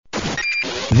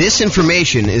This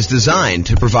information is designed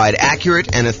to provide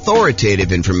accurate and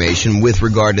authoritative information with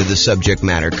regard to the subject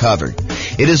matter covered.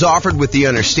 It is offered with the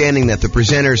understanding that the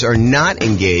presenters are not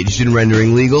engaged in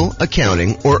rendering legal,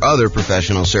 accounting, or other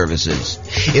professional services.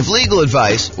 If legal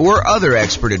advice or other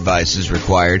expert advice is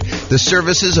required, the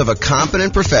services of a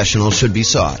competent professional should be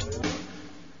sought.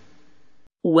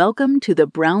 Welcome to the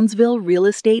Brownsville Real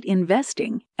Estate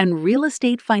Investing and Real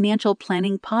Estate Financial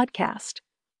Planning Podcast.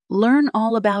 Learn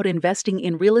all about investing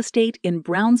in real estate in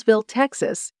Brownsville,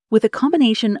 Texas, with a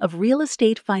combination of real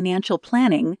estate financial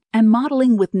planning and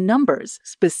modeling with numbers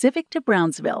specific to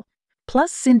Brownsville,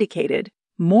 plus syndicated,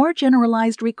 more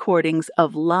generalized recordings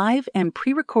of live and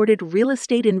pre-recorded real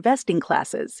estate investing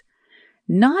classes,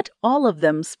 not all of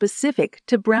them specific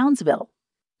to Brownsville.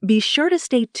 Be sure to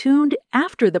stay tuned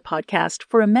after the podcast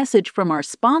for a message from our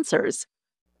sponsors.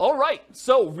 All right,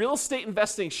 so real estate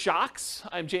investing shocks.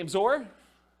 I'm James Orr.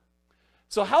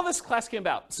 So how this class came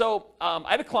about. So I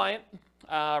had a client,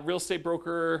 real estate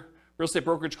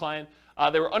brokerage client.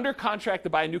 They were under contract to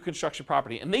buy a new construction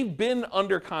property, and they've been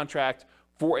under contract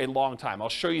for a long time. I'll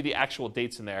show you the actual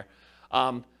dates in there.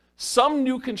 Some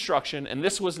new construction, and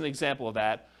this was an example of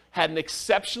that, had an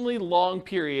exceptionally long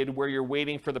period where you're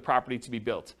waiting for the property to be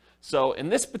built. So in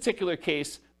this particular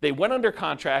case, they went under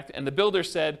contract, and the builder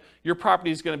said, your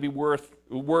property is going to be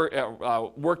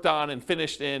worked on and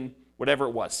finished in whatever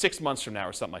it was, 6 months from now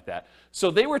or something like that.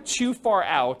 So they were too far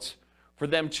out for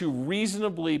them to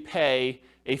reasonably pay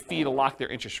a fee to lock their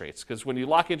interest rates. Because when you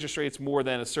lock interest rates more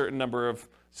than a certain number of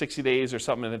 60 days or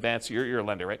something in advance, you're a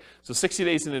lender, right? So 60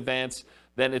 days in advance,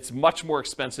 then it's much more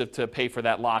expensive to pay for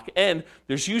that lock. And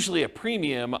there's usually a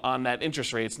premium on that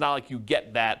interest rate. It's not like you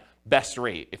get that best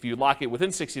rate. If you lock it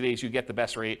within 60 days, you get the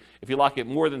best rate. If you lock it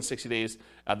more than 60 days,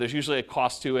 there's usually a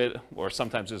cost to it, or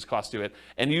sometimes there's a cost to it,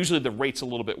 and usually the rate's a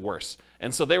little bit worse.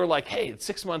 And so they were like, hey, it's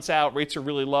 6 months out, rates are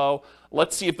really low.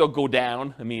 Let's see if they'll go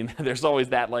down. I mean, there's always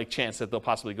that chance that they'll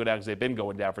possibly go down because they've been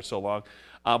going down for so long.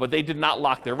 But they did not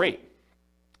lock their rate.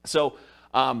 So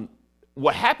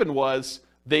what happened was,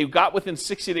 they got within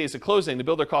 60 days of closing. The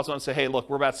builder calls on and says, hey, look,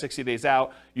 we're about 60 days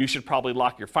out. You should probably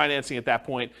lock your financing at that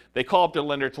point. They call up their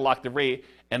lender to lock the rate,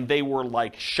 and they were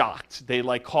shocked. They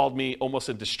called me almost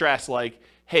in distress,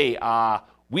 hey,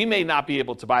 we may not be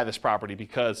able to buy this property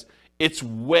because it's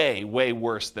way, way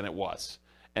worse than it was.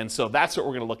 And so that's what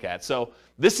we're going to look at. So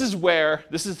this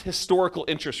is historical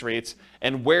interest rates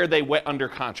and where they went under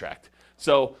contract.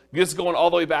 So this is going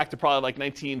all the way back to probably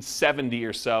 1970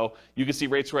 or so. You can see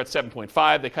rates were at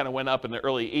 7.5. They kind of went up in the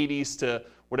early 80s to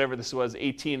whatever this was,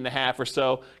 18.5 or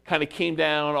so. Kind of came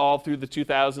down all through the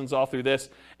 2000s, all through this.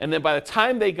 And then by the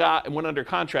time they went under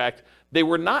contract, they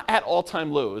were not at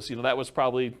all-time lows. That was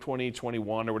probably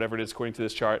 2021 or whatever it is according to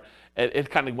this chart. It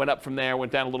kind of went up from there,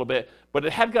 went down a little bit, but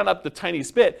it had gone up the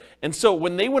tiniest bit. And so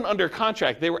when they went under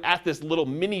contract, they were at this little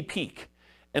mini peak.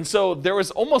 And so there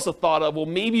was almost a thought of, well,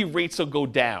 maybe rates will go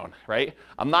down, right?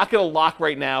 I'm not going to lock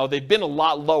right now. They've been a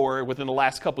lot lower within the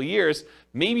last couple of years.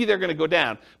 Maybe they're going to go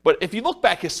down. But if you look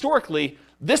back historically,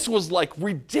 this was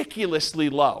ridiculously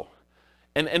low.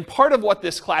 And part of what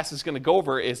this class is going to go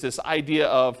over is this idea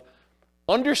of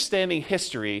understanding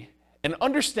history and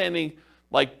understanding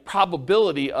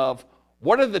probability of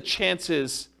what are the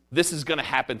chances this is going to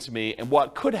happen to me and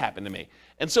what could happen to me.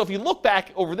 And so if you look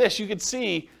back over this, you can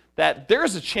see that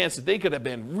there's a chance that they could have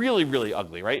been really, really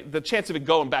ugly, right? The chance of it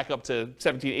going back up to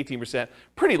 17, 18%,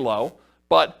 pretty low.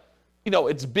 But,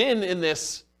 it's been in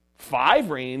this 5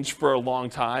 range for a long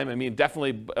time. I mean,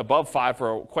 definitely above 5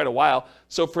 for quite a while.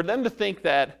 So for them to think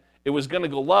that it was going to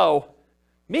go low,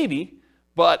 maybe,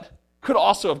 but could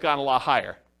also have gone a lot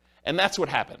higher. And that's what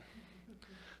happened.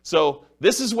 So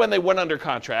this is when they went under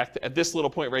contract at this little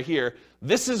point right here.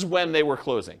 This is when they were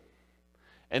closing.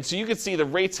 And so you can see the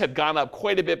rates had gone up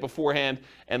quite a bit beforehand,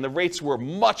 and the rates were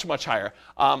much, much higher.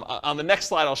 On the next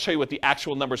slide, I'll show you what the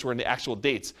actual numbers were and the actual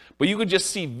dates. But you could just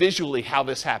see visually how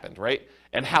this happened, right?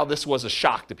 And how this was a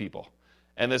shock to people.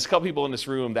 And there's a couple people in this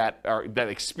room that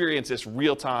experienced this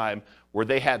real time where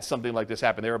they had something like this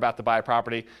happen. They were about to buy a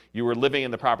property. You were living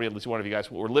in the property, at least one of you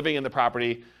guys were living in the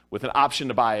property with an option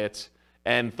to buy it.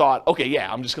 And thought, okay,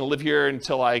 yeah, I'm just going to live here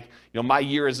until my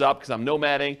year is up because I'm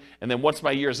nomading. And then once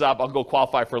my year is up, I'll go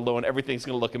qualify for a loan. Everything's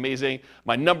going to look amazing.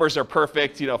 My numbers are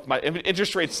perfect. If my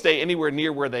interest rates stay anywhere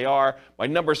near where they are, my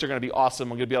numbers are going to be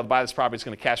awesome. I'm going to be able to buy this property. It's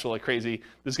going to cash flow like crazy.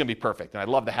 This is going to be perfect. And I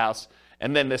love the house.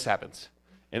 And then this happens.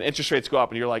 And interest rates go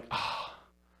up and you're like, oh,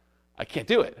 I can't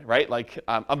do it, right?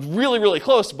 I'm really, really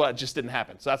close, but it just didn't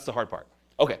happen. So that's the hard part.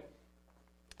 Okay.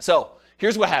 So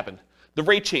here's what happened. the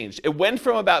rate changed. It went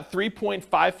from about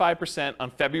 3.55% on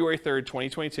February 3rd,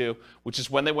 2022, which is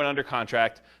when they went under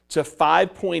contract, to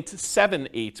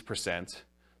 5.78%.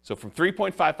 So from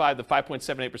 3.55 to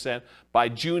 5.78% by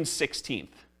June 16th,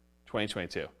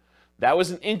 2022. That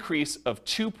was an increase of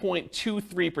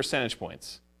 2.23 percentage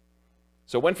points.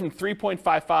 So it went from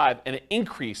 3.55 and it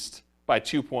increased by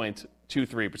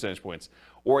 2.23 percentage points,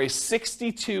 or a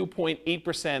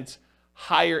 62.8%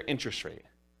 higher interest rate.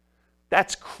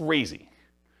 That's crazy.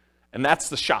 And that's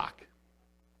the shock.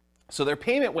 So their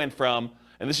payment went from,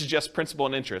 and this is just principal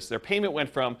and interest, their payment went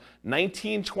from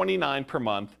 $1,929 per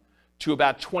month to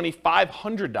about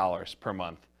 $2,500 per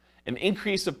month, an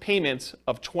increase of payments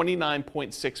of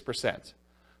 29.6%.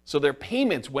 So their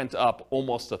payments went up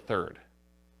almost a third.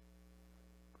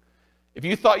 If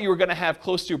you thought you were going to have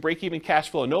close to break-even cash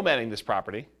flow nomading this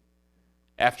property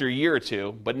after a year or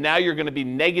two, but now you're going to be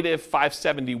negative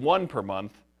 $571 per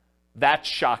month, that's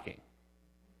shocking,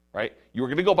 right? You were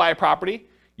going to go buy a property,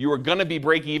 you were going to be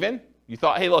break-even. You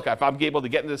thought, hey, look, if I'm able to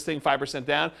get into this thing 5%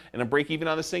 down and I'm break-even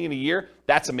on this thing in a year,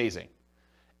 that's amazing.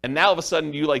 And now all of a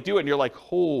sudden you do it and you're like,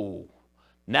 oh,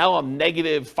 now I'm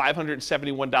negative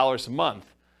 $571 a month,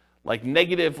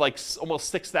 negative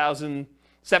almost $6,000,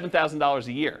 $7,000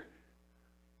 a year.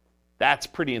 That's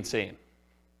pretty insane.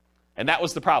 And that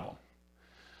was the problem.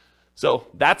 So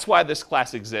that's why this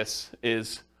class exists,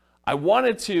 is I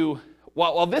wanted to,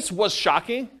 while this was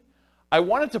shocking, I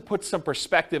wanted to put some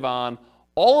perspective on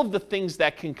all of the things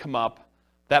that can come up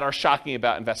that are shocking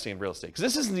about investing in real estate. Because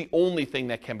this isn't the only thing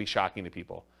that can be shocking to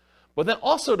people. But then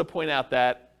also to point out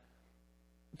that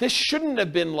this shouldn't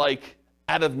have been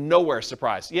out of nowhere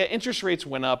surprise. Yeah, interest rates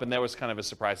went up and that was kind of a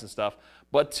surprise and stuff.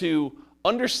 But to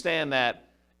understand that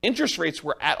interest rates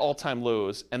were at all-time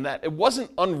lows and that it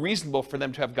wasn't unreasonable for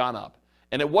them to have gone up.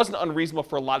 And it wasn't unreasonable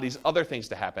for a lot of these other things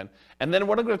to happen. And then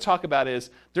what I'm going to talk about is,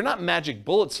 they're not magic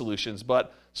bullet solutions,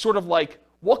 but sort of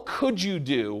what could you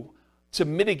do to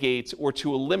mitigate or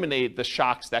to eliminate the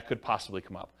shocks that could possibly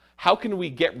come up? How can we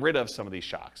get rid of some of these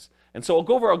shocks? And so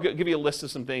I'll give you a list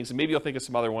of some things, and maybe you'll think of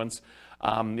some other ones.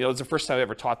 It's the first time I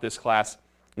ever taught this class,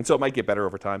 and so it might get better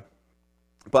over time.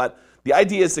 But the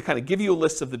idea is to kind of give you a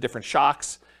list of the different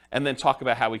shocks, and then talk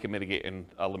about how we can mitigate and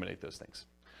eliminate those things.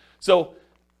 So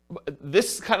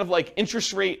this kind of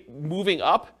interest rate moving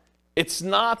up, it's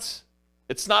not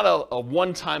a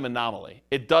one-time anomaly.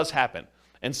 It does happen.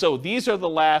 And so these are the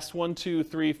last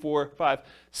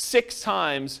 6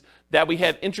 times that we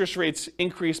had interest rates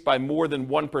increase by more than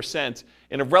 1%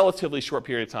 in a relatively short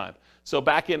period of time. So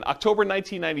back in October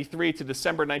 1993 to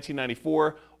December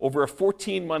 1994, over a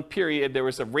 14-month period, there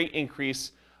was a rate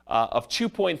increase of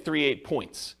 2.38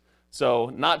 points.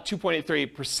 So not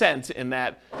 2.83% in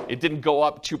that it didn't go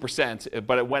up 2%,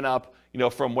 but it went up,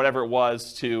 from whatever it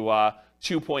was to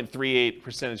 2.38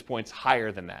 percentage points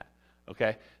higher than that.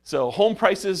 Okay, so home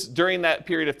prices during that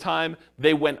period of time,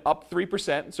 they went up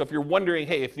 3%. So if you're wondering,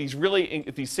 hey, if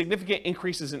these significant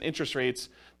increases in interest rates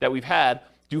that we've had,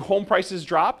 do home prices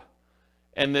drop?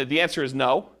 And the answer is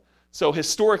no. So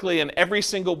historically, in every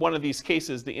single one of these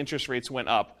cases, the interest rates went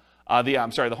up.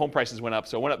 The home prices went up.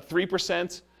 So it went up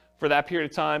 3% for that period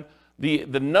of time.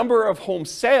 The number of home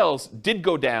sales did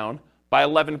go down by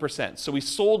 11%. So we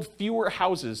sold fewer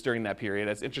houses during that period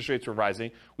as interest rates were rising.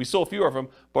 We sold fewer of them,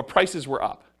 but prices were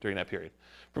up during that period.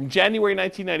 From January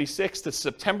 1996 to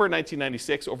September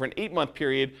 1996, over an 8-month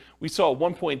period, we saw a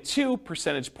 1.2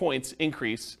 percentage points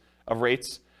increase of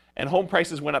rates, and home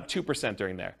prices went up 2%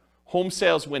 during there. Home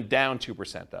sales went down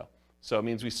 2%, though. So it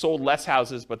means we sold less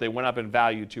houses, but they went up in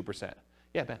value 2%.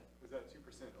 Yeah, Ben? Was that 2%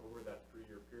 over that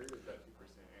 3-year period, or is that 2%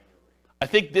 annually? I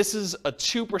think this is a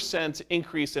 2%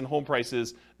 increase in home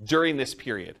prices during this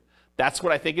period. That's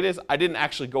what I think it is. I didn't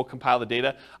actually go compile the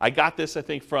data. I got this, I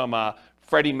think, from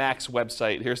Freddie Mac's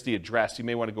website. Here's the address. You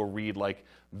may want to go read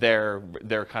their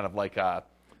kind of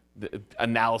the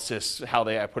analysis, how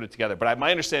they put it together. But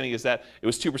my understanding is that it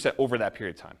was 2% over that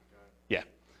period of time. Yeah.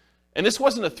 And this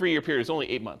wasn't a 3-year period. It was only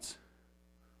 8 months.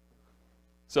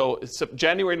 So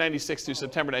January 96 through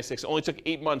September 96, it only took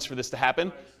 8 months for this to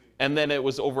happen. And then it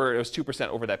was 2%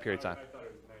 over that period of time. I thought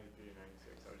it was 93 and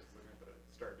 96. I was just looking at the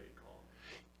start date column.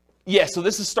 Yeah, so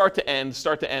this is start to end,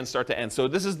 start to end, start to end. So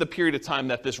this is the period of time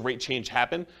that this rate change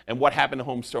happened and what happened to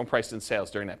home prices and sales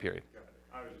during that period. Got it.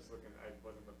 I was just looking, I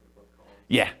wasn't looking at both columns.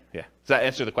 Yeah. Does that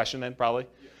answer the question then, probably?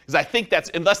 Because I think that's,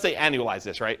 unless they annualize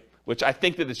this, right? Which I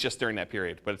think that it's just during that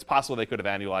period. But it's possible they could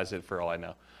have annualized it for all I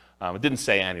know. It didn't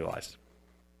say annualized.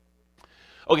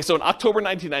 Okay, so in October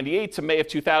 1998 to May of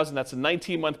 2000, that's a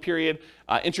 19-month period,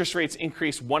 interest rates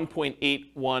increased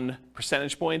 1.81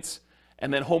 percentage points,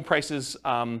 and then home prices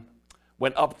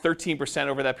went up 13%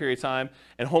 over that period of time,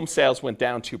 and home sales went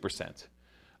down 2%.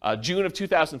 June of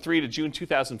 2003 to June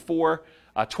 2004,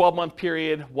 12-month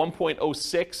period,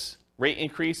 1.06 rate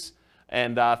increase,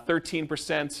 and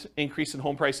 13% increase in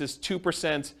home prices,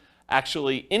 2%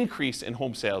 actually increase in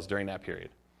home sales during that period.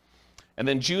 And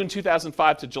then June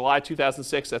 2005 to July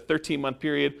 2006, a 13-month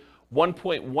period,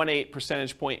 1.18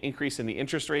 percentage point increase in the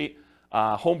interest rate.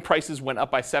 Home prices went up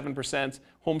by 7%.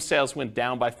 Home sales went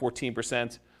down by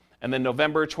 14%. And then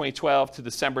November 2012 to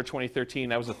December 2013,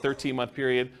 that was a 13-month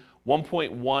period,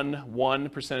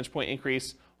 1.11 percentage point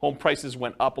increase. Home prices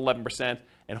went up 11%,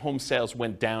 and home sales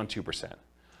went down 2%.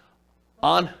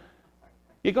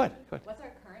 Yeah, go ahead. What's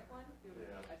our current one?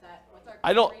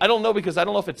 I don't know because I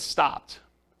don't know if it's stopped.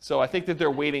 So I think that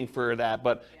they're waiting for that,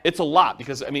 but it's a lot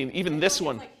because, I mean, even this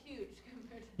one. It's like huge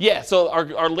compared to. Yeah, so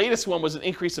our latest one was an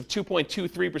increase of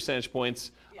 2.23 percentage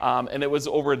points, and it was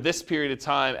over this period of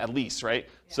time at least, right?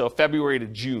 Yeah. So February to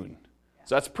June. Yeah.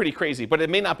 So that's pretty crazy, but it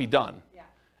may not be done. Yeah.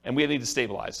 And we need to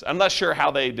stabilize. I'm not sure how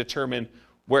they determine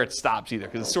where it stops either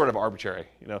because it's sort of arbitrary,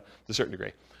 to a certain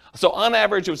degree. So on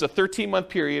average, it was a 13-month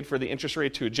period for the interest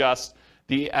rate to adjust.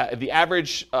 The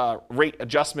average rate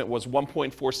adjustment was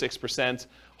 1.46%.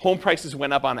 Home prices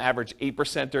went up on average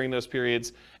 8% during those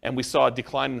periods, and we saw a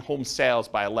decline in home sales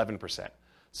by 11%.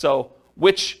 So,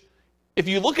 which, if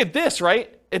you look at this,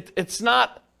 right, it's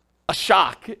not a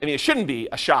shock. I mean, it shouldn't be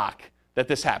a shock that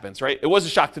this happens, right? It was a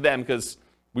shock to them because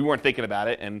we weren't thinking about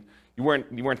it, and you weren't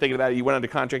thinking about it. You went under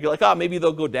contract. You're like, oh, maybe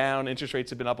they'll go down. Interest rates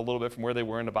have been up a little bit from where they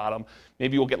were in the bottom.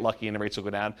 Maybe we'll get lucky and the rates will go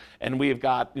down. And we have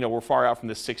got, we're far out from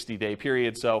this 60-day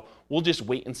period, so we'll just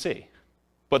wait and see.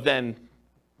 But then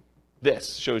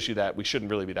this shows you that we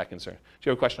shouldn't really be that concerned. Do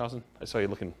you have a question, Austin? I saw you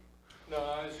looking. No,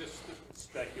 I was just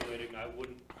speculating.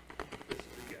 This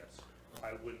is a guess.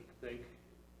 I wouldn't think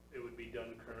it would be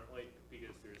done currently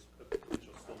because there's a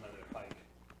potential still another hike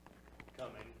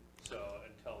coming. So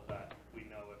until that, we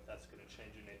know if that's going to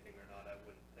change anything or not. I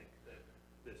wouldn't think that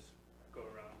this go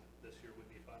around this year would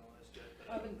be finalized yet.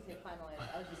 I wouldn't say finalized.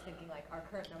 I was just thinking like our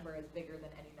current number is bigger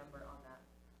than any number on that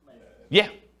list. Yeah.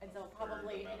 And so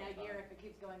probably in a year, if it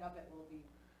keeps going up, it will be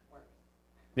worse.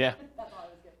 Yeah. That's all I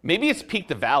was getting. Maybe it's peak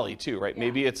to valley too, right? Yeah.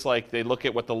 Maybe it's like they look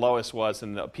at what the lowest was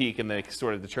and the peak and they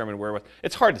sort of determine where it was.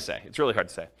 It's hard to say. It's really hard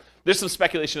to say. There's some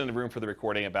speculation in the room for the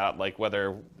recording about like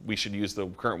whether we should use the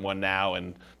current one now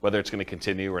and whether it's going to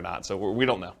continue or not. So we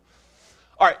don't know.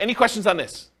 All right, any questions on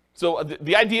this? So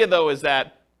the idea though is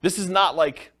that this is not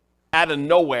like out of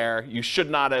nowhere. You should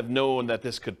not have known that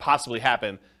this could possibly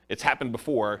happen. It's happened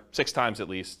before, 6 times at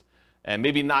least, and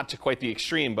maybe not to quite the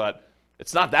extreme, but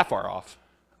it's not that far off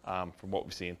from what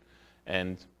we've seen.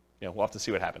 And we'll have to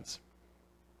see what happens.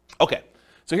 Okay,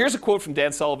 so here's a quote from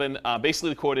Dan Sullivan.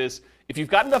 Basically, the quote is: if you've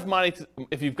got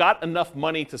enough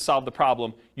money to solve the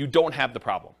problem, you don't have the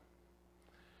problem.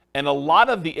 And a lot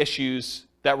of the issues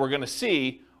that we're going to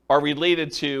see are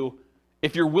related to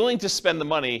if you're willing to spend the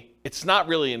money, it's not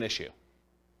really an issue,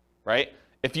 right?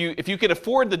 If you can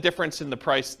afford the difference in the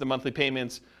price, the monthly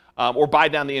payments, or buy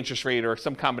down the interest rate or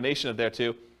some combination of their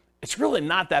two, it's really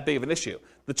not that big of an issue.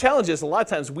 The challenge is a lot of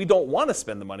times we don't want to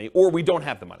spend the money or we don't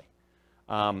have the money.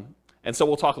 And so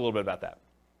we'll talk a little bit about that.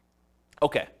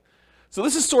 Okay, so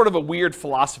this is sort of a weird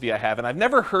philosophy I have, and I've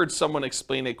never heard someone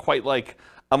explain it quite like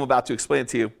I'm about to explain it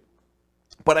to you.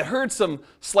 But I heard some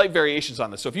slight variations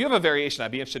on this. So if you have a variation, I'd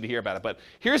be interested to hear about it. But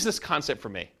here's this concept for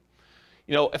me.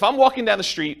 If I'm walking down the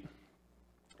street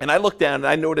and I look down and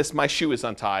I notice my shoe is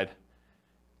untied,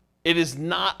 it is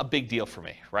not a big deal for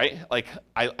me, right? Like,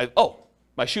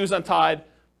 my shoe's untied.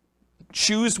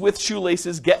 Shoes with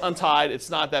shoelaces get untied. It's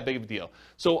not that big of a deal.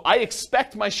 So I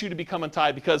expect my shoe to become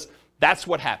untied because that's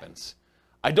what happens.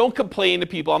 I don't complain to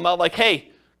people. I'm not like,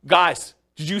 hey, guys,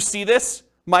 did you see this?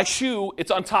 My shoe, it's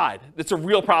untied. It's a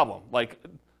real problem. Like,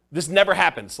 this never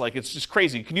happens. Like, it's just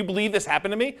crazy. Can you believe this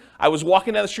happened to me? I was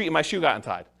walking down the street and my shoe got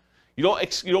untied. You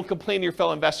don't complain to your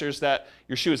fellow investors that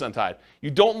your shoe is untied.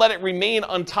 You don't let it remain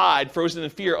untied, frozen in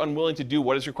fear, unwilling to do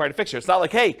what is required to fix it. It's not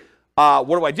like, hey, what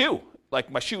do I do?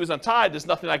 Like, my shoe is untied. There's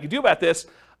nothing I can do about this.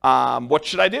 What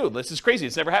should I do? This is crazy.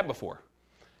 It's never happened before.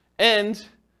 And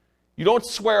you don't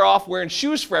swear off wearing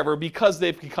shoes forever because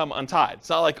they've become untied. It's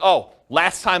not like, oh,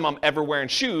 last time I'm ever wearing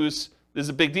shoes, this is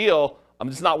a big deal. I'm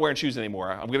just not wearing shoes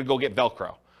anymore. I'm going to go get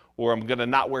Velcro. Or I'm going to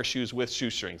not wear shoes with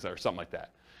shoestrings or something like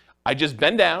that. I just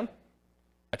bend down,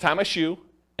 I tie my shoe,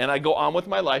 and I go on with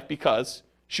my life because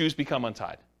shoes become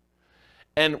untied.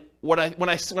 And when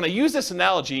I use this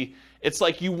analogy, it's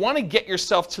like you want to get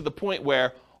yourself to the point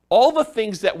where all the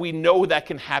things that we know that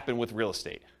can happen with real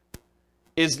estate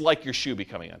is like your shoe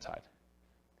becoming untied.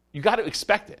 You got to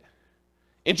expect it.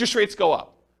 Interest rates go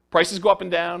up. Prices go up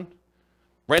and down.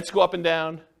 Rents go up and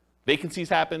down, vacancies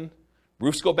happen,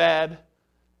 roofs go bad,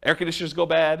 air conditioners go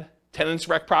bad, tenants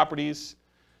wreck properties,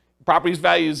 properties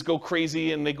values go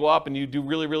crazy and they go up and you do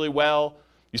really, really well.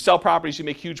 You sell properties, you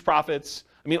make huge profits.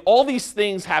 I mean, all these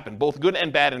things happen, both good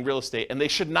and bad in real estate, and they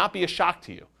should not be a shock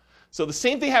to you. So the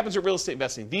same thing happens with real estate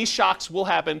investing. These shocks will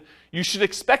happen. You should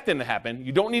expect them to happen.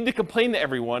 You don't need to complain to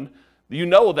everyone. You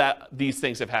know that these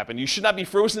things have happened. You should not be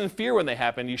frozen in fear when they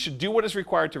happen. You should do what is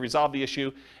required to resolve the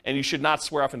issue, and you should not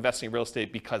swear off investing in real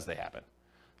estate because they happen.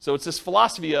 So it's this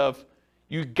philosophy of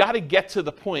you got to get to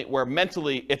the point where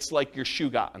mentally it's like your shoe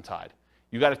got untied.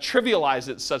 You got to trivialize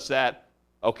it such that,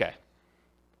 okay,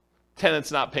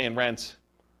 tenant's not paying rent.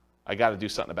 I got to do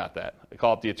something about that. I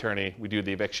call up the attorney, we do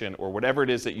the eviction, or whatever it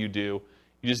is that you do,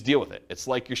 you just deal with it. It's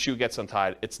like your shoe gets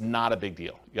untied. It's not a big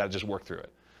deal. You got to just work through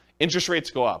it. Interest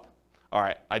rates go up. All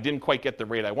right, I didn't quite get the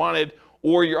rate I wanted,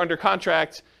 or you're under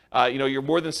contract, you're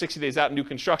more than 60 days out in new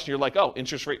construction, you're like, oh,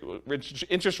 interest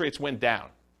rates went down.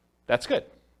 That's good.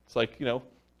 It's like,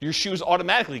 your shoe's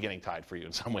automatically getting tied for you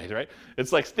in some ways, right?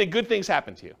 It's like good things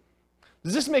happen to you.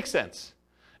 Does this make sense?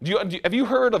 Have you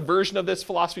heard a version of this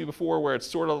philosophy before where it's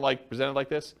sort of like presented like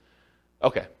this?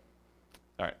 Okay.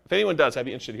 All right. If anyone does, I'd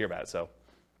be interested to hear about it.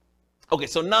 Okay,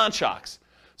 so non-shocks.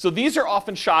 So these are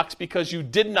often shocks because you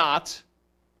did not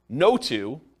know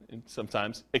to, and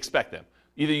sometimes, expect them.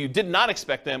 Either you did not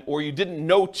expect them or you didn't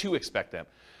know to expect them.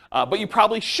 But you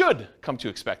probably should come to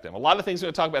expect them. A lot of things we're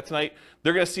going to talk about tonight,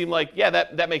 they're going to seem like, yeah,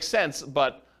 that makes sense,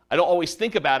 but I don't always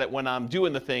think about it when I'm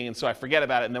doing the thing, and so I forget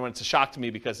about it, and then when it's a shock to me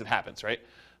because it happens, right?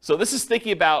 So this is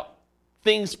thinking about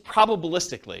things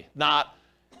probabilistically, not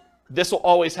this will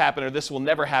always happen or this will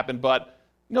never happen, but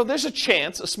there's a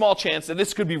chance, a small chance that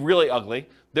this could be really ugly.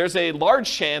 There's a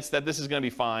large chance that this is going to be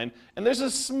fine, and there's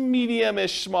a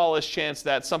medium-ish, smallish chance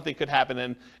that something could happen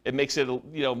and it makes it,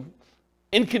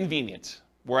 inconvenient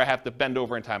where I have to bend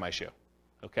over and tie my shoe,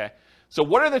 okay? So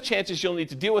what are the chances you'll need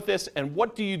to deal with this, and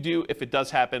what do you do if it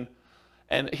does happen?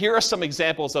 And here are some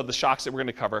examples of the shocks that we're going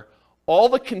to cover. All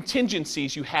the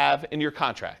contingencies you have in your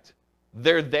contract,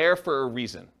 they're there for a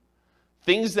reason.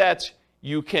 Things that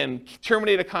you can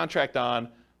terminate a contract on,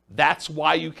 that's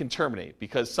why you can terminate,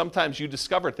 because sometimes you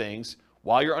discover things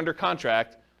while you're under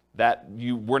contract that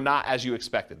you were not as you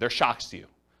expected. They're shocks to you.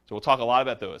 So we'll talk a lot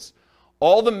about those.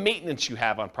 All the maintenance you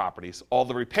have on properties, all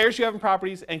the repairs you have in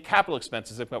properties, and capital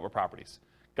expenses that come up with properties.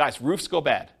 Guys, roofs go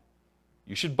bad.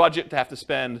 You should budget to have to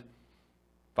spend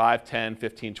 $5, $10,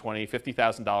 $15, $20,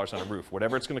 $50,000 on a roof,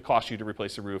 whatever it's going to cost you to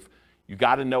replace a roof. You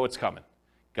got to know it's coming.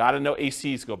 Got to know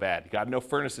ACs go bad. You got to know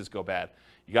furnaces go bad.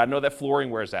 You got to know that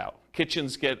flooring wears out.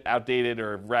 Kitchens get outdated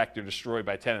or wrecked or destroyed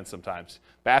by tenants sometimes.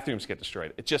 Bathrooms get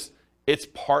destroyed. It's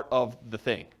part of the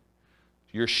thing.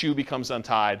 Your shoe becomes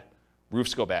untied.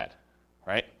 Roofs go bad,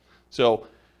 right? So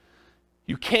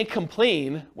you can't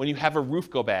complain when you have a roof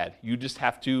go bad. You just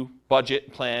have to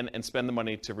budget, plan, and spend the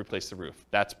money to replace the roof.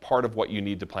 That's part of what you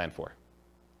need to plan for.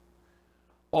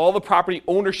 All the property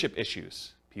ownership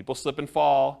issues. People slip and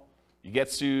fall. You get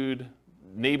sued.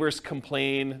 Neighbors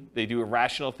complain. They do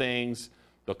irrational things.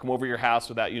 They'll come over your house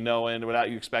without you knowing, without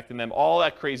you expecting them. All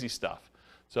that crazy stuff.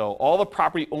 So all the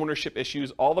property ownership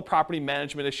issues, all the property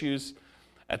management issues.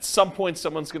 At some point,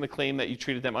 someone's going to claim that you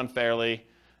treated them unfairly.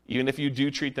 Even if you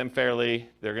do treat them fairly,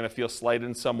 they're going to feel slighted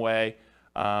in some way.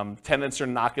 Tenants are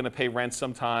not going to pay rent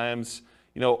sometimes.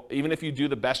 Even if you do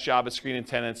the best job at screening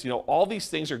tenants, all these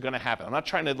things are going to happen. I'm not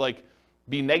trying to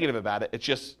be negative about it. It's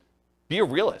just be a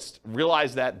realist.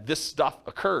 Realize that this stuff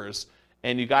occurs,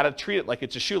 and you got to treat it like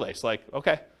it's a shoelace. Like,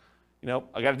 okay,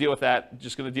 I got to deal with that.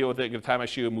 Just going to deal with it. Going to tie my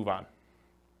shoe and move on.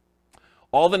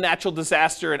 All the natural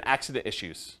disaster and accident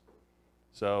issues.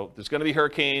 So there's going to be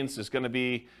hurricanes, there's going to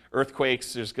be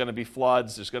earthquakes, there's going to be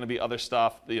floods, there's going to be other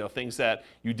stuff, things that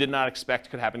you did not expect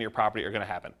could happen to your property are going to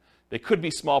happen. They could be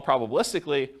small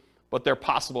probabilistically, but they're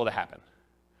possible to happen.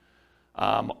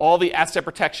 All the asset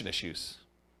protection issues.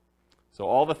 So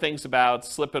all the things about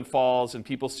slip and falls and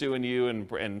people suing you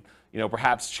and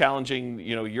perhaps challenging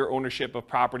your ownership of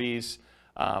properties,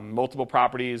 multiple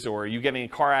properties, or you getting in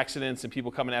car accidents and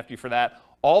people coming after you for that.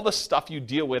 All the stuff you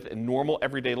deal with in normal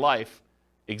everyday life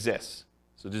exists.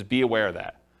 So just be aware of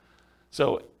that.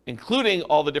 So including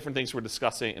all the different things we're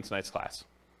discussing in tonight's class.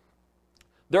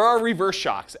 There are reverse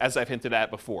shocks, as I've hinted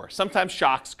at before. Sometimes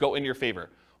shocks go in your favor.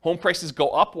 Home prices go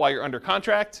up while you're under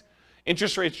contract.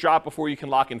 Interest rates drop before you can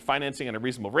lock in financing at a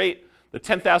reasonable rate. The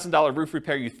 $10,000 roof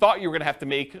repair you thought you were going to have to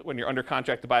make when you're under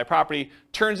contract to buy a property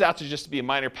turns out to just be a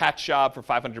minor patch job for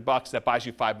 $500 that buys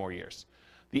you 5 more years.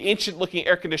 The ancient-looking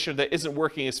air conditioner that isn't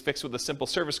working is fixed with a simple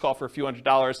service call for a few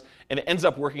 $100s, and it ends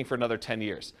up working for another 10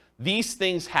 years. These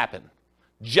things happen.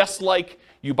 Just like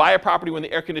you buy a property when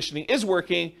the air conditioning is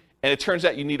working, and it turns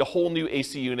out you need a whole new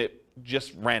AC unit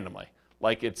just randomly.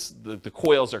 Like it's the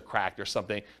coils are cracked or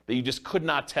something that you just could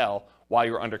not tell while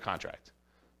you were under contract.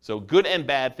 So good and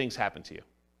bad things happen to you.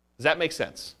 Does that make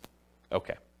sense?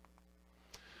 Okay.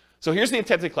 So here's the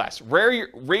intent of the class.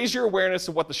 Raise your awareness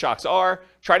of what the shocks are.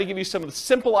 Try to give you some of the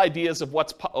simple ideas of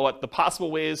what the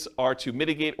possible ways are to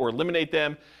mitigate or eliminate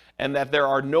them, and that there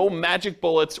are no magic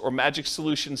bullets or magic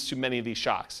solutions to many of these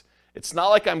shocks. It's not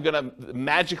like I'm going to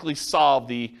magically solve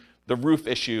the roof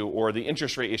issue or the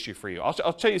interest rate issue for you. I'll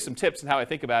tell you some tips and how I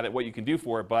think about it, what you can do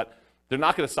for it, but they're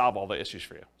not going to solve all the issues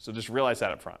for you. So just realize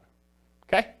that up front.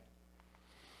 Okay?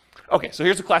 Okay, so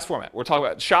here's the class format. We're talking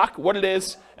about shock, what it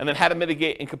is, and then how to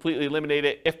mitigate and completely eliminate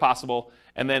it if possible.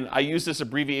 And then I use this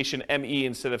abbreviation ME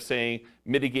instead of saying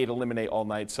mitigate, eliminate all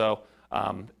night. So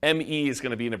ME is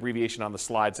going to be an abbreviation on the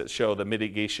slides that show the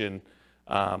mitigation,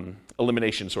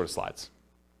 elimination sort of slides.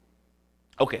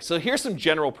 Okay, so here's some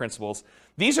general principles.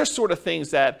 These are sort of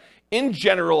things that, in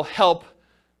general, help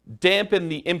dampen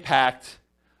the impact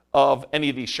of any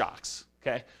of these shocks.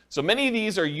 Okay, so many of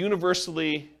these are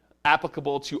universally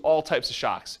applicable to all types of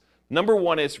shocks. Number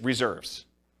one is reserves.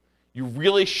 You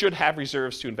really should have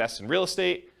reserves to invest in real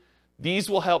estate. These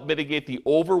will help mitigate the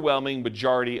overwhelming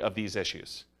majority of these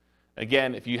issues.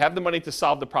 Again, if you have the money to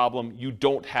solve the problem, you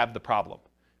don't have the problem.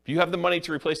 If you have the money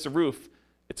to replace the roof,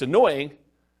 it's annoying,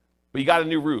 but you got a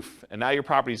new roof, and now your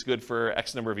property is good for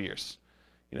X number of years.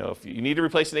 You know, if you need to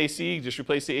replace an AC, just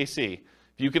replace the AC.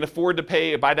 If you can afford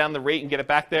to buy down the rate and get it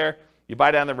back there, you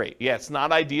buy down the rate. Yeah, it's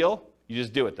not ideal. You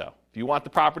just do it, though. If you want the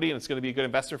property and it's going to be a good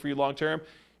investment for you long term,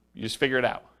 you just figure it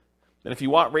out. And if you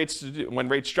want rates when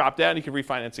rates drop down, you can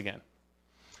refinance again.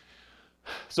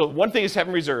 So one thing is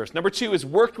having reserves. Number two is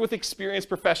worked with experienced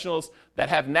professionals that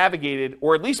have navigated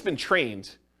or at least been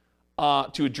trained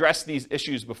to address these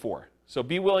issues before. So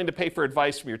be willing to pay for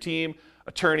advice from your team,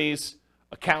 attorneys,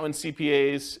 accountants,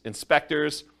 CPAs,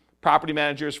 inspectors, property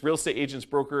managers, real estate agents,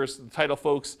 brokers, the title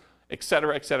folks, et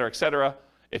cetera, et cetera, et cetera.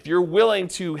 If you're willing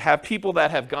to have people that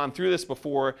have gone through this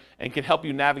before and can help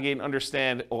you navigate and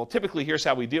understand, well, typically here's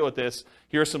how we deal with this,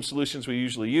 here are some solutions we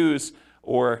usually use,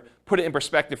 or put it in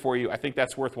perspective for you, I think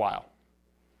that's worthwhile.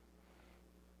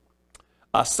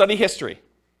 Study history.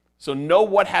 So know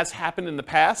what has happened in the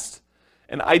past,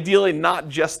 and ideally not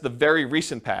just the very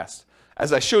recent past.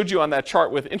 As I showed you on that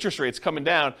chart with interest rates coming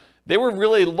down, they were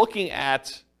really looking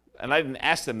at, and I didn't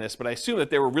ask them this, but I assume that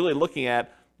they were really looking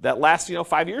at that last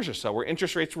 5 years or so where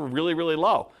interest rates were really, really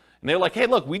low. And they were like, hey,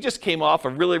 look, we just came off a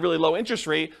really, really low interest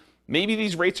rate. Maybe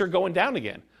these rates are going down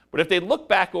again. But if they look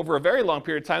back over a very long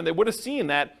period of time, they would have seen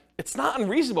that it's not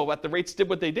unreasonable that the rates did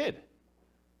what they did,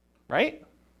 right?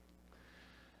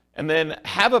 And then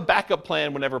have a backup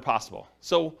plan whenever possible.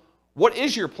 So what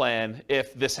is your plan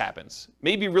if this happens?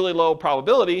 Maybe really low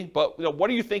probability, but what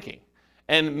are you thinking?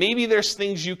 And maybe there's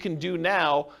things you can do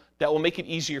now that will make it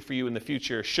easier for you in the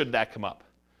future should that come up.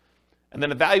 And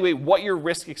then evaluate what your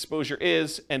risk exposure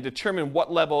is and determine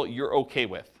what level you're okay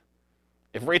with.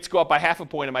 If rates go up by 0.5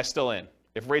 point, am I still in?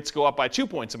 If rates go up by 2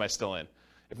 points, am I still in?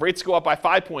 If rates go up by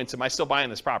 5 points, am I still buying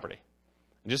this property?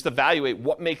 And just evaluate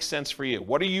what makes sense for you.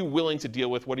 What are you willing to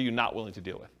deal with? What are you not willing to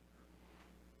deal with?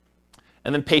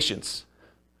 And then patience.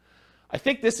 I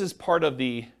think this is part of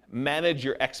the manage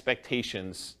your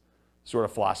expectations sort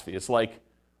of philosophy. It's like,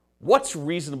 what's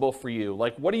reasonable for you?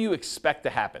 Like, what do you expect to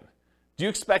happen? Do you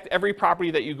expect every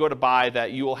property that you go to buy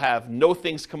that you will have no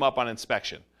things come up on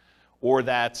inspection? Or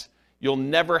that you'll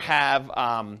never have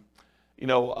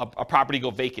a property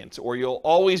go vacant? Or you'll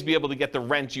always be able to get the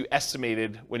rent you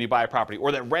estimated when you buy a property?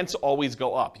 Or that rents always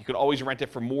go up? You could always rent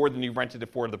it for more than you rented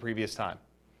it for the previous time.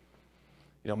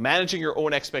 Managing your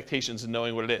own expectations and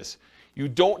knowing what it is. You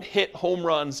don't hit home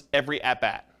runs every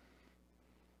at-bat.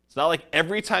 It's not like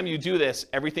every time you do this,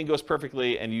 everything goes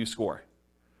perfectly and you score.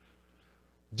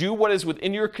 Do what is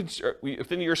within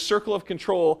your circle of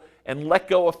control and let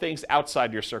go of things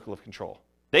outside your circle of control.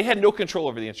 They had no control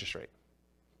over the interest rate.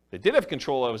 They did have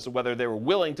control as to whether they were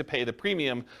willing to pay the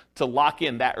premium to lock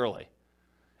in that early.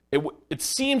 It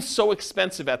seemed so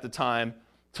expensive at the time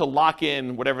to lock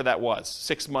in whatever that was,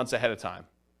 6 months ahead of time.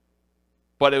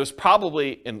 But it was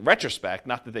probably, in retrospect,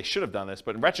 not that they should have done this,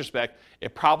 but in retrospect,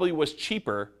 it probably was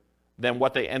cheaper than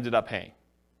what they ended up paying.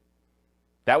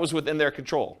 That was within their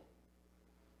control.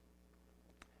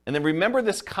 And then remember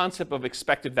this concept of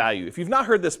expected value. If you've not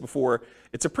heard this before,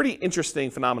 it's a pretty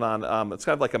interesting phenomenon. It's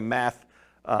kind of like a math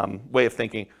way of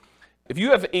thinking. If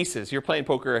you have aces, you're playing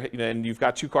poker, and you've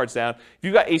got 2 cards down. If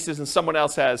you've got aces and someone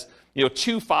else has,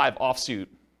 2-5 offsuit,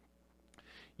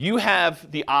 you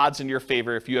have the odds in your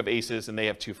favor if you have aces and they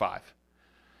have 2-5.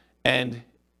 And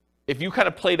if you kind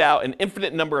of played out an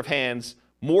infinite number of hands,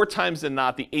 more times than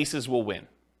not, the aces will win.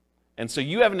 And so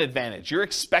you have an advantage. Your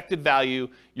expected value,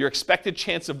 your expected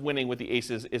chance of winning with the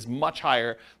aces is much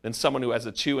higher than someone who has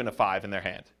a 2 and a 5 in their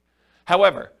hand.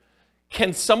 However,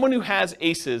 can someone who has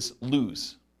aces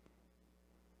lose?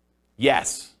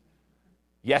 Yes.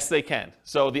 Yes, they can.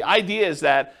 So the idea is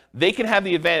that they can have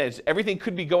the advantage. Everything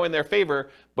could be going in their favor,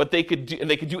 but they could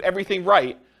do everything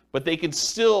right, but they could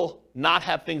still not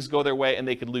have things go their way and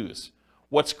they could lose.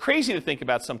 What's crazy to think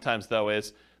about sometimes, though,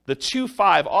 is the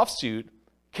 2-5 offsuit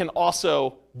can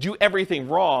also do everything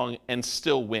wrong and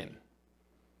still win.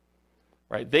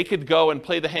 Right? They could go and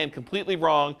play the hand completely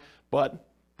wrong, but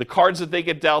the cards that they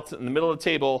get dealt in the middle of the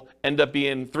table end up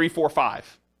being 3, 4,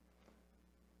 5.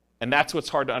 And that's what's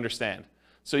hard to understand.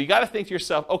 So you got to think to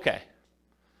yourself, okay,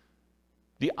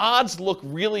 the odds look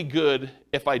really good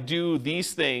if I do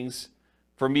these things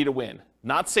for me to win.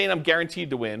 Not saying I'm guaranteed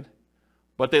to win,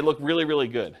 but they look really, really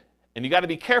good. And you got to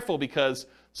be careful because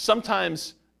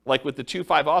sometimes, like with the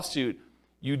 2-5 offsuit,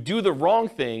 you do the wrong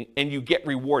thing and you get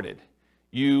rewarded.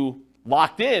 You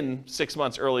locked in 6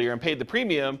 months earlier and paid the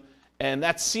premium, and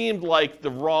that seemed like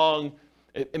the wrong,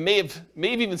 it may have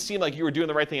even seemed like you were doing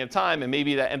the right thing at the time, and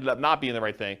maybe that ended up not being the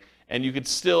right thing. And you could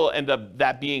still end up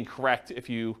that being correct if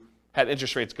you had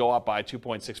interest rates go up by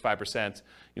 2.65%,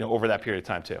 over that period of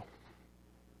time too.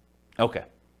 Okay.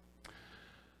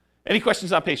 Any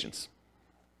questions on patience?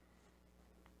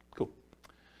 Cool.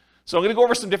 So I'm going to go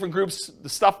over some different groups, the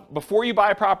stuff before you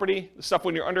buy a property, the stuff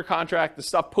when you're under contract, the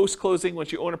stuff post-closing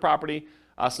once you own a property,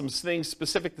 some things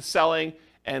specific to selling,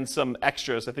 and some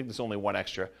extras. I think there's only one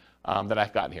extra that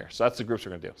I've gotten here. So that's the groups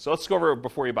we're going to do. So let's go over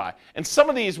before you buy. And some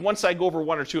of these, once I go over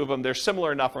one or two of them, they're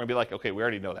similar enough, we're going to be like, okay, we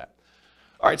already know that.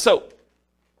 All right, so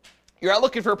you're out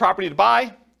looking for a property to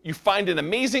buy. You find an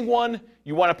amazing one.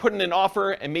 You want to put in an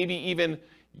offer, and maybe even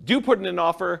do put in an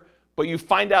offer, but you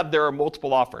find out there are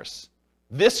multiple offers.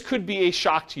 This could be a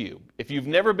shock to you. If you've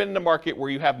never been in a market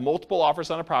where you have multiple offers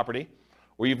on a property,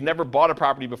 or you've never bought a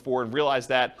property before and realized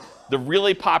that the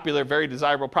really popular, very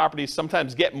desirable properties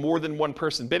sometimes get more than one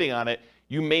person bidding on it,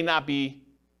 you may not be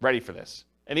ready for this.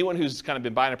 Anyone who's kind of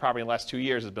been buying a property in the last 2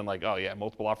 years has been like, oh yeah,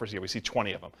 multiple offers here, we see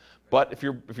 20 of them. But if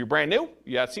you're brand new,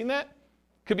 you haven't seen that,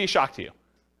 could be a shock to you.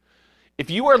 If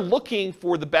you are looking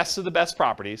for the best of the best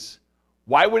properties,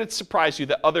 why would it surprise you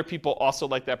that other people also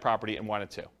like that property and want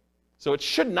it too? So it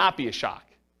should not be a shock.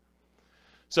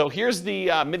 So here's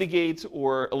the mitigate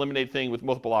or eliminate thing with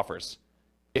multiple offers.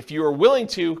 If you are willing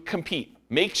to compete,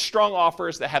 make strong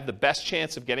offers that have the best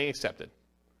chance of getting accepted.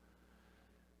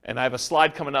 And I have a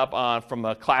slide coming up from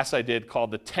a class I did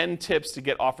called the 10 tips to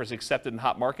get offers accepted in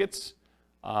hot markets.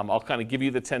 I'll kind of give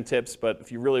you the 10 tips, but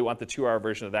if you really want the 2-hour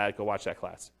version of that, go watch that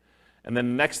class. And then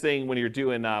the next thing when you're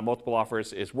doing multiple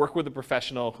offers is work with a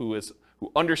professional who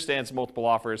understands multiple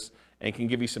offers and can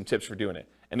give you some tips for doing it.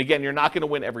 And again, you're not going to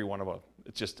win every one of them.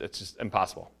 It's just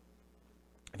impossible.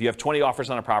 If you have 20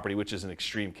 offers on a property, which is an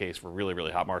extreme case for really,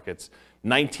 really hot markets,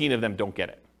 19 of them don't get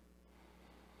it.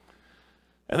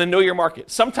 And then know your market.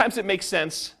 Sometimes it makes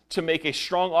sense to make a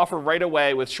strong offer right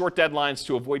away with short deadlines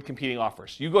to avoid competing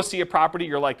offers. You go see a property,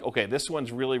 you're like, okay, this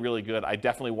one's really, really good. I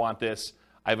definitely want this.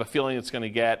 I have a feeling it's going to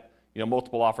get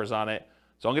multiple offers on it.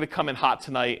 So I'm going to come in hot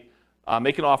tonight,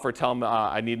 make an offer, tell them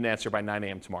I need an answer by 9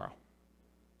 a.m. tomorrow.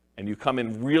 And you come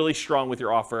in really strong with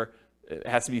your offer. It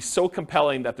has to be so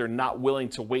compelling that they're not willing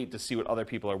to wait to see what other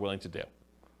people are willing to do.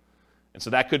 And so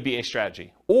that could be a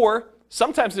strategy. Or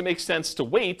sometimes it makes sense to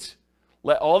wait,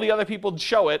 let all the other people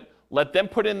show it, let them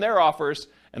put in their offers,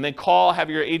 and then have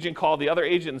your agent call the other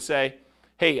agent and say,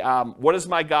 hey, what does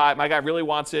my guy really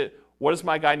wants it, what does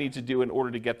my guy need to do in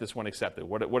order to get this one accepted?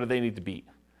 What do they need to beat?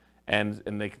 And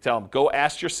they can tell them, go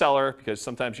ask your seller, because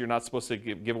sometimes you're not supposed to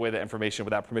give away that information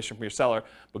without permission from your seller,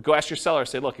 but go ask your seller,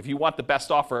 say, look, if you want the best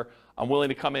offer, I'm willing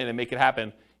to come in and make it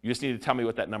happen. You just need to tell me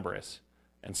what that number is.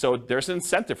 And so there's an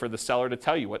incentive for the seller to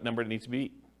tell you what number it needs to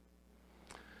be.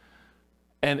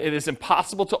 And it is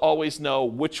impossible to always know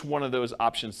which one of those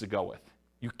options to go with.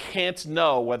 You can't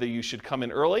know whether you should come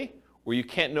in early or you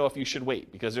can't know if you should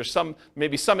wait, because there's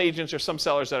maybe some agents or some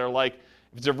sellers that are like,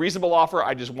 if it's a reasonable offer,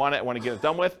 I just want it, I want to get it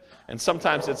done with. And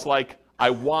sometimes it's like, I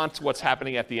want what's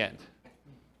happening at the end.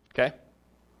 Okay?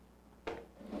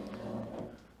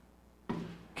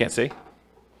 Can't see?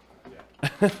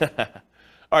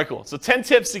 All right, cool. So 10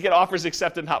 tips to get offers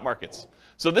accepted in hot markets.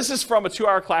 So this is from a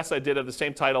 2-hour class I did of the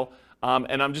same title.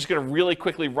 And I'm just going to really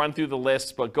quickly run through the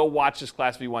list, but go watch this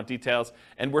class if you want details.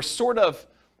 And we're sort of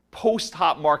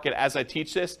post-hot market as I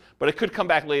teach this, but it could come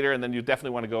back later, and then you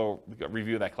definitely want to go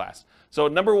review that class. So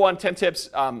number 1, 10 tips,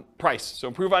 price. So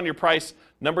improve on your price.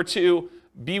 Number 2,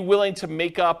 be willing to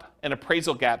make up an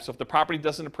appraisal gap. So if the property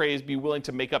doesn't appraise, be willing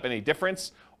to make up any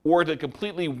difference or to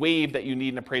completely waive that you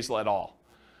need an appraisal at all.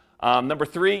 Number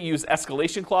 3, use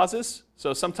escalation clauses.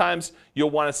 So sometimes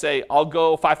you'll want to say, I'll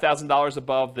go $5,000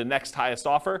 above the next highest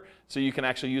offer. So you can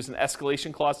actually use an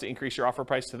escalation clause to increase your offer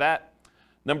price to that.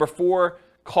 Number 4,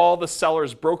 call the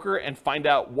seller's broker and find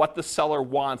out what the seller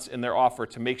wants in their offer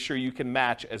to make sure you can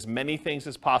match as many things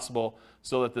as possible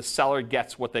so that the seller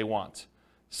gets what they want.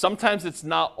 Sometimes it's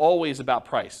not always about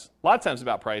price. A lot of times it's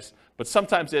about price, but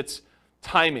sometimes it's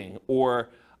timing, or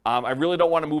I really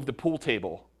don't want to move the pool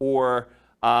table, or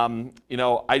I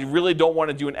really don't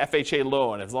want to do an FHA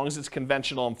loan. As long as it's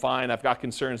conventional, I'm fine. I've got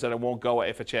concerns that it won't go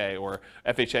FHA or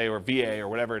VA or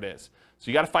whatever it is. So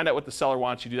you got to find out what the seller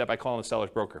wants. You do that by calling the seller's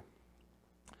broker.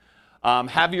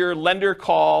 Have your lender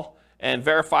call and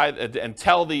verify and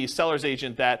tell the seller's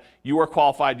agent that you are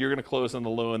qualified, you're going to close on the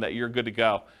loan, that you're good to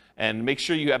go. And make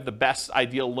sure you have the best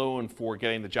ideal loan for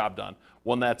getting the job done,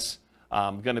 one that's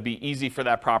going to be easy for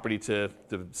that property to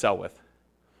sell with.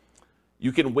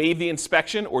 You can waive the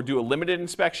inspection or do a limited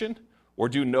inspection, or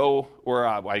do no, or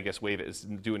I guess waive it is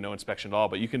doing no inspection at all,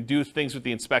 but you can do things with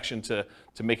the inspection to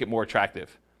make it more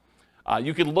attractive.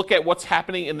 You can look at what's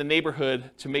happening in the neighborhood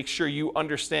to make sure you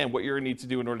understand what you're going to need to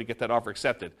do in order to get that offer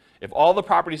accepted. If all the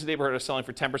properties in the neighborhood are selling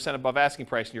for 10% above asking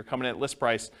price and you're coming in at list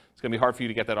price, it's going to be hard for you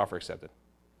to get that offer accepted.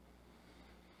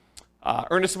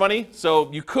 Earnest money.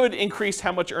 So you could increase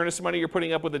how much earnest money you're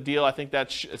putting up with a deal. I think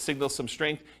that signals some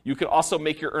strength. You could also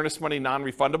make your earnest money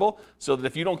non-refundable so that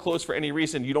if you don't close for any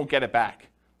reason, you don't get it back.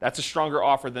 That's a stronger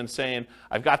offer than saying,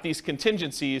 I've got these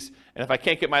contingencies, and if I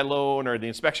can't get my loan or the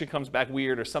inspection comes back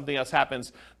weird or something else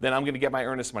happens, then I'm going to get my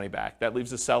earnest money back. That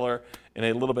leaves the seller in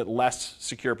a little bit less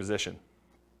secure position.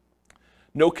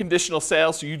 No conditional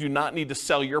sales, so you do not need to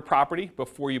sell your property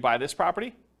before you buy this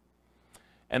property.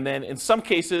 And then in some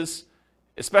cases,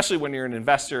 especially when you're an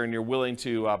investor and you're willing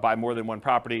to buy more than one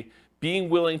property, being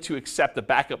willing to accept a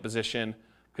backup position,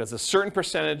 because a certain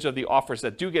percentage of the offers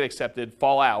that do get accepted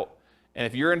fall out. And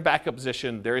if you're in backup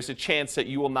position, there is a chance that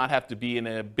you will not have to be in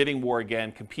a bidding war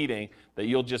again, competing, that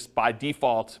you'll just by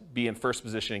default be in first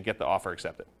position and get the offer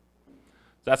accepted.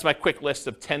 So that's my quick list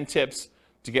of 10 tips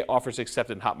to get offers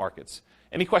accepted in hot markets.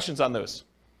 Any questions on those?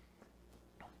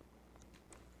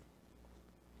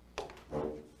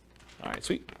 All right,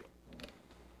 sweet.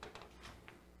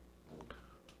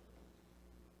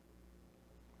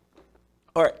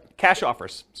 All right, cash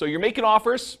offers. So you're making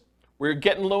offers where you're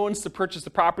getting loans to purchase the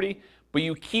property, but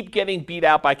you keep getting beat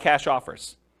out by cash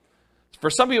offers. For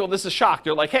some people, this is a shock.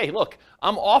 They're like, hey, look,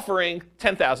 I'm offering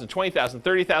 $10,000, $20,000,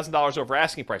 $30,000 over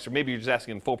asking price, or maybe you're just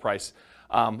asking full price.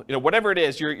 Whatever it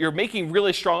is, you're making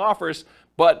really strong offers,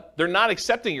 but they're not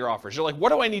accepting your offers. You're like,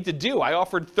 what do I need to do? I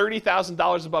offered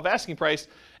 $30,000 above asking price,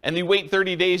 and you wait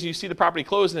 30 days and you see the property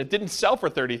close and it didn't sell for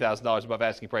 $30,000 above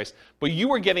asking price, but you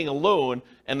were getting a loan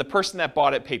and the person that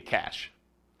bought it paid cash.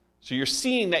 So you're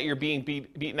seeing that you're being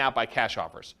beaten out by cash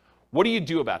offers. What do you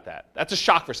do about that? That's a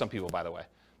shock for some people, by the way.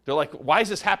 They're like, why is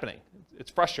this happening?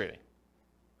 It's frustrating.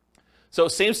 So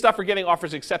same stuff for getting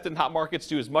offers accepted in hot markets.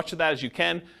 Do as much of that as you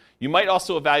can. You might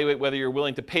also evaluate whether you're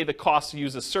willing to pay the cost to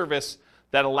use a service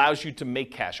that allows you to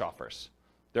make cash offers.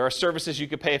 There are services you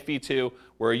could pay a fee to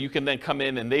where you can then come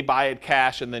in and they buy it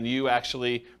cash and then you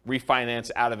actually refinance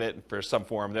out of it for some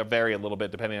form. They'll vary a little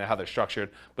bit depending on how they're structured,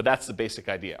 but that's the basic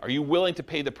idea. Are you willing to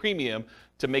pay the premium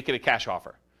to make it a cash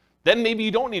offer? Then maybe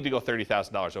you don't need to go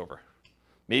 $30,000 over.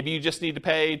 Maybe you just need to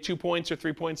pay 2 points or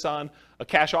 3 points on a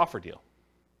cash offer deal.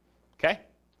 Okay?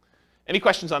 Any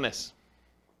questions on this?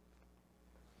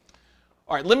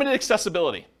 All right, limited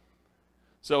accessibility.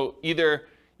 So either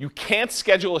you can't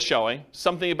schedule a showing,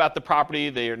 something about the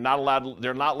property, they're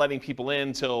not letting people in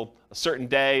until a certain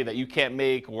day that you can't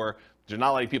make, or they're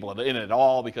not letting people in at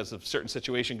all because of a certain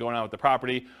situation going on with the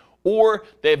property, or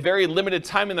they have very limited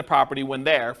time in the property when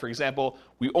there. For example,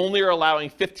 we only are allowing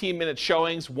 15-minute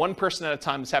showings, one person at a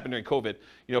time. This happened during COVID.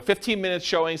 15-minute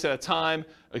showings at a time.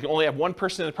 We can only have one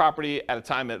person in the property at a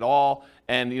time at all.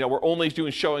 And we're only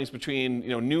doing showings between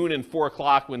noon and 4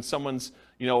 o'clock when someone's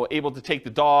able to take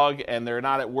the dog and they're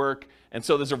not at work. And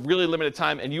so there's a really limited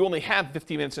time, and you only have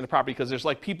 15 minutes in the property because there's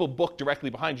like people booked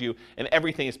directly behind you and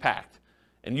everything is packed.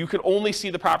 And you can only see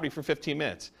the property for 15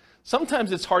 minutes.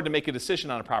 Sometimes it's hard to make a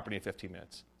decision on a property in 15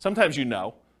 minutes. Sometimes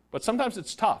but sometimes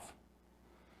it's tough.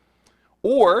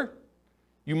 Or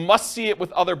you must see it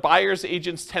with other buyers,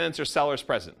 agents, tenants, or sellers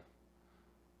present.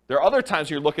 There are other times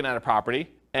you're looking at a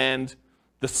property and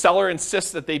the seller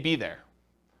insists that they be there.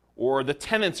 or the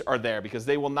tenants are there because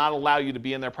they will not allow you to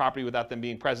be in their property without them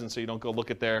being present, so you don't go look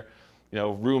at their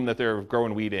room that they're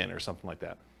growing weed in or something like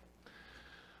that.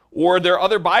 Or there are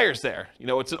other buyers there.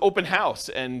 It's an open house,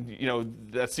 and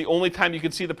that's the only time you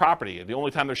can see the property, the only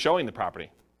time they're showing the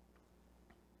property.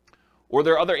 Or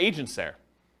there are other agents there.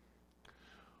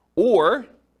 Or,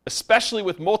 especially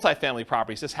with multifamily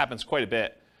properties, this happens quite a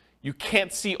bit, you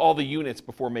can't see all the units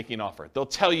before making an offer. They'll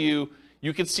tell you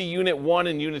can see unit 1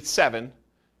 and unit 7.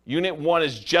 Unit 1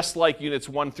 is just like units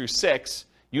 1 through 6.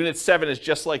 Unit 7 is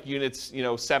just like units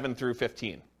 7 through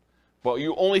 15. But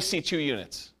you only see 2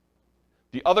 units.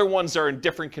 The other ones are in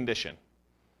different condition.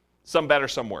 Some better,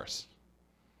 some worse.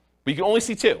 But you can only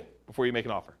see 2 before you make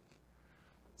an offer.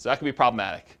 So that can be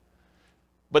problematic.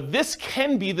 But this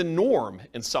can be the norm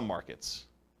in some markets,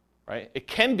 right? It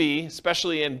can be,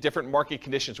 especially in different market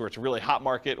conditions where it's a really hot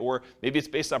market, or maybe it's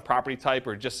based on property type,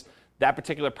 or just that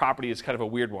particular property is kind of a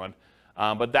weird one.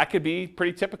 But that could be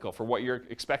pretty typical for what you're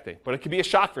expecting. But it could be a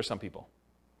shock for some people.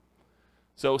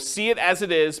 So see it as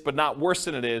it is, but not worse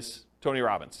than it is, Tony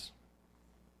Robbins.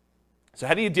 So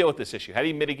how do you deal with this issue? How do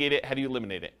you mitigate it? How do you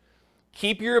eliminate it?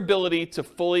 Keep your ability to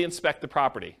fully inspect the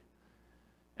property.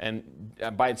 And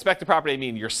by inspect the property, I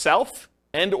mean yourself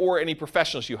and or any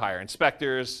professionals you hire,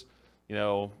 inspectors,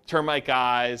 termite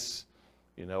guys,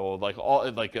 radon,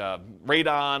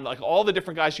 like all the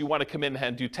different guys you want to come in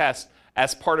and do tests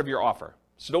as part of your offer.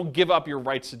 So don't give up your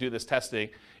rights to do this testing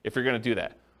if you're going to do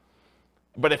that.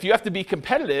 But if you have to be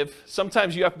competitive,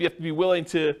 sometimes you have to be willing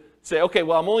to say, okay,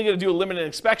 well, I'm only going to do a limited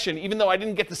inspection, even though I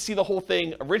didn't get to see the whole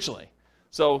thing originally.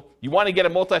 So you want to get a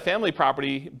multifamily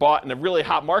property bought in a really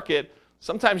hot market.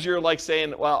 Sometimes you're like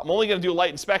saying, well, I'm only going to do a light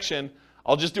inspection.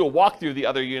 I'll just do a walkthrough of the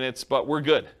other units, but we're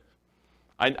good.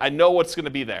 I know what's going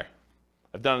to be there.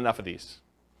 I've done enough of these.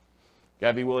 You got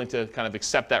to be willing to kind of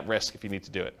accept that risk if you need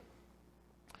to do it.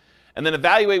 And then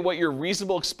evaluate what your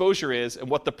reasonable exposure is and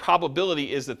what the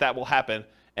probability is that will happen,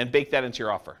 and bake that into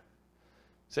your offer.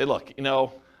 Say, look,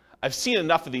 I've seen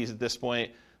enough of these at this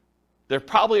point. There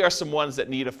probably are some ones that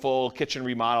need a full kitchen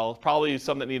remodel, probably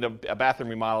some that need a bathroom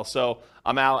remodel. So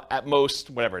I'm out at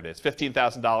most, whatever it is, $15,000,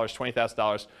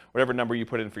 $20,000, whatever number you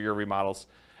put in for your remodels.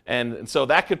 And so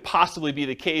that could possibly be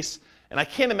the case. And I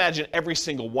can't imagine every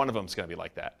single one of them is going to be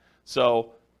like that.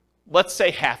 So let's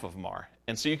say half of them are.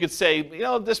 And so you could say,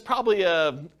 there's probably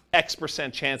a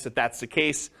X% chance that that's the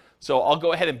case. So I'll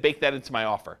go ahead and bake that into my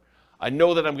offer. I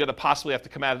know that I'm going to possibly have to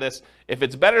come out of this. If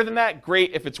it's better than that,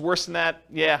 great. If it's worse than that,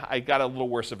 yeah, I got a little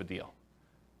worse of a deal.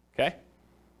 Okay?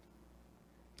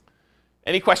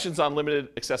 Any questions on limited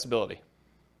accessibility?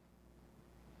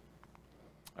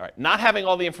 All right, not having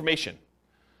all the information.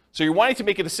 So you're wanting to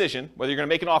make a decision, whether you're going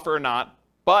to make an offer or not,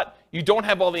 but you don't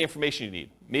have all the information you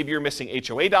need. Maybe you're missing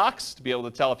HOA docs to be able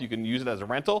to tell if you can use it as a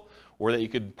rental, or that you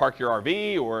could park your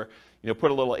RV, or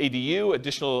put a little ADU,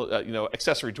 additional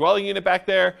accessory dwelling unit back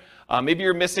there. Maybe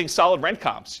you're missing solid rent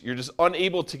comps. You're just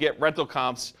unable to get rental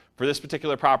comps for this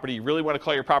particular property. You really want to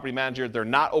call your property manager. They're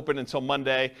not open until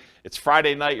Monday. It's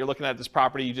Friday night. You're looking at this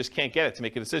property. You just can't get it to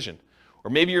make a decision. Or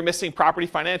maybe you're missing property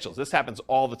financials. This happens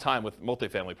all the time with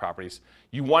multifamily properties.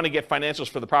 You want to get financials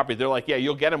for the property. They're like, yeah,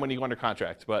 you'll get them when you go under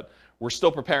contract, but we're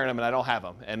still preparing them and I don't have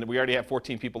them. And we already have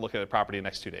 14 people looking at the property in the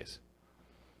next 2 days.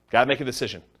 Got to make a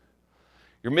decision.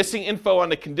 You're missing info on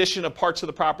the condition of parts of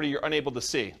the property you're unable to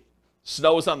see.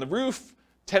 Snow is on the roof,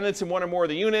 tenants in one or more of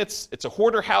the units. It's a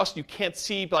hoarder house. You can't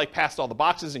see past all the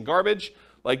boxes and garbage.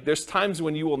 There's times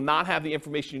when you will not have the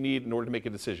information you need in order to make a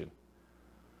decision.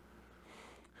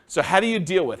 So how do you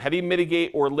deal with, how do you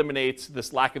mitigate or eliminate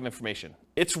this lack of information?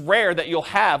 It's rare that you'll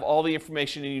have all the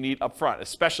information you need up front,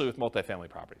 especially with multifamily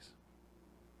properties.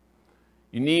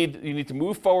 You need to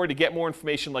move forward to get more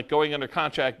information, like going under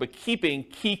contract, but keeping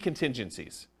key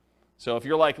contingencies. So if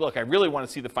you're like, look, I really want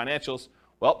to see the financials,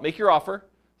 well, make your offer,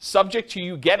 subject to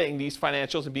you getting these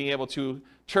financials and being able to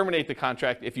terminate the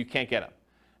contract if you can't get them.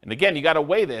 And again, you got to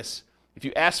weigh this. If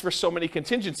you ask for so many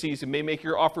contingencies, it may make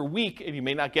your offer weak and you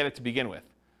may not get it to begin with.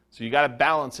 So you got to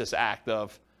balance this act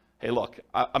of, hey, look,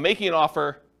 I'm making an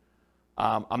offer.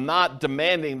 I'm not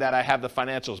demanding that I have the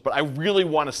financials, but I really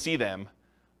want to see them.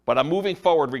 But I'm moving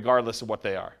forward regardless of what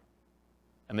they are.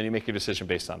 And then you make your decision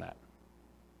based on that.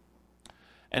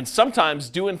 And sometimes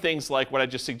doing things like what I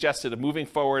just suggested of moving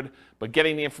forward but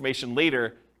getting the information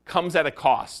later comes at a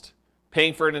cost.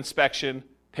 Paying for an inspection,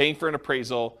 paying for an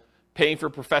appraisal, paying for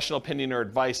professional opinion or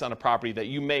advice on a property that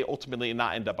you may ultimately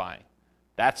not end up buying.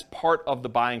 That's part of the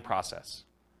buying process.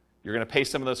 You're going to pay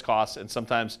some of those costs, and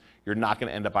sometimes you're not going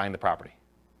to end up buying the property.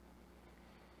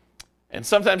 And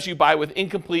sometimes you buy with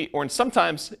incomplete or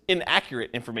sometimes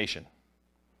inaccurate information.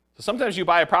 So sometimes you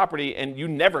buy a property and you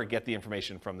never get the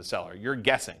information from the seller. You're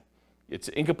guessing. It's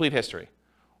incomplete history.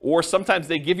 Or sometimes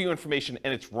they give you information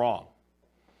and it's wrong.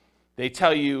 They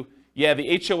tell you, yeah,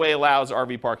 the HOA allows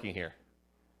RV parking here.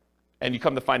 And you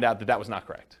come to find out that that was not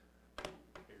correct.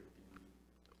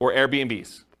 Or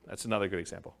Airbnbs. That's another good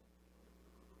example.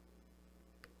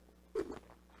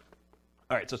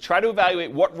 All right, so try to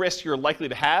evaluate what risk you're likely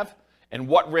to have and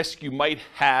what risk you might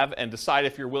have and decide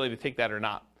if you're willing to take that or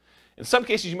not. In some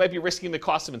cases, you might be risking the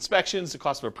cost of inspections, the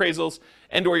cost of appraisals,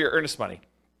 and or your earnest money.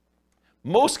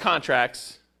 Most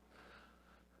contracts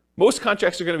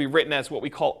are going to be written as what we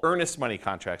call earnest money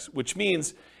contracts, which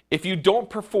means if you don't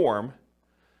perform,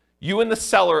 you and the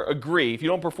seller agree, if you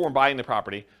don't perform buying the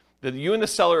property, that you and the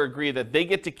seller agree that they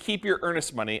get to keep your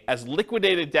earnest money as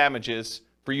liquidated damages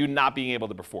for you not being able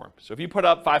to perform. So if you put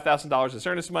up $5,000 as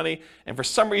earnest money, and for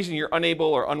some reason you're unable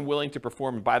or unwilling to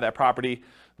perform and buy that property,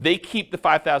 they keep the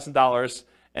 $5,000,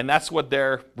 and that's what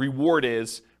their reward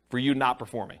is for you not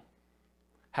performing.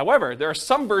 However, there are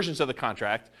some versions of the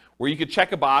contract where you could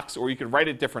check a box or you could write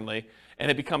it differently,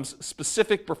 and it becomes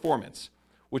specific performance,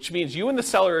 which means you and the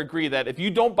seller agree that if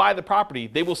you don't buy the property,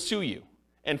 they will sue you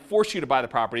and force you to buy the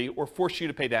property or force you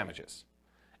to pay damages.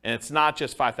 And it's not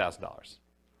just $5,000.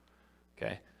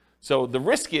 Okay? So the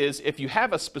risk is if you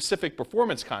have a specific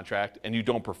performance contract and you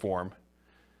don't perform,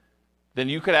 then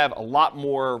you could have a lot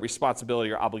more responsibility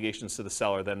or obligations to the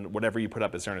seller than whatever you put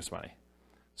up as earnest money.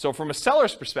 So from a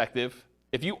seller's perspective,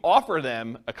 if you offer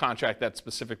them a contract that's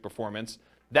specific performance,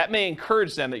 that may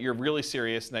encourage them that you're really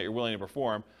serious and that you're willing to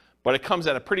perform, but it comes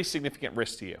at a pretty significant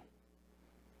risk to you.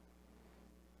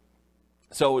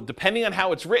 So depending on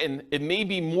how it's written, it may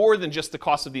be more than just the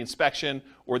cost of the inspection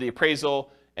or the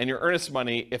appraisal and your earnest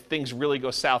money if things really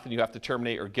go south and you have to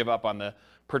terminate or give up on the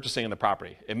purchasing of the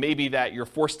property. It may be that you're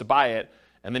forced to buy it,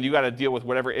 and then you got to deal with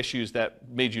whatever issues that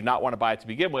made you not want to buy it to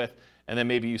begin with, and then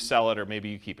maybe you sell it or maybe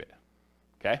you keep it.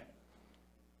 Okay?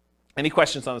 Any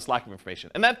questions on this lack of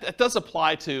information? And that does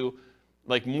apply to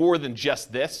like more than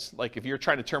just this. Like if you're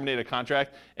trying to terminate a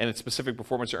contract and it's specific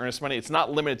performance or earnest money, it's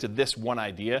not limited to this one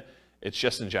idea. It's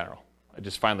just in general. I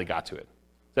just finally got to it.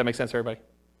 Does that make sense, everybody?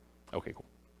 Okay, cool.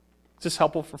 Is this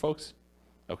helpful for folks?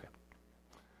 Okay.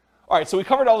 All right, so we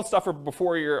covered all the stuff for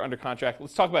before you're under contract.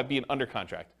 Let's talk about being under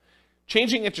contract.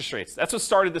 Changing interest rates. That's what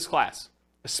started this class,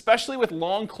 especially with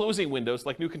long closing windows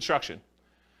like new construction.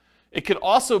 It could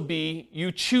also be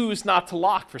you choose not to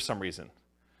lock for some reason.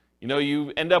 You know,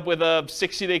 you end up with a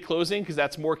 60-day closing because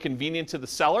that's more convenient to the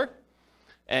seller.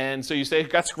 And so you say,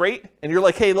 that's great. And you're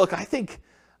like, hey, look, we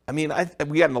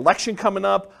got an election coming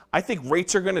up. I think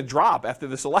rates are going to drop after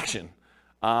this election.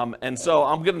 And so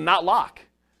I'm going to not lock.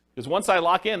 Because once I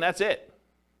lock in, that's it.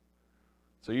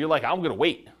 So you're like, I'm going to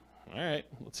wait. All right,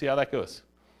 let's see how that goes.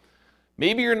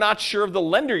 Maybe you're not sure of the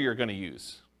lender you're going to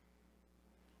use.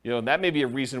 You know, that may be a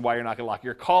reason why you're not going to lock.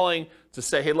 You're calling to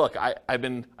say, hey, look, I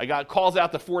got calls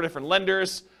out to 4 different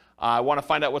lenders. I want to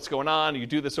find out what's going on. You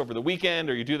do this over the weekend,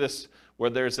 or you do this where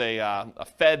there's a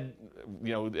Fed,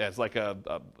 you know, as like a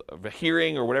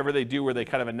hearing or whatever they do where they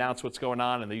kind of announce what's going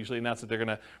on, and they usually announce that they're going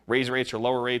to raise rates or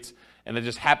lower rates, and it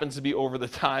just happens to be over the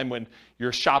time when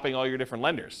you're shopping all your different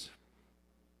lenders.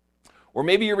 Or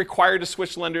maybe you're required to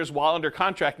switch lenders while under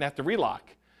contract and have to relock.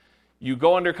 You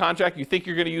go under contract, you think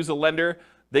you're going to use a lender,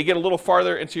 they get a little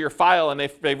farther into your file and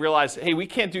they realize, hey, we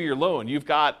can't do your loan. You've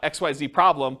got XYZ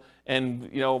problem, and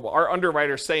you know our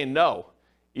underwriter's saying no,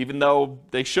 even though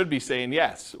they should be saying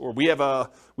yes. Or we have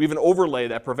an overlay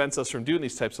that prevents us from doing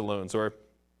these types of loans. Or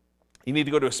you need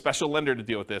to go to a special lender to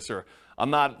deal with this. Or I'm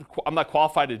not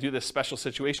qualified to do this special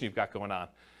situation you've got going on.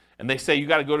 And they say you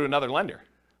got to go to another lender.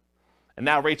 And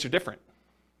now rates are different.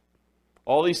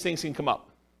 All these things can come up.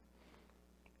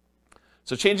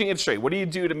 So changing interest rate, what do you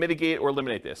do to mitigate or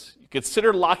eliminate this? You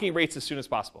consider locking rates as soon as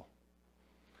possible.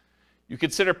 You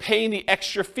consider paying the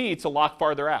extra fee to lock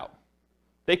farther out.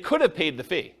 They could have paid the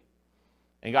fee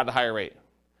and got a higher rate.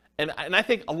 And I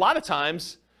think a lot of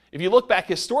times, if you look back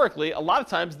historically, a lot of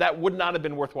times that would not have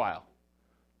been worthwhile.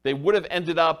 They would have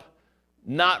ended up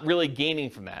not really gaining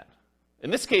from that. In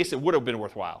this case, it would have been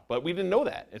worthwhile, but we didn't know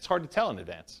that. It's hard to tell in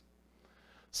advance.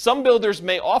 Some builders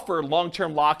may offer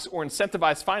long-term locks or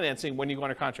incentivized financing when you go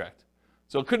under contract.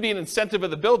 So it could be an incentive of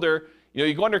the builder. You know,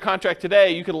 you go under contract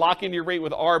today, you can lock in your rate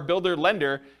with our builder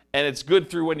lender, and it's good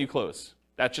through when you close.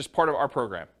 That's just part of our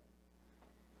program.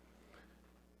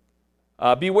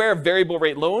 Beware of variable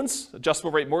rate loans,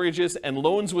 adjustable rate mortgages, and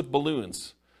loans with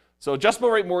balloons. So adjustable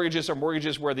rate mortgages are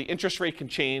mortgages where the interest rate can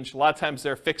change. A lot of times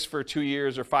they're fixed for 2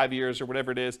 years or 5 years or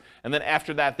whatever it is. And then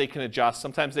after that, they can adjust.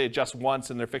 Sometimes they adjust once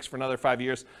and they're fixed for another 5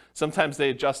 years. Sometimes they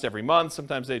adjust every month.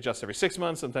 Sometimes they adjust every 6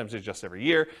 months. Sometimes they adjust every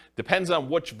year. Depends on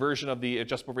which version of the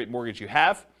adjustable rate mortgage you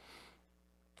have.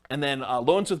 And then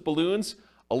loans with balloons.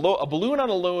 A balloon on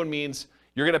a loan means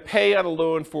you're going to pay on a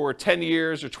loan for 10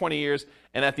 years or 20 years,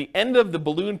 and at the end of the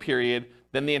balloon period,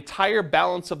 then the entire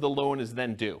balance of the loan is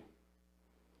then due.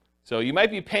 So you might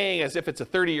be paying as if it's a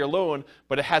 30-year loan,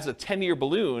 but it has a 10-year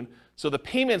balloon, so the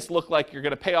payments look like you're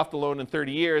going to pay off the loan in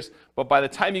 30 years, but by the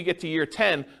time you get to year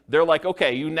 10, they're like,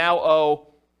 okay, you now owe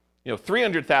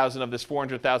 $300,000 of this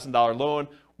 $400,000 loan.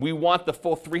 We want the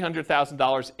full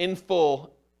 $300,000 in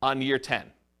full on year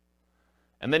 10.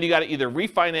 And then you got to either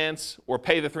refinance or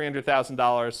pay the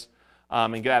 $300,000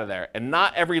 and get out of there. And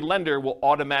not every lender will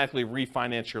automatically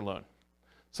refinance your loan.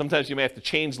 Sometimes you may have to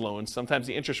change loans. Sometimes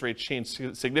the interest rates change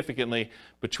significantly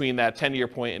between that 10-year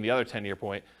point and the other 10-year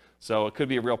point. So it could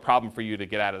be a real problem for you to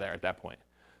get out of there at that point.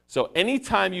 So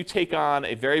anytime you take on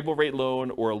a variable rate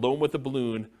loan or a loan with a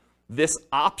balloon, this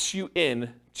opts you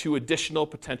in to additional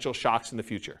potential shocks in the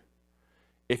future.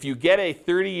 If you get a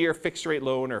 30-year fixed rate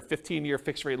loan or a 15-year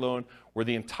fixed rate loan where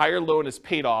the entire loan is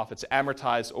paid off, it's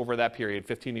amortized over that period,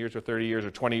 15 years or 30 years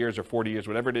or 20 years or 40 years,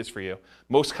 whatever it is for you.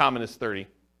 Most common is 30.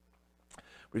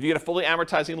 But if you get a fully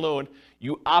amortizing loan,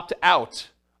 you opt out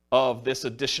of this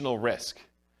additional risk.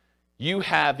 You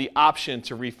have the option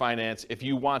to refinance if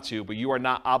you want to, but you are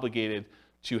not obligated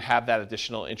to have that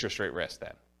additional interest rate risk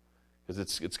then.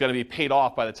 Because it's going to be paid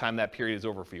off by the time that period is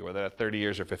over for you, whether that's 30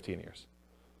 years or 15 years.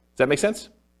 Does that make sense?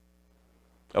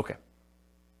 Okay.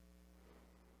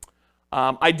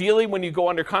 Ideally, when you go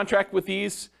under contract with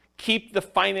these, keep the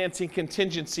financing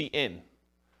contingency in.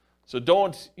 So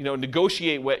don't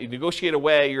negotiate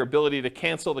away your ability to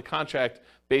cancel the contract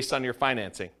based on your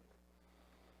financing.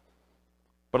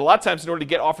 But a lot of times in order to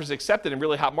get offers accepted in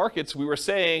really hot markets, we were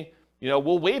saying,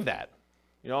 we'll waive that.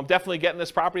 I'm definitely getting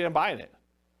this property and I'm buying it.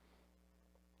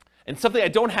 And something I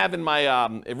don't have in my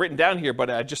written down here, but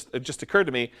it just occurred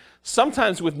to me,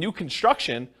 sometimes with new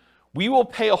construction, we will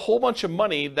pay a whole bunch of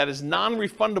money that is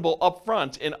non-refundable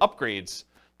upfront in upgrades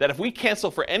that if we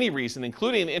cancel for any reason,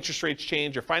 including the interest rates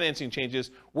change or financing changes,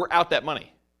 we're out that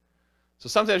money. So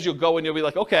sometimes you'll go and you'll be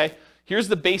like, okay, here's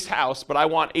the base house, but I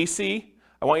want AC.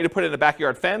 I want you to put in a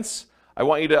backyard fence. I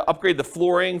want you to upgrade the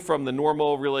flooring from the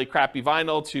normal, really crappy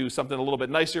vinyl to something a little bit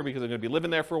nicer because I'm going to be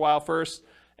living there for a while first.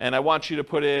 And I want you to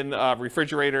put in a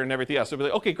refrigerator and everything else. So we'll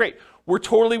be like, okay, great. We're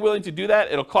totally willing to do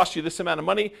that. It'll cost you this amount of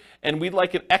money. And we'd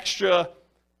like an extra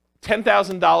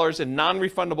 $10,000 in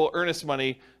non-refundable earnest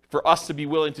money for us to be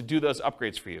willing to do those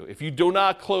upgrades for you. If you do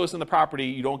not close on the property,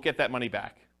 you don't get that money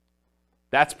back.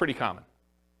 That's pretty common.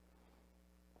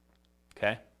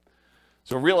 Okay?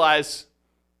 So realize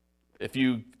if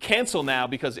you cancel now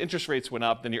because interest rates went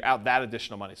up, then you're out that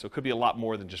additional money. So it could be a lot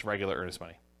more than just regular earnest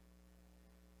money.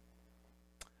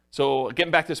 So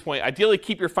getting back to this point, ideally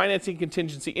keep your financing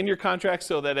contingency in your contract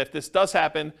so that if this does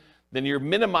happen, then you're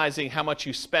minimizing how much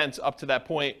you spent up to that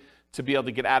point to be able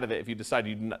to get out of it if you decide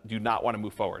you do not want to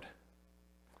move forward.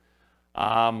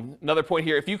 Another point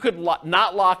here, if you could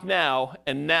not lock now,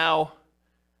 and now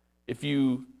if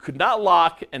you could not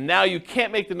lock and now you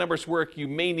can't make the numbers work, you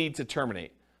may need to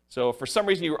terminate. So if for some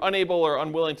reason you were unable or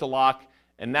unwilling to lock,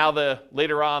 and now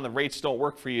later on the rates don't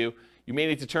work for you, you may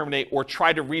need to terminate or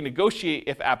try to renegotiate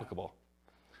if applicable.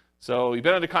 So you've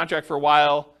been under contract for a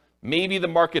while. Maybe the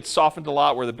market's softened a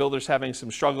lot where the builder's having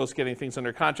some struggles getting things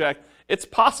under contract. It's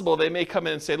possible they may come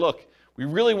in and say, look, we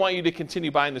really want you to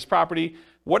continue buying this property.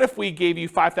 What if we gave you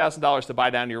 $5,000 to buy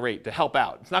down your rate to help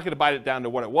out? It's not going to buy it down to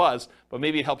what it was, but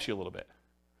maybe it helps you a little bit.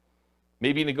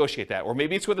 Maybe you negotiate that. Or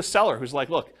maybe it's with a seller who's like,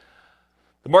 look,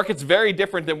 the market's very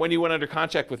different than when you went under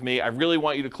contract with me. I really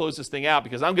want you to close this thing out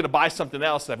because I'm going to buy something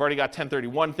else. I've already got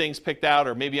 1031 things picked out,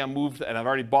 or maybe I'm moved and I've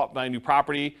already bought my new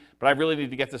property, but I really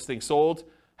need to get this thing sold.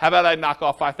 How about I knock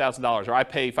off $5,000, or I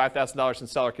pay $5,000 in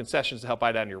seller concessions to help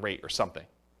buy down your rate or something?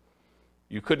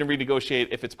 You couldn't renegotiate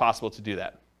if it's possible to do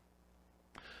that.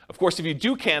 Of course, if you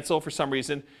do cancel for some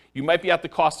reason, you might be at the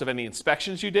cost of any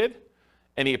inspections you did,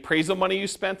 any appraisal money you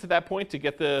spent to that point to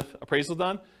get the appraisal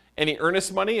done, any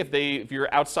earnest money if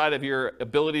you're outside of your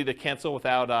ability to cancel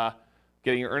without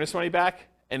getting your earnest money back,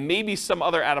 and maybe some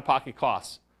other out-of-pocket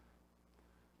costs.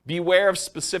 Beware of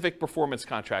specific performance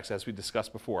contracts, as we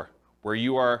discussed before, where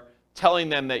you are telling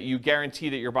them that you guarantee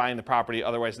that you're buying the property,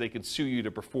 otherwise they can sue you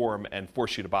to perform and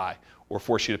force you to buy or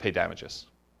force you to pay damages.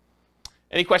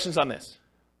 Any questions on this?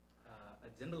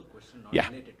 A general question not Yeah.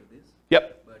 related to this.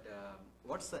 Yep. But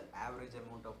what's the average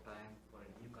amount of time for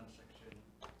a new construction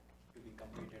to be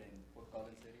completed in Fort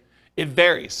Collins area? It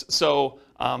varies. So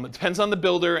it depends on the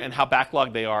builder and how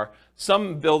backlogged they are.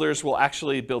 Some builders will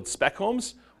actually build spec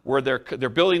homes where they're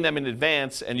building them in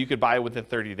advance and you could buy it within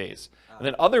 30 days. And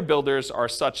then other builders are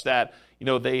such that, you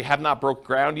know, they have not broke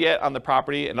ground yet on the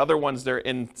property, and other ones they're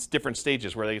in different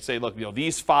stages where they say, look, you know,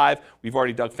 these 5, we've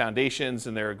already dug foundations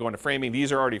and they're going to framing.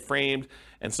 These are already framed.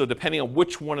 And so depending on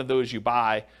which one of those you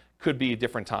buy could be a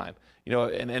different time. You know,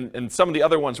 and some of the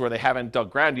other ones where they haven't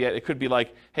dug ground yet, it could be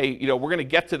like, hey, you know, we're going to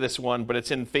get to this one, but it's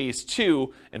in phase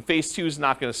 2, and phase 2 is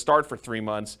not going to start for 3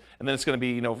 months, and then it's going to be,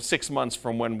 you know, 6 months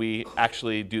from when we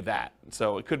actually do that.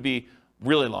 So it could be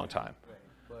really long time.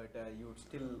 Right, but you would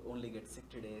still only get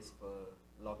 60 days for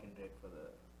lock-in rate for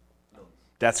the loans.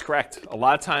 That's correct. A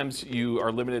lot of times you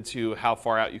are limited to how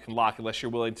far out you can lock unless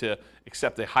you're willing to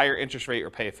accept a higher interest rate or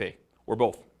pay a fee, or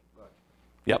both. Got it.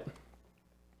 Yep.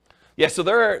 Yeah, so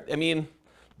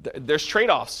there's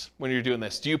trade-offs when you're doing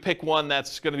this. Do you pick one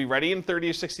that's going to be ready in 30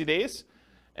 or 60 days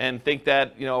and think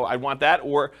that, you know, I want that?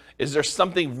 Or is there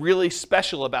something really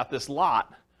special about this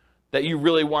lot that you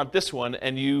really want this one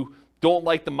and you don't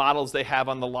like the models they have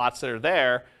on the lots that are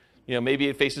there? You know, maybe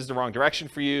it faces the wrong direction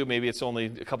for you. Maybe it's only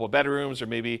a couple of bedrooms, or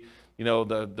maybe, you know,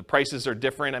 the prices are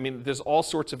different. I mean, there's all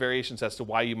sorts of variations as to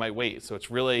why you might wait. So it's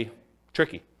really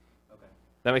tricky. Okay.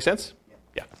 That make sense?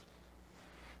 Yeah.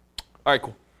 All right,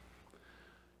 cool.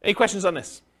 Any questions on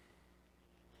this?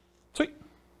 Sweet.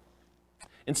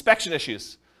 Inspection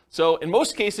issues. So in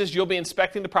most cases, you'll be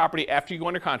inspecting the property after you go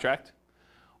under contract,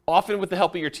 often with the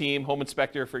help of your team, home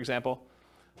inspector, for example.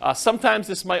 Sometimes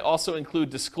this might also include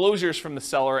disclosures from the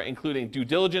seller, including due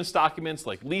diligence documents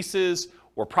like leases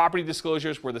or property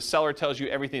disclosures where the seller tells you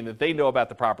everything that they know about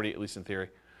the property, at least in theory.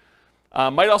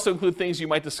 Might also include things you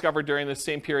might discover during the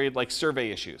same period, like survey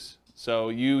issues. So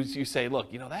you say,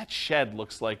 look, you know, that shed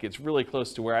looks like it's really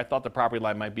close to where I thought the property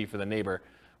line might be for the neighbor.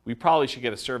 We probably should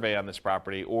get a survey on this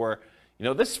property. Or, you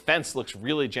know, this fence looks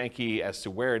really janky as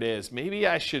to where it is. Maybe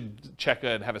I should check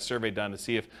and have a survey done to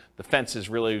see if the fence is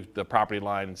really the property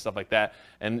line and stuff like that.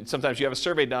 And sometimes you have a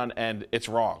survey done and it's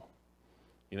wrong.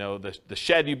 You know, the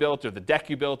shed you built or the deck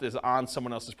you built is on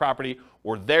someone else's property,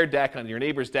 or their deck on your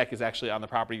neighbor's deck is actually on the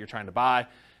property you're trying to buy,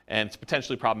 and it's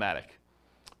potentially problematic.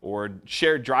 Or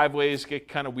shared driveways get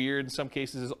kind of weird in some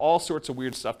cases. There's all sorts of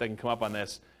weird stuff that can come up on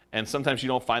this, and sometimes you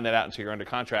don't find that out until you're under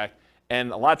contract.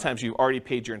 And a lot of times you've already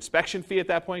paid your inspection fee at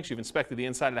that point, because you've inspected the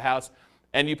inside of the house,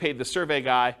 and you paid the survey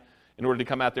guy in order to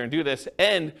come out there and do this,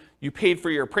 and you paid for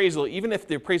your appraisal, even if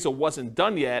the appraisal wasn't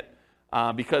done yet,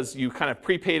 because you kind of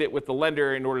prepaid it with the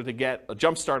lender in order to get a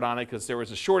jump start on it, because there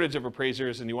was a shortage of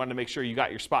appraisers and you wanted to make sure you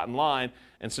got your spot in line.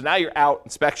 And so now you're out,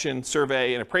 inspection,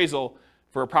 survey, and appraisal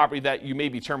for a property that you may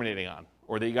be terminating on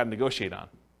or that you got to negotiate on.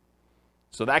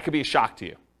 So that could be a shock to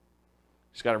you. You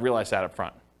just got to realize that up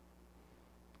front.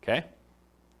 Okay?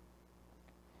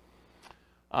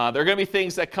 There are going to be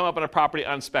things that come up on a property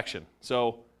on inspection.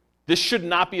 So this should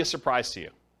not be a surprise to you.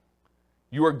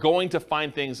 You are going to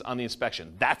find things on the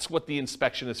inspection. That's what the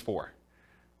inspection is for.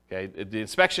 Okay? The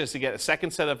inspection is to get a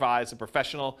second set of eyes, a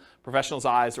professional's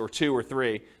eyes, or 2 or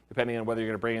 3, depending on whether you're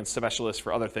going to bring in specialists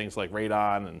for other things like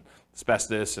radon and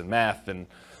asbestos and meth and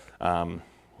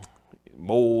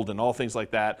mold and all things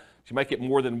like that. You might get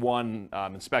more than one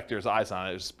inspector's eyes on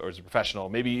it, or as a professional.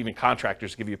 Maybe even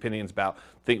contractors give you opinions about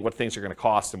what things are going to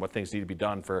cost and what things need to be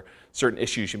done for certain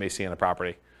issues you may see on the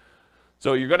property.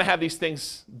 So you're going to have these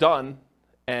things done,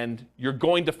 and you're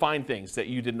going to find things that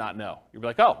you did not know. You'll be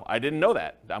like, oh, I didn't know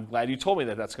that. I'm glad you told me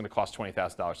that that's going to cost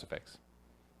 $20,000 to fix.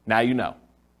 Now you know.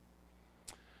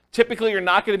 Typically, you're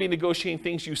not going to be negotiating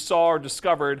things you saw or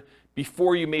discovered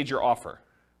before you made your offer.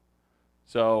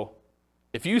 So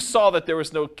if you saw that there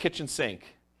was no kitchen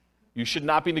sink, you should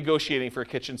not be negotiating for a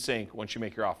kitchen sink once you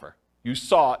make your offer. You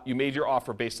saw it, you made your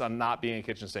offer based on not being a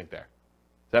kitchen sink there.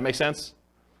 Does that make sense?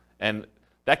 And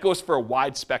that goes for a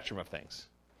wide spectrum of things.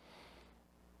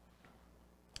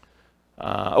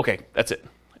 Okay, that's it.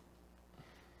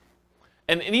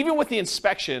 And even with the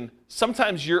inspection,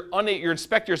 sometimes your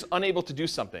inspector is unable to do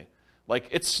something. Like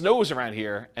it snows around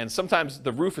here, and sometimes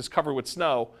the roof is covered with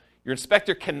snow. Your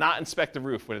inspector cannot inspect the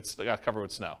roof when it's got covered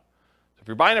with snow. So if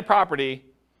you're buying a property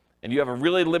and you have a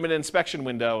really limited inspection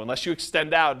window, unless you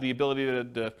extend out the ability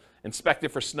to inspect it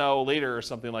for snow later or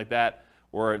something like that,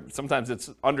 or sometimes it's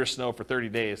under snow for 30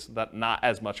 days, not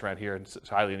as much around here, it's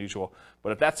highly unusual.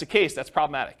 But if that's the case, that's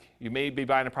problematic. You may be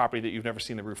buying a property that you've never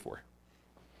seen the roof for.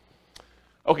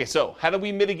 Okay, so how do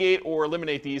we mitigate or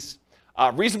eliminate these?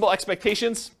 Reasonable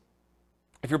expectations.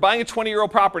 If you're buying a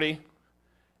 20-year-old property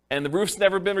and the roof's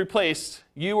never been replaced,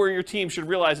 you or your team should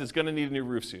realize it's going to need a new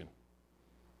roof soon.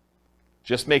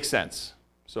 Just makes sense.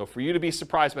 So for you to be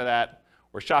surprised by that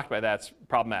or shocked by that, it's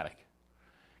problematic.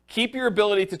 Keep your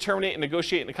ability to terminate and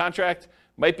negotiate in the contract.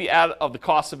 Might be out of the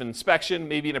cost of an inspection,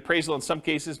 maybe an appraisal in some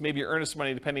cases, maybe your earnest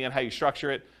money, depending on how you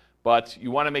structure it. But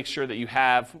you want to make sure that you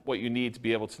have what you need to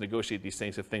be able to negotiate these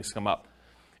things if things come up.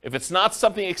 If it's not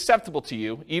something acceptable to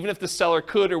you, even if the seller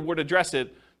could or would address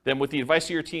it, then with the advice of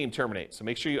your team, terminate. So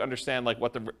make sure you understand like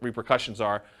what the repercussions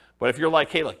are. But if you're like,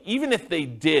 hey, look, even if they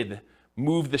did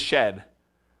move the shed,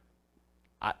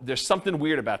 there's something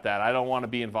weird about that. I don't want to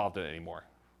be involved in it anymore,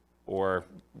 or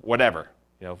whatever.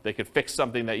 You know, if they could fix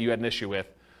something that you had an issue with,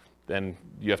 then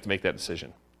you have to make that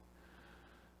decision.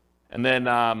 And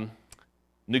then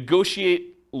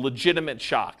negotiate legitimate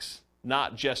shocks,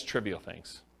 not just trivial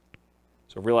things.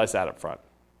 So realize that up front.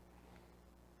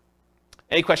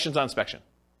 Any questions on inspection?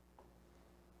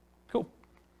 Cool.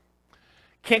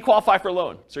 Can't qualify for a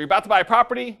loan. So you're about to buy a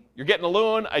property, you're getting a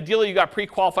loan. Ideally, you got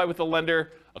pre-qualified with a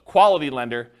lender, a quality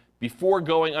lender, before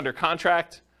going under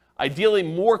contract. Ideally,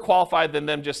 more qualified than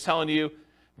them just telling you,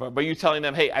 but you telling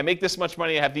them, hey, I make this much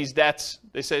money, I have these debts.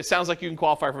 They say, it sounds like you can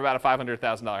qualify for about a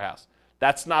 $500,000 house.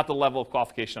 That's not the level of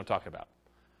qualification I'm talking about.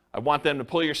 I want them to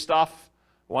pull your stuff.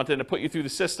 I want them to put you through the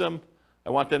system. I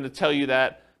want them to tell you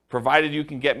that provided you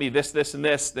can get me this, this, and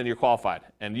this, then you're qualified.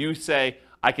 And you say,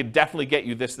 I can definitely get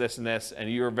you this, this, and this,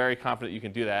 and you're very confident you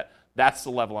can do that. That's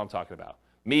the level I'm talking about.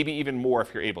 Maybe even more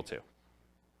if you're able to.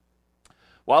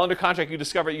 While under contract, you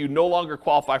discover you no longer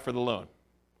qualify for the loan.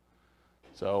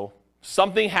 So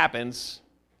something happens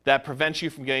that prevents you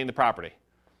from getting the property.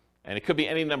 And it could be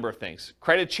any number of things.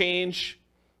 Credit change,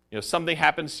 something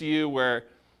happens to you where,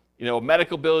 a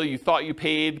medical bill you thought you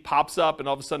paid pops up and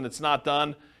all of a sudden it's not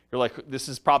done. You're like, this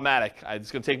is problematic.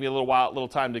 It's going to take me a little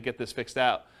time to get this fixed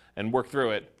out and work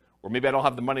through it. Or maybe I don't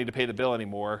have the money to pay the bill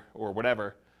anymore or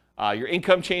whatever. Your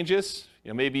income changes.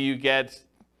 Maybe you get,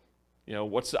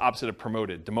 what's the opposite of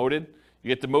promoted? Demoted. You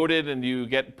get demoted and you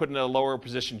get put in a lower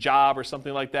position job or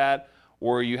something like that.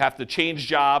 Or you have to change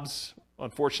jobs.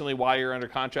 Unfortunately, while you're under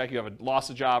contract, you have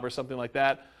lost a job or something like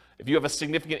that. If you have a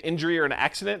significant injury or an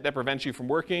accident that prevents you from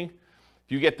working,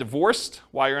 if you get divorced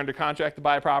while you're under contract to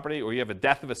buy a property, or you have a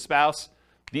death of a spouse,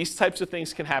 these types of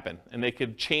things can happen, and they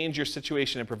could change your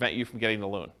situation and prevent you from getting the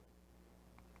loan.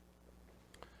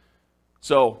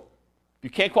 So if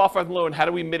you can't qualify for the loan, how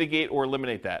do we mitigate or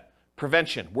eliminate that?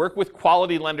 Prevention. Work with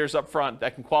quality lenders up front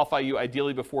that can qualify you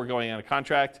ideally before going on a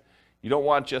contract. You don't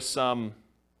want just some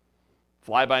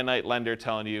fly-by-night lender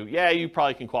telling you, yeah, you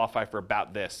probably can qualify for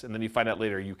about this, and then you find out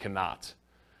later you cannot.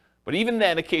 But even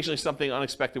then, occasionally something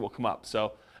unexpected will come up.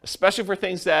 So especially for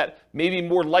things that may be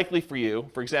more likely for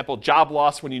you, for example, job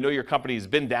loss when you know your company has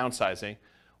been downsizing,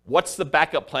 what's the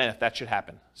backup plan if that should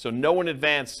happen? So know in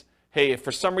advance, hey, if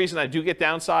for some reason I do get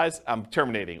downsized, I'm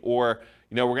terminating. Or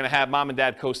we're going to have mom and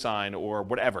dad co-sign or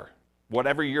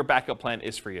whatever your backup plan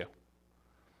is for you.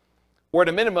 Or at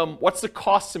a minimum, what's the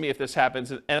cost to me if this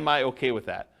happens, and am I okay with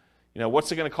that? What's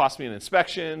it going to cost me in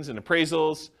inspections and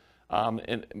appraisals?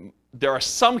 And there are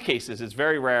some cases, it's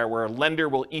very rare, where a lender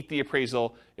will eat the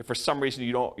appraisal if for some reason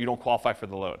you don't qualify for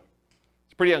the loan.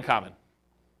 It's pretty uncommon,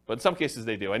 but in some cases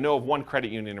they do. I know of one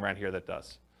credit union around here that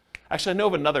does. Actually, I know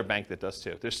of another bank that does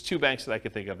too. There's 2 banks that I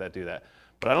could think of that do that,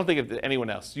 but I don't think of anyone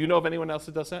else. Do you know of anyone else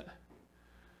that does that?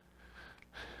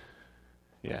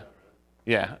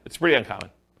 Yeah, it's pretty uncommon.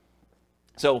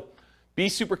 So be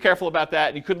super careful about that,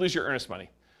 and you could lose your earnest money.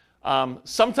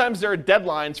 Sometimes there are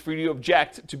deadlines for you to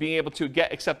object to being able to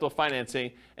get acceptable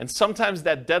financing, and sometimes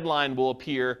that deadline will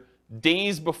appear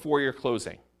days before your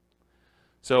closing.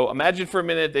 So imagine for a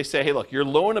minute they say, hey, look, your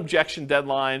loan objection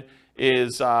deadline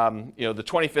is the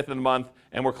 25th of the month,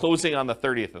 and we're closing on the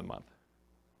 30th of the month.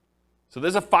 So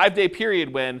there's a 5-day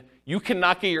period when you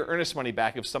cannot get your earnest money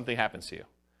back if something happens to you.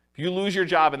 If you lose your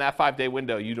job in that 5-day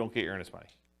window, you don't get your earnest money.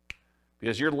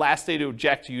 Because your last day to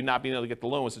object to you not being able to get the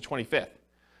loan was the 25th.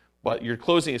 But your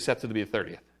closing is set to be the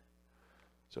 30th.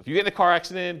 So if you get in a car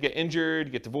accident, get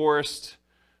injured, get divorced,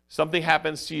 something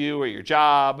happens to you at your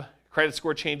job, credit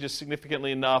score changes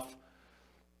significantly enough,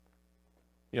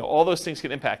 all those things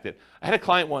can impact it. I had a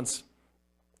client once,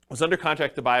 was under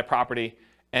contract to buy a property,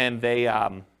 and they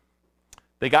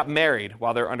got married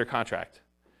while they were under contract.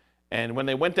 And when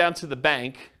they went down to the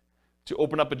bank to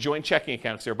open up a joint checking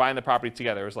account, because they were buying the property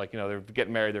together, it was like, they're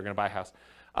getting married, they're going to buy a house.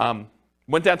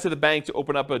 Went down to the bank to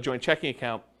open up a joint checking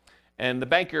account, and the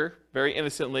banker, very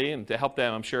innocently, and to help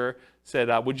them, I'm sure, said,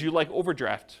 would you like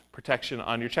overdraft protection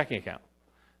on your checking account?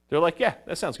 They're like, yeah,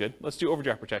 that sounds good. Let's do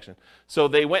overdraft protection. So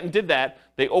they went and did that.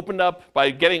 They opened up, by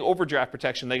getting overdraft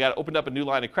protection, they opened up a new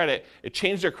line of credit. It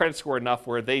changed their credit score enough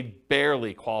where they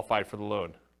barely qualified for the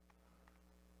loan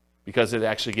because it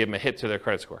actually gave them a hit to their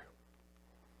credit score.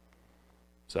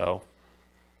 So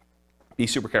be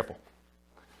super careful.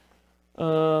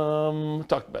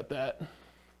 Talked about that.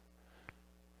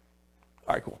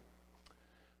 All right, cool.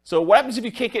 So what happens if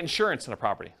you can't get insurance on a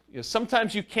property?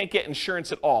 Sometimes you can't get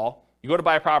insurance at all. You go to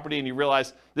buy a property and you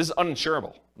realize this is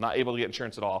uninsurable. I'm not able to get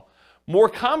insurance at all. More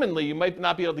commonly, you might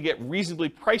not be able to get reasonably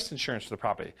priced insurance for the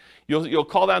property. You'll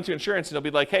call down to insurance and they'll be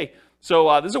like, hey,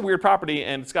 so this is a weird property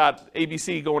and it's got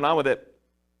ABC going on with it.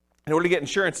 In order to get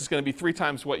insurance, it's going to be 3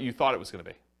 times what you thought it was going to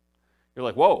be. You're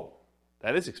like, whoa,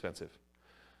 that is expensive.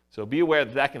 So be aware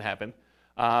that that can happen.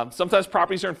 Sometimes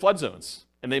properties are in flood zones,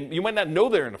 and you might not know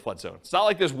they're in a flood zone. It's not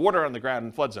like there's water on the ground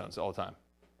in flood zones all the time,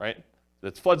 right?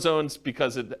 It's flood zones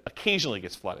because it occasionally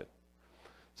gets flooded.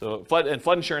 So flood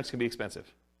insurance can be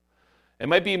expensive. It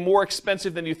might be more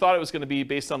expensive than you thought it was going to be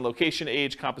based on location,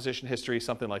 age, composition, history,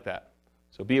 something like that.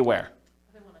 So be aware.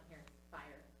 Other one on here, fire.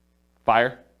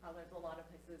 Fire? There's a lot of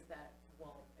places that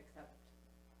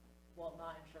will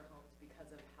not insure homes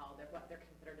because of how what they're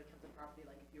considered in terms of property.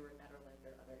 Like if you were in Netherlands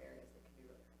or other areas, it can be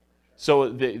really hard to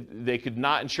insure. So they could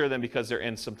not insure them because they're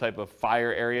in some type of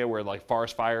fire area where like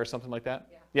forest fire or something like that?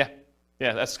 Yeah.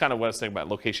 Yeah, that's kind of what I was thinking about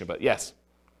location, but yes.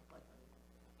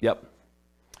 Yep.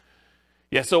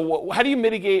 Yeah, so how do you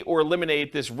mitigate or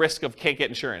eliminate this risk of can't get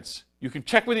insurance? You can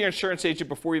check with your insurance agent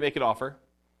before you make an offer.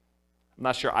 I'm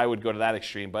not sure I would go to that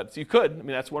extreme, but you could. I mean,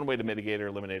 that's one way to mitigate or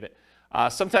eliminate it.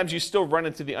 Sometimes you still run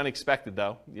into the unexpected,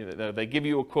 though. They give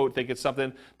you a quote, think it's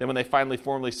something, then when they finally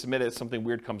formally submit it, something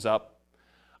weird comes up.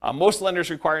 Most lenders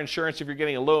require insurance if you're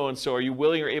getting a loan, so are you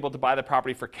willing or able to buy the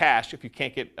property for cash if you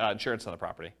can't get insurance on the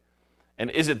property? And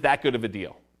is it that good of a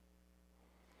deal?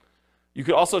 You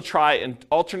could also try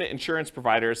alternate insurance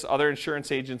providers, other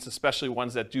insurance agents, especially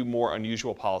ones that do more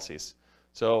unusual policies.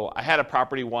 So I had a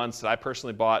property once that I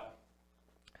personally bought,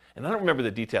 and I don't remember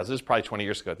the details. This was probably 20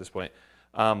 years ago at this point.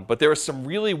 But there was some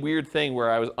really weird thing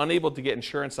where I was unable to get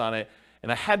insurance on it,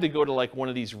 and I had to go to like one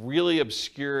of these really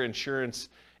obscure insurance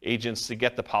agents to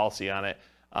get the policy on it.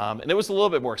 And it was a little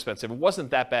bit more expensive. It wasn't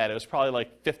that bad. It was probably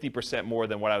like 50% more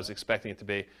than what I was expecting it to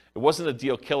be. It wasn't a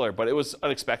deal killer, but it was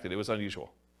unexpected. It was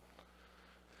unusual.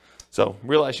 So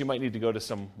realize you might need to go to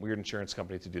some weird insurance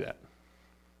company to do that.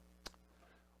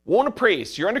 Won't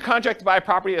appraise. You're under contract to buy a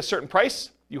property at a certain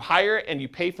price. You hire it and you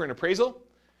pay for an appraisal.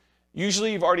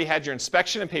 Usually you've already had your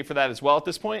inspection and pay for that as well at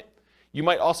this point. You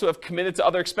might also have committed to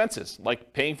other expenses,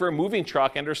 like paying for a moving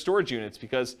truck and or storage units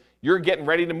because you're getting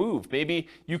ready to move. Maybe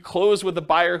you close with the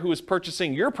buyer who is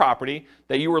purchasing your property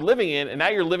that you were living in, and now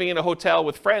you're living in a hotel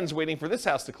with friends waiting for this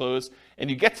house to close, and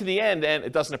you get to the end and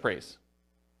it doesn't appraise.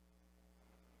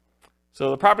 So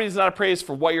the property is not appraised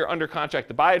for what you're under contract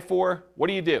to buy it for. What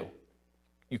do?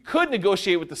 You could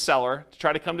negotiate with the seller to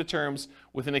try to come to terms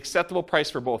with an acceptable price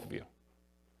for both of you.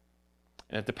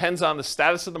 And it depends on the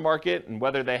status of the market and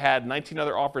whether they had 19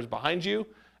 other offers behind you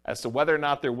as to whether or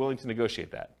not they're willing to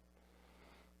negotiate that.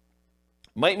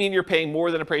 Might mean you're paying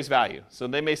more than appraised value. So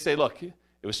they may say, look, it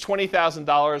was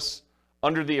 $20,000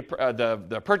 under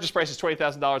the purchase price is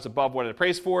 $20,000 above what it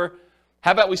appraised for.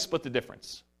 How about we split the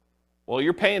difference? Well,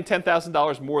 you're paying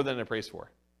 $10,000 more than it appraised for.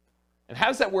 And how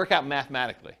does that work out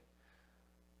mathematically,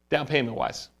 down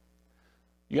payment-wise?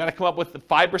 You got to come up with the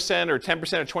 5% or 10%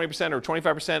 or 20% or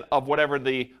 25% of whatever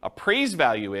the appraised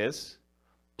value is,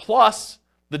 plus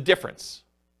the difference.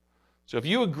 So if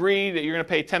you agree that you're going to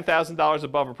pay $10,000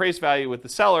 above appraised value with the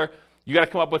seller, you got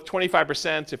to come up with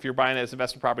 25%, if you're buying it as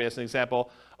investment property as an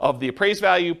example, of the appraised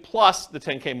value plus the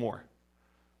 $10K more.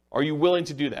 Are you willing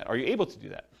to do that? Are you able to do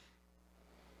that?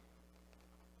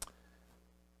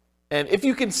 And if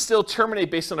you can still terminate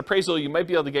based on appraisal, you might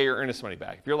be able to get your earnest money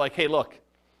back. If you're like, hey, look,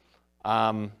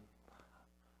 I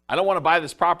don't want to buy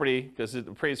this property because it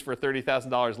appraised for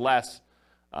 $30,000 less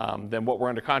than what we're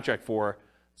under contract for,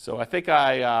 so I think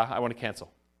I want to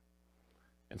cancel.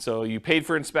 And so you paid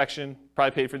for inspection,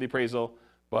 probably paid for the appraisal,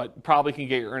 but probably can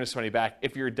get your earnest money back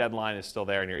if your deadline is still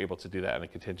there and you're able to do that in a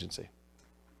contingency.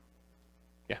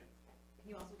 Yeah?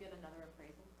 Can you also get another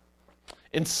appraisal?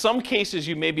 In some cases,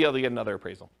 you may be able to get another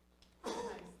appraisal. Sometimes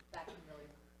that can really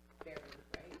vary,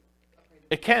 right? Appraisal.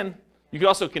 It can. You could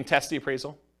also contest the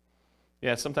appraisal.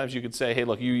 Yeah, sometimes you could say, hey,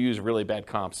 look, you use really bad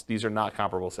comps. These are not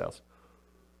comparable sales.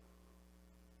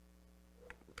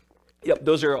 Yep,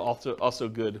 those are also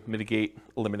good mitigate,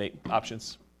 eliminate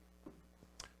options.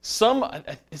 Some,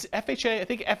 is FHA? I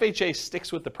think FHA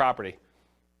sticks with the property.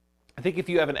 I think if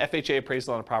you have an FHA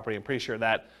appraisal on a property, I'm pretty sure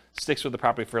that sticks with the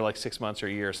property for like 6 months or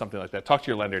a year or something like that. Talk to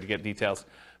your lender to get details.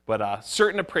 But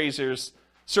certain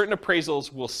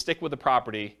appraisals will stick with the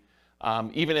property,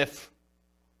 even if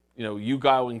you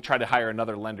go and try to hire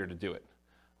another lender to do it.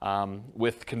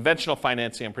 With conventional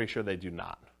financing, I'm pretty sure they do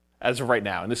not, as of right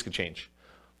now, and this could change.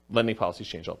 Lending policies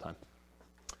change all the time.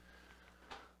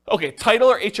 Okay, title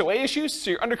or HOA issues.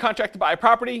 So you're under contract to buy a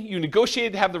property. You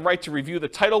negotiated to have the right to review the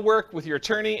title work with your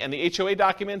attorney and the HOA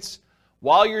documents.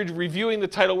 While you're reviewing the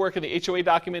title work and the HOA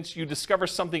documents, you discover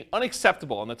something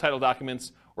unacceptable in the title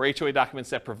documents or HOA documents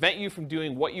that prevent you from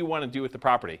doing what you want to do with the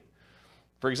property.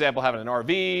 For example, having an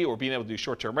RV, or being able to do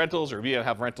short-term rentals, or being able to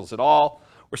have rentals at all,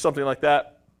 or something like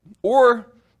that.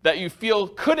 Or that you feel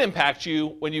could impact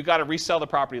you when you got to resell the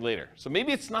property later. So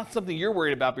maybe it's not something you're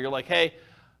worried about, but you're like, hey,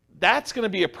 that's going to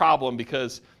be a problem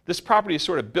because this property is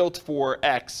sort of built for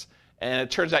X, and it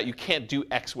turns out you can't do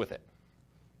X with it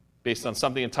based on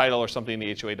something in title or something in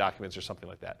the HOA documents or something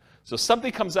like that. So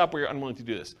something comes up where you're unwilling to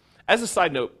do this. As a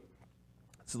side note,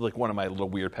 this is like one of my little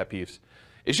weird pet peeves.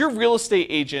 Is your real estate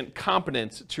agent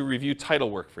competent to review title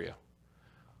work for you?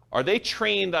 Are they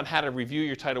trained on how to review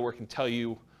your title work and tell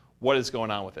you what is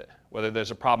going on with it, whether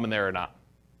there's a problem in there or not?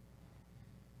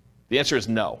 The answer is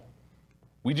no.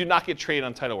 We do not get trained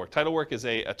on title work. Title work is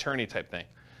an attorney type thing.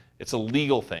 It's a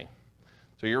legal thing.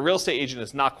 So your real estate agent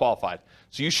is not qualified.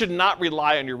 So you should not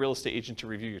rely on your real estate agent to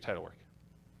review your title work.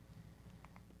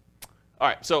 All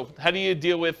right, so how do you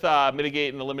deal with,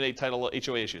 mitigate, and eliminate title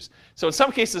HOA issues? So in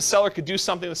some cases, the seller could do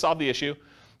something to solve the issue.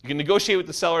 You can negotiate with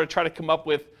the seller to try to come up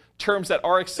with terms that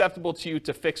are acceptable to you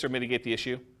to fix or mitigate the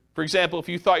issue. For example, if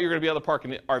you thought you were going to be able to park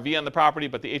an RV on the property,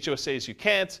 but the HOA says you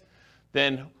can't,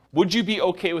 then would you be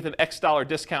okay with an X dollar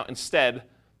discount instead?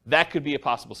 That could be a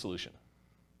possible solution.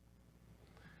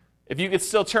 If you could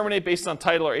still terminate based on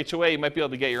title or HOA, you might be able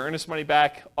to get your earnest money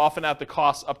back, often out the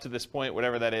costs up to this point,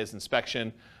 whatever that is,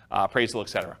 inspection, appraisal,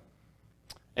 etc.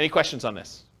 Any questions on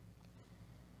this?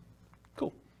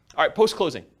 Cool. All right,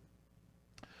 post-closing.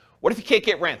 What if you can't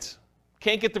get rent?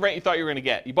 Can't get the rent you thought you were going to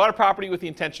get. You bought a property with the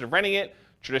intention of renting it,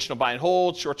 traditional buy and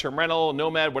hold, short-term rental,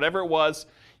 nomad, whatever it was.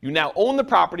 You now own the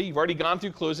property. You've already gone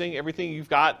through closing, everything you've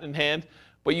got in hand,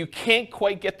 but you can't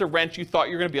quite get the rent you thought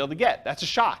you were going to be able to get. That's a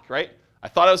shock, right? I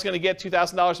thought I was going to get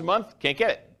 $2,000 a month. Can't get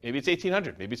it. Maybe it's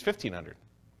 $1,800. Maybe it's $1,500.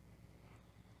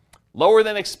 Lower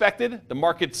than expected. The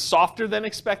market's softer than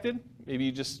expected. Maybe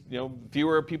you just,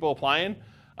 fewer people applying.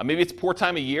 Maybe it's poor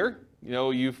time of year.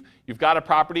 You've got a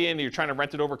property and you're trying to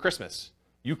rent it over Christmas.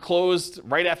 You closed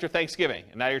right after Thanksgiving,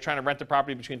 and now you're trying to rent the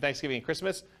property between Thanksgiving and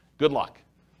Christmas. Good luck.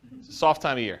 It's a soft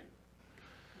time of year.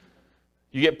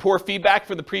 You get poor feedback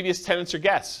from the previous tenants or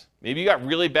guests. Maybe you got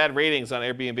really bad ratings on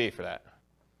Airbnb for that.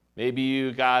 Maybe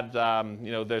you got,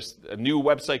 there's a new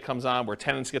website comes on where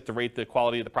tenants get to rate the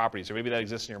quality of the properties, or maybe that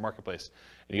exists in your marketplace,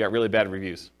 and you got really bad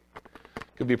reviews.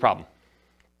 Could be a problem.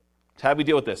 So how do we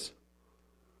deal with this?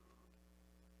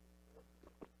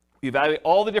 We evaluate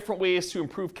all the different ways to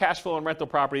improve cash flow on rental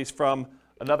properties from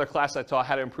another class I taught,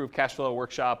 How to Improve Cash Flow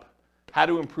Workshop, How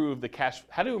to Improve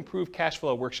Cash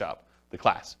Flow Workshop, the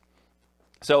class.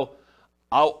 So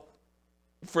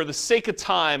for the sake of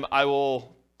time, I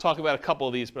will talk about a couple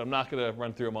of these, but I'm not going to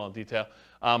run through them all in detail.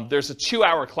 There's a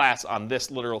 2-hour class on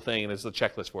this literal thing, and there's a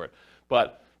checklist for it.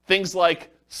 But things like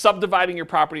subdividing your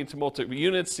property into multiple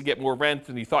units to get more rent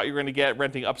than you thought you were going to get,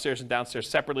 renting upstairs and downstairs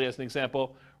separately as an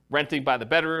example, renting by the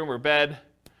bedroom or bed,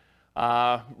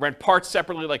 rent parts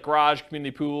separately like garage,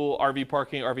 community pool, RV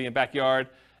parking, RV and backyard,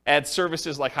 add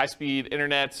services like high-speed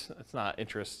internet. That's not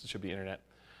interest, it should be internet.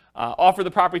 Offer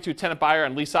the property to a tenant buyer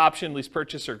on lease option, lease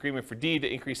purchase, or agreement for deed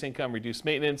to increase income, reduce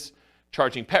maintenance,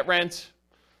 charging pet rent,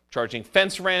 charging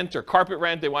fence rent or carpet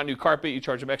rent. They want new carpet, you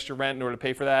charge them extra rent in order to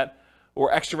pay for that,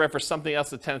 or extra rent for something else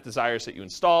the tenant desires that you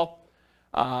install.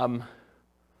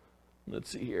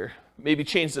 Let's see here. Maybe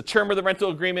change the term of the rental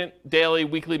agreement, daily,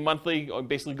 weekly, monthly, or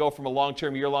basically go from a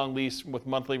long-term, year-long lease with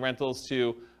monthly rentals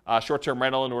to short-term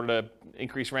rental in order to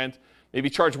increase rent. Maybe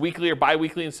charge weekly or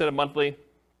bi-weekly instead of monthly.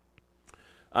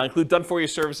 Include done-for-you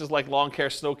services like lawn care,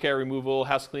 snow care, removal,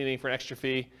 house cleaning for an extra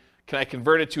fee. Can I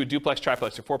convert it to a duplex,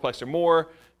 triplex, or fourplex or more?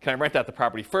 Can I rent out the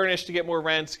property furnished to get more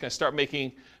rents? Can I start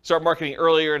marketing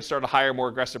earlier and start a higher, more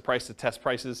aggressive price to test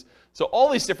prices? So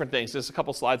all these different things. There's a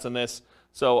couple slides on this.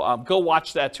 So go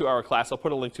watch that 2-hour class. I'll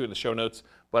put a link to it in the show notes.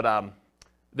 But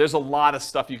there's a lot of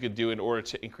stuff you could do in order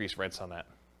to increase rents on that.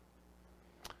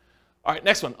 All right,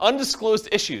 next one, undisclosed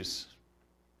issues.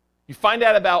 You find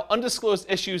out about undisclosed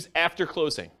issues after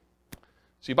closing.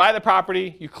 So you buy the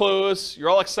property, you close, you're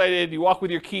all excited, you walk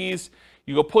with your keys,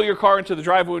 you go pull your car into the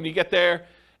driveway when you get there,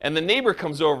 and the neighbor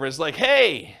comes over and is like,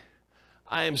 hey,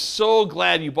 I am so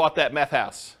glad you bought that meth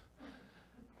house.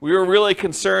 We were really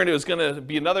concerned it was going to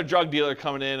be another drug dealer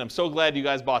coming in. I'm so glad you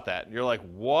guys bought that. And you're like,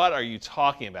 what are you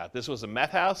talking about? This was a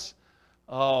meth house?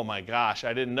 Oh my gosh,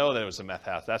 I didn't know that it was a meth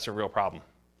house. That's a real problem.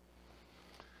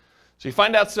 So you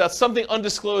find out about something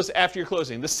undisclosed after your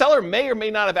closing. The seller may or may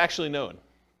not have actually known.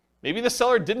 Maybe the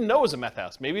seller didn't know it was a meth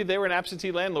house. Maybe they were an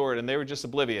absentee landlord and they were just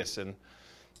oblivious and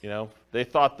You know, they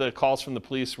thought the calls from the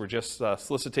police were just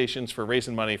solicitations for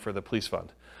raising money for the police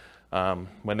fund,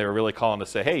 when they were really calling to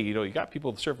say, hey, you know, you got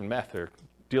people serving meth or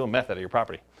dealing meth out of your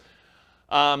property.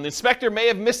 The inspector may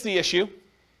have missed the issue.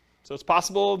 So it's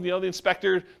possible, you know, the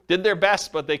inspector did their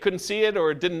best, but they couldn't see it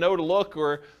or didn't know to look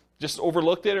or just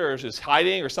overlooked it or was just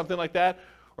hiding or something like that.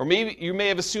 Or maybe you may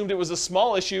have assumed it was a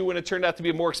small issue when it turned out to be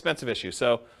a more expensive issue.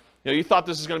 So, you know, you thought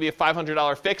this was going to be a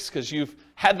 $500 fix because you've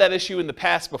had that issue in the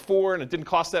past before and it didn't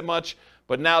cost that much.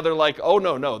 But now they're like, oh,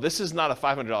 no, this is not a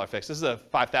 $500 fix. This is a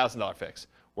 $5,000 fix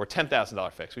or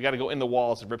 $10,000 fix. We got to go in the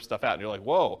walls and rip stuff out. And you're like,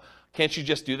 whoa, can't you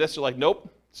just do this? They're like,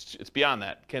 nope, it's beyond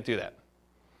that. Can't do that.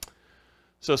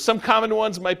 So some common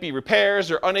ones might be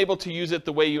repairs or unable to use it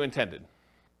the way you intended.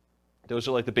 Those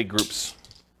are like the big groups.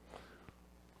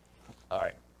 All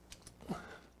right.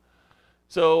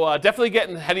 So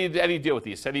definitely how do you deal with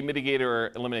these? How do you mitigate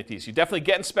or eliminate these? You definitely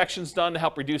get inspections done to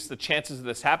help reduce the chances of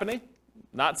this happening.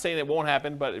 Not saying it won't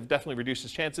happen, but it definitely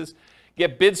reduces chances.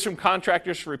 Get bids from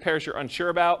contractors for repairs you're unsure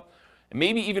about, and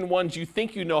maybe even ones you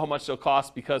think you know how much they'll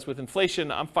cost, because with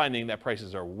inflation, I'm finding that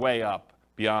prices are way up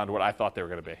beyond what I thought they were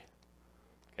going to be.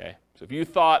 Okay, so if you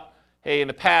thought, hey, in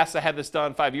the past I had this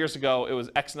done 5 years ago, it was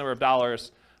X number of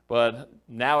dollars, but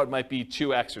now it might be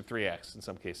 2X or 3X in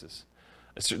some cases.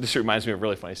 This reminds me of a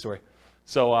really funny story.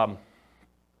 So I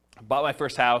bought my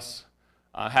first house,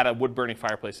 had a wood-burning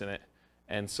fireplace in it,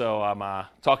 and so I'm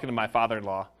talking to my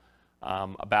father-in-law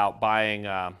about buying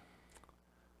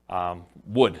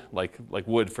wood, like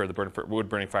wood for the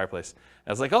wood-burning fireplace.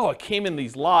 And I was like, oh, it came in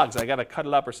these logs. I got to cut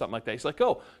it up or something like that. He's like,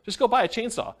 oh, just go buy a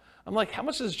chainsaw. I'm like, how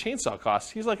much does a chainsaw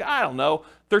cost? He's like, I don't know,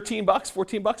 $13,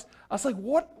 $14. I was like,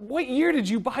 what year did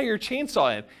you buy your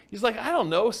chainsaw in? He's like, I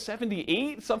don't know,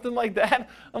 78, something like that.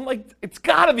 I'm like, it's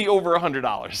got to be over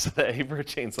 $100 today for a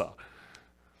chainsaw.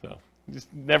 So you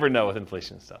just never know with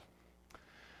inflation and stuff.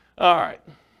 All right.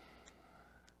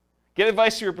 Get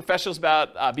advice from your professionals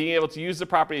about being able to use the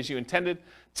property as you intended.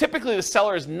 Typically, the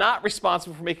seller is not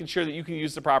responsible for making sure that you can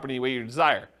use the property the way you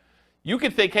desire. You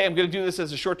could think, hey, I'm going to do this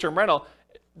as a short-term rental.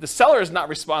 The seller is not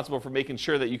responsible for making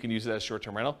sure that you can use it as a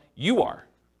short-term rental. You are.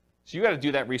 So you got to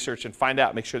do that research and find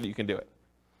out, make sure that you can do it.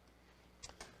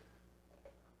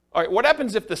 All right, what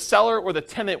happens if the seller or the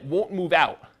tenant won't move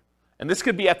out? And this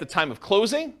could be at the time of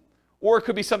closing, or it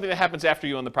could be something that happens after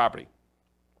you own the property.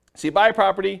 So you buy a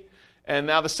property, and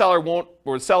now the seller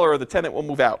or the tenant won't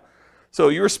move out. So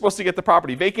you were supposed to get the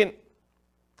property vacant.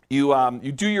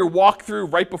 You do your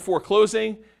walkthrough right before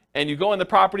closing, and you go in the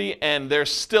property, and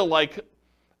there's still like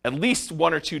at least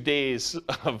 1 or 2 days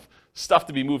of stuff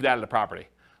to be moved out of the property.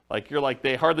 Like you're like,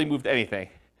 they hardly moved anything.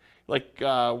 Like,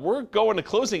 we're going to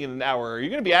closing in an hour. Are you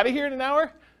going to be out of here in an hour?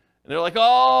 And they're like,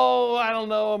 oh, I don't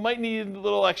know. I might need a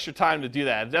little extra time to do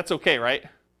that. That's okay, right?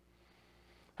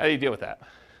 How do you deal with that?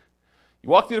 You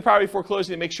walk through the property before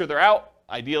closing to make sure they're out,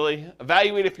 ideally.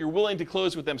 Evaluate if you're willing to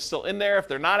close with them still in there. If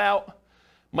they're not out,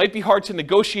 might be hard to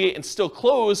negotiate and still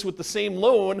close with the same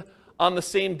loan on the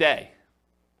same day.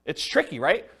 It's tricky,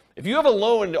 right? If you have a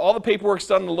loan, all the paperwork's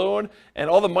done on the loan, and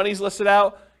all the money's listed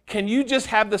out, can you just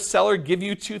have the seller give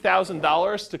you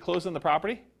 $2,000 to close on the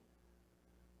property?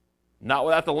 Not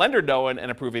without the lender knowing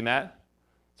and approving that.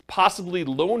 It's possibly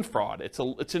loan fraud. It's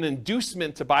an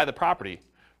inducement to buy the property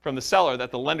from the seller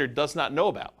that the lender does not know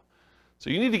about. So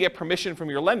you need to get permission from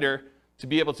your lender to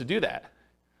be able to do that.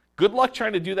 Good luck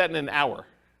trying to do that in an hour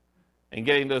and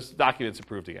getting those documents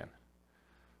approved again.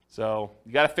 So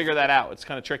you got to figure that out. It's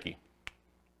kind of tricky.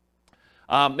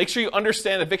 Make sure you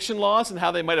understand eviction laws and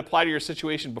how they might apply to your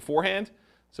situation beforehand.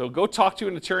 So go talk to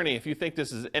an attorney if you think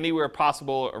this is anywhere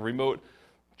possible, a remote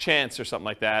chance or something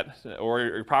like that, or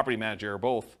your property manager or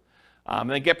both. And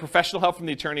then get professional help from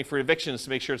the attorney for evictions to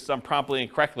make sure it's done promptly and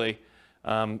correctly.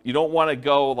 You don't want to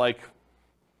go like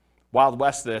Wild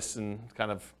West this and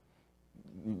kind of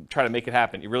try to make it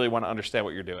happen. You really want to understand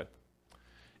what you're doing.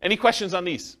 Any questions on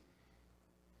these?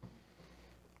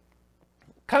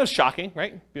 Kind of shocking,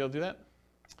 right? Be able to do that?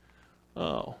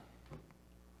 Oh.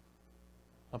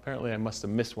 Apparently I must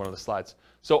have missed one of the slides.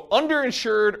 So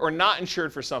underinsured or not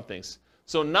insured for some things.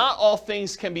 So not all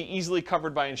things can be easily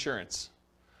covered by insurance.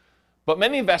 But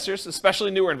many investors,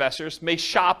 especially newer investors, may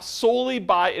shop solely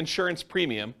by insurance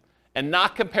premium and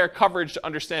not compare coverage to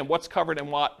understand what's covered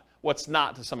and what's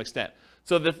not to some extent.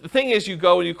 So the thing is, you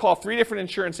go and you call 3 different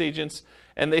insurance agents,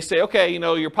 and they say, okay, you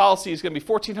know, your policy is going to be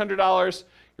 $1,400,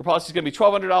 your policy is going to be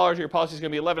 $1,200, your policy is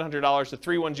going to be $1,100, the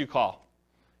 3 ones you call.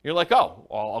 You're like, oh,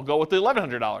 well, I'll go with the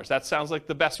 $1,100. That sounds like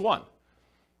the best one.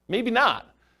 Maybe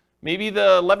not. Maybe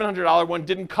the $1,100 one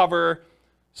didn't cover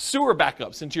sewer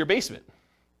backups into your basement.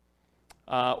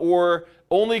 Or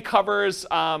only covers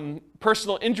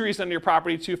personal injuries on your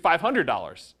property to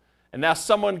 $500. And now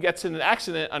someone gets in an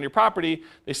accident on your property,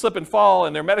 they slip and fall,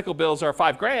 and their medical bills are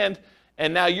 $5,000,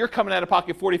 and now you're coming out of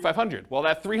pocket $4,500. Well,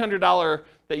 that $300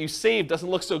 that you saved doesn't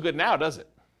look so good now, does it?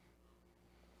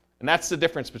 And that's the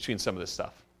difference between some of this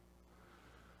stuff.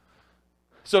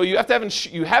 So you have to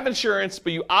have insurance,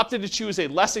 but you opted to choose a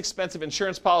less expensive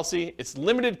insurance policy. It's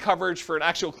limited coverage for an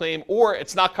actual claim, or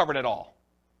it's not covered at all.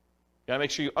 You gotta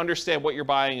make sure you understand what you're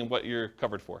buying and what you're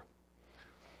covered for.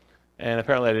 And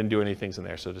apparently I didn't do any things in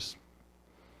there, so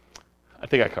I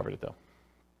think I covered it though.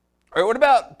 All right, what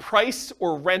about price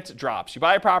or rent drops? You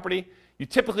buy a property, you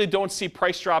typically don't see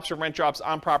price drops or rent drops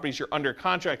on properties you're under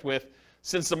contract with,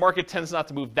 since the market tends not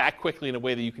to move that quickly in a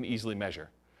way that you can easily measure,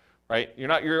 right?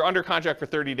 You're under contract for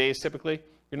 30 days typically.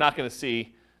 You're not gonna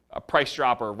see a price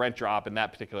drop or a rent drop in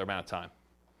that particular amount of time.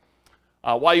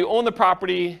 While you own the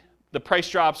property, the price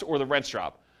drops or the rents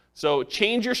drop. So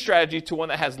change your strategy to one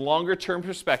that has longer term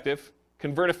perspective.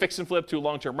 Convert a fix and flip to a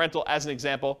long-term rental as an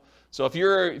example. So if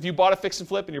you bought a fix and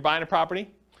flip and you're buying a property,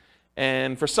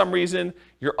 and for some reason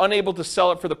you're unable to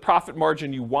sell it for the profit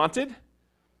margin you wanted,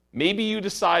 maybe you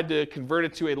decide to convert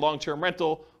it to a long-term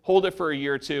rental, hold it for a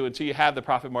year or two until you have the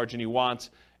profit margin you want,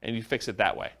 and you fix it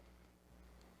that way.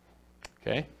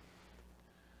 Okay?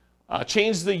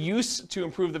 Change the use to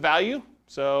improve the value.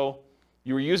 So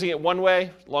you were using it one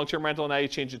way, long-term rental, now you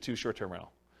change it to short-term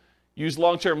rental. Use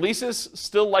long-term leases,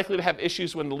 still likely to have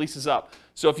issues when the lease is up.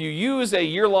 So if you use a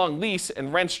year-long lease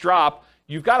and rents drop,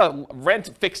 you've got a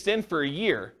rent fixed in for a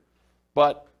year.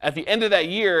 But at the end of that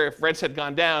year, if rents had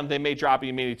gone down, they may drop and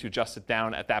you may need to adjust it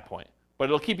down at that point. But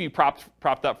it'll keep you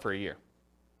propped up for a year.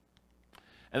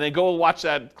 And then go watch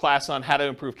that class on how to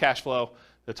improve cash flow.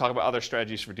 They'll talk about other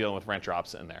strategies for dealing with rent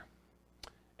drops in there.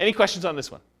 Any questions on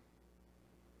this one?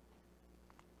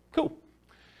 Cool.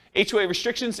 HOA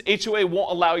restrictions. HOA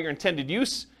won't allow your intended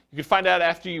use. You can find out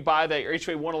after you buy that your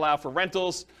HOA won't allow for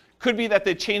rentals. Could be that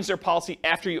they change their policy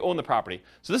after you own the property.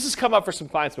 So this has come up for some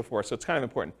clients before, so it's kind of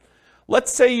important.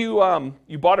 Let's say you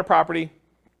bought a property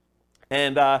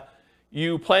and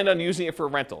you planned on using it for a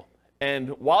rental. And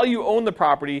while you own the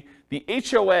property, the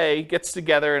HOA gets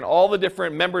together and all the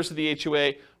different members of the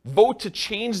HOA vote to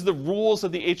change the rules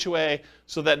of the HOA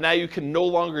so that now you can no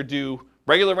longer do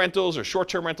regular rentals or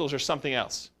short-term rentals or something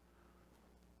else.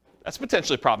 That's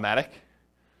potentially problematic.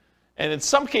 And in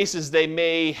some cases, they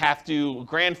may have to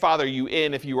grandfather you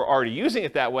in if you were already using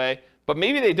it that way, but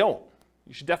maybe they don't.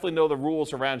 You should definitely know the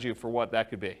rules around you for what that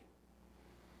could be.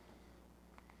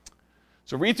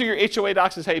 So read through your HOA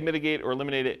docs is how you mitigate or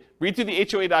eliminate it. Read through the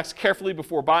HOA docs carefully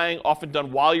before buying, often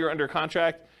done while you're under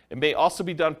contract. It may also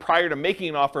be done prior to making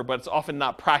an offer, but it's often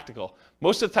not practical.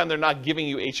 Most of the time, they're not giving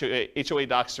you HOA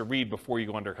docs to read before you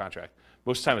go under contract.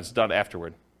 Most of the time, it's done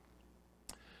afterward.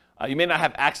 You may not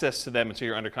have access to them until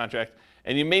you're under contract,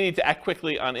 and you may need to act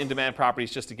quickly on in-demand properties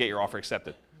just to get your offer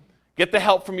accepted. Get the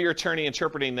help from your attorney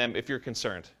interpreting them if you're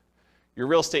concerned. Your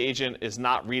real estate agent is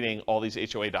not reading all these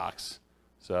HOA docs,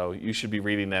 so you should be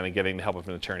reading them and getting the help of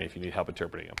an attorney if you need help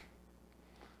interpreting them.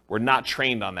 We're not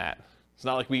trained on that. It's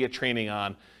not like we get training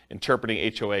on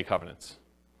interpreting HOA covenants.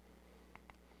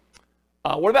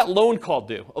 What about loan call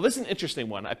due? Oh, this is an interesting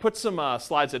one. I put some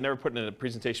slides I've never put in a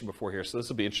presentation before here, so this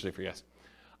will be interesting for you guys.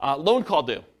 Loan call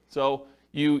due. So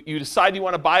you decide you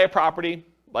want to buy a property,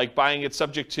 like buying it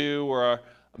subject to, or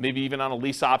maybe even on a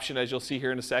lease option, as you'll see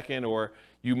here in a second, or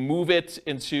you move it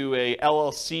into a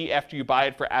LLC after you buy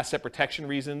it for asset protection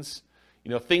reasons. You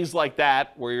know, things like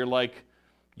that, where you're like,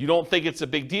 you don't think it's a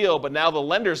big deal, but now the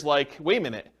lender's like, wait a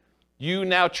minute, you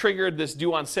now triggered this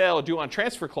due on sale or due on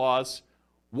transfer clause.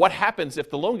 What happens if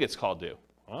the loan gets called due?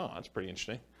 Oh, that's pretty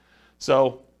interesting.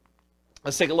 So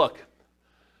let's take a look.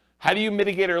 How do you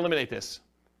mitigate or eliminate this?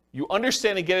 You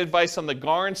understand and get advice on the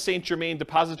Garn-St. Germain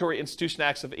Depository Institution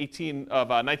Acts of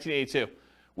 1982,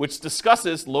 which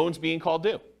discusses loans being called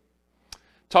due.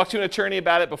 Talk to an attorney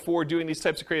about it before doing these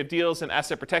types of creative deals and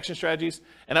asset protection strategies.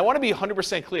 And I want to be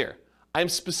 100% clear. I'm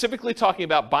specifically talking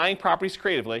about buying properties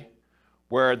creatively,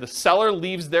 where the seller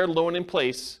leaves their loan in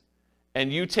place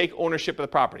and you take ownership of the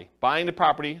property. Buying the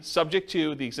property subject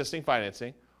to the existing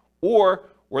financing, or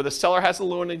where the seller has a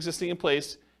loan existing in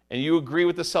place and you agree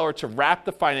with the seller to wrap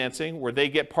the financing where they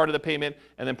get part of the payment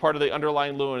and then part of the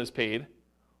underlying loan is paid.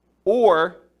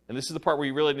 Or, and this is the part where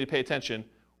you really need to pay attention,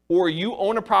 or you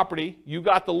own a property, you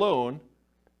got the loan,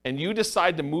 and you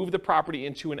decide to move the property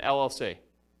into an LLC.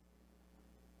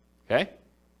 Okay?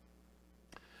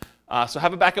 So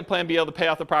have a backup plan, be able to pay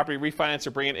off the property, refinance,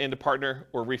 or bring it in to partner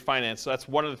or refinance. So that's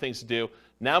one of the things to do.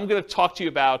 Now I'm going to talk to you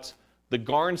about the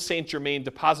Garn-St. Germain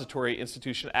Depository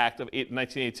Institution Act of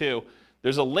 1982.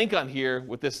 There's a link on here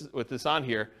with this on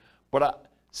here, but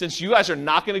since you guys are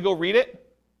not going to go read it,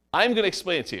 I'm going to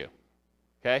explain it to you,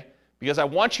 okay? Because I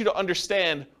want you to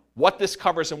understand what this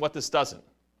covers and what this doesn't.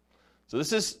 So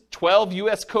this is 12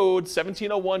 U.S. Code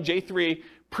 1701 J3,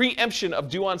 preemption of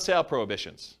due on sale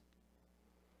prohibitions.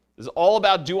 This is all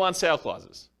about due on sale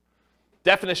clauses.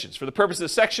 Definitions. For the purposes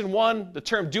of Section 1, the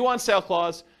term due on sale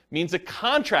clause means a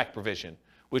contract provision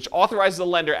which authorizes the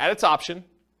lender at its option,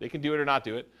 they can do it or not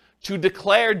do it, to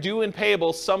declare due and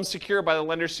payable sums secured by the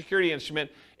lender's security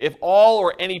instrument if all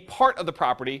or any part of the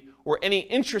property or any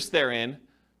interest therein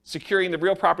securing the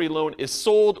real property loan is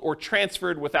sold or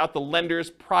transferred without the lender's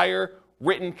prior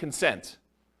written consent.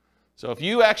 So if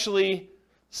you actually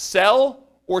sell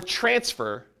or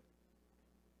transfer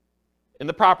in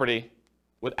the property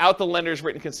without the lender's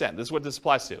written consent, this is what this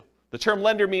applies to. The term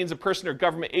lender means a person or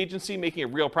government agency making a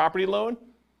real property loan,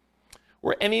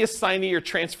 or any assignee or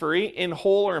transferee in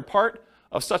whole or in part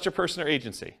of such a person or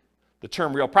agency. The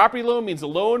term real property loan means a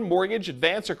loan, mortgage,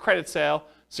 advance, or credit sale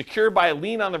secured by a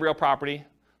lien on the real property,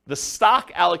 the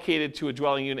stock allocated to a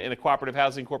dwelling unit in a cooperative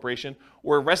housing corporation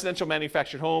or a residential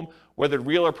manufactured home, whether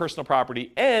real or personal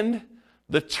property, and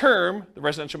the term, the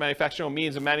residential manufactured home,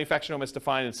 means a manufactured home as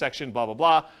defined in section blah, blah,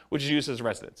 blah, which is used as a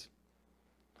residence.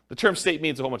 The term state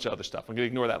means a whole bunch of other stuff. I'm going to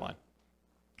ignore that line.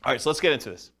 All right, so let's get into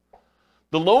this.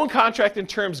 The loan contract and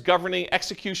terms governing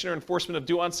execution or enforcement of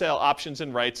due on sale options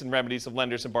and rights and remedies of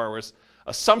lenders and borrowers,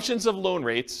 assumptions of loan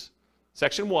rates,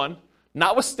 Section 1,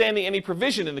 notwithstanding any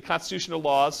provision in the constitutional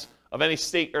laws of any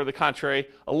state or the contrary,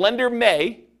 a lender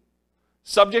may,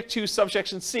 subject to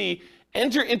subsection C,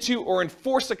 enter into or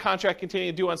enforce a contract containing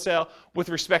a due on sale with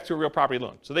respect to a real property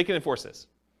loan. So they can enforce this.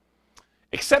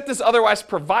 Except as otherwise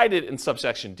provided in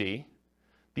subsection D,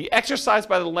 the exercise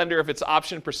by the lender of its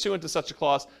option pursuant to such a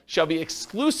clause shall be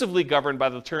exclusively governed by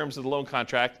the terms of the loan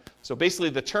contract. So basically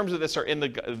the terms of this are in the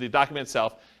document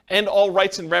itself, and all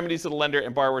rights and remedies of the lender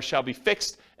and borrower shall be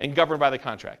fixed and governed by the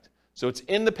contract. So it's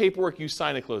in the paperwork you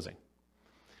sign at closing.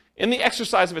 In the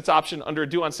exercise of its option under a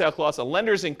due on sale clause, a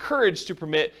lender is encouraged to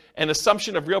permit an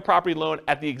assumption of real property loan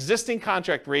at the existing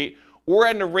contract rate or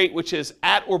at a rate which is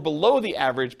at or below the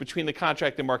average between the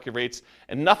contract and market rates,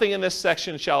 and nothing in this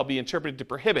section shall be interpreted to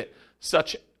prohibit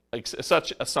such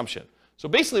assumption. So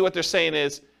basically what they're saying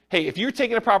is, hey, if you're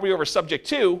taking a property over subject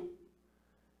to,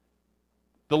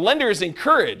 the lender is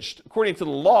encouraged, according to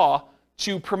the law,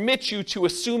 to permit you to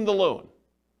assume the loan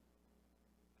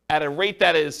at a rate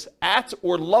that is at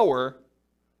or lower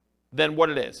than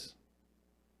what it is.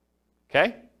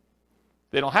 Okay?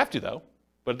 They don't have to, though,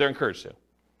 but they're encouraged to.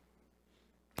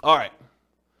 All right.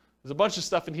 There's a bunch of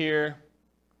stuff in here.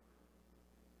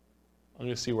 I'm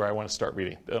going to see where I want to start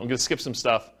reading. I'm going to skip some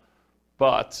stuff.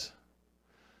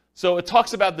 So it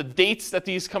talks about the dates that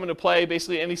these come into play,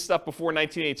 basically any stuff before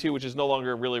 1982, which is no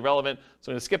longer really relevant.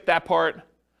 So I'm going to skip that part.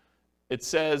 It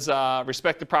says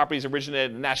respective properties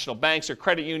originated in national banks or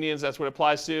credit unions. That's what it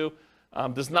applies to.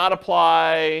 Does not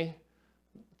apply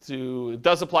to, it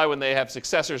does apply when they have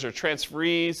successors or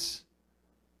transferees.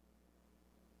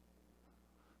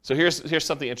 So here's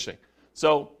something interesting.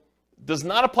 So does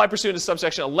not apply pursuant to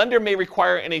subsection. A lender may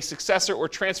require any successor or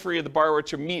transferee of the borrower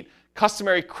to meet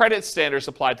customary credit standards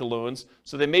applied to loans.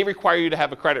 So they may require you to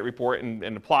have a credit report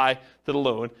and apply to the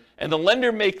loan. And the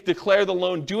lender may declare the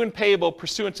loan due and payable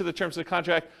pursuant to the terms of the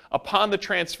contract upon the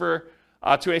transfer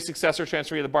to any successor or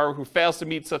transferee of the borrower who fails to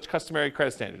meet such customary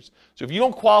credit standards. So if you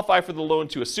don't qualify for the loan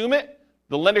to assume it,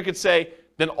 the lender could say,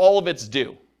 then all of it's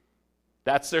due.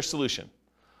 That's their solution.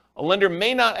 A lender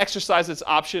may not exercise its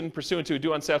option pursuant to a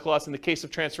due on sale clause in the case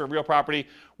of transfer of real property,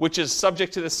 which is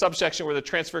subject to this subsection where the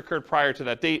transfer occurred prior to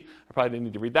that date. I probably didn't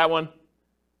need to read that one.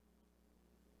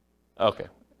 Okay,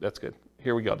 that's good.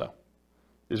 Here we go, though.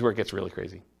 This is where it gets really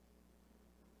crazy.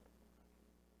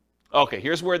 Okay,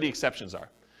 here's where the exceptions are.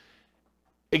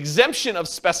 Exemption of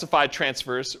specified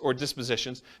transfers or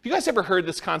dispositions. Have you guys ever heard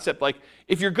this concept? Like,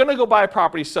 if you're going to go buy a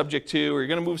property subject to, or you're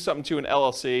going to move something to an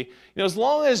LLC, as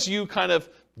long as you kind of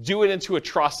do it into a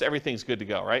trust, everything's good to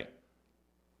go, right?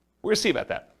 We're going to see about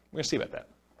that.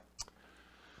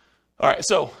 All right,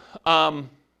 so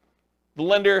the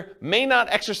lender may not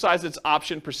exercise its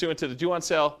option pursuant to the due on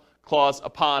sale clause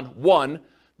upon 1,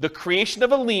 the creation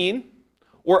of a lien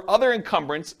or other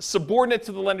encumbrance subordinate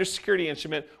to the lender's security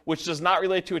instrument, which does not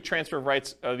relate to a transfer of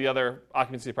rights of the other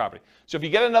occupancy of the property. So if you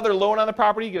get another loan on the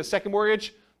property, you get a second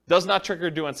mortgage, does not trigger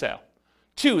a due on sale.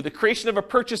 2, the creation of a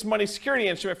purchase money security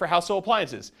instrument for household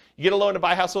appliances. You get a loan to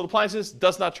buy household appliances,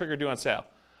 does not trigger due on sale.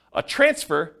 A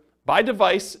transfer by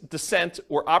device, descent,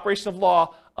 or operation of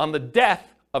law on the death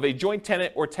of a joint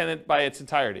tenant or tenant by its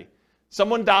entirety.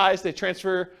 Someone dies, they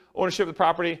transfer ownership of the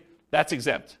property, that's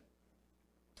exempt.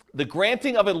 the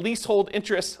granting of a leasehold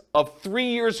interest of 3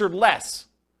 years or less.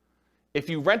 If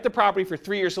you rent the property for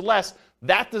 3 years or less,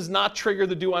 that does not trigger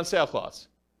the due on sale clause.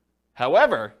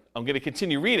 However, I'm going to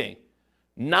continue reading.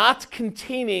 Not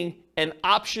containing an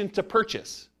option to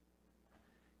purchase.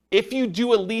 If you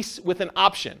do a lease with an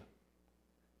option,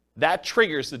 that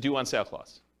triggers the due on sale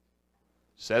clause.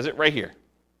 Says it right here.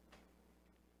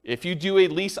 If you do a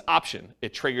lease option,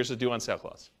 it triggers the due on sale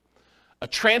clause. A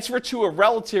transfer to a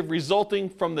relative resulting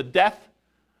from the death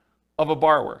of a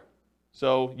borrower.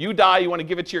 So you die, you want to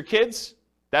give it to your kids,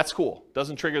 that's cool.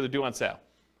 Doesn't trigger the due on sale.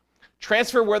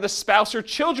 Transfer where the spouse or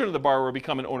children of the borrower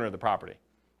become an owner of the property.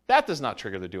 That does not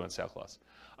trigger the due on sale clause.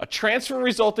 A transfer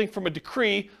resulting from a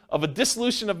decree of a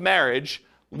dissolution of marriage,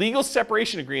 legal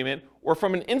separation agreement, or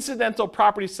from an incidental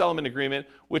property settlement agreement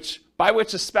by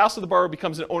which the spouse of the borrower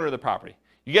becomes an owner of the property.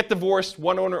 You get divorced,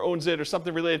 one owner owns it, or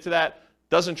something related to that,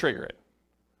 doesn't trigger it.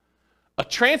 A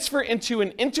transfer into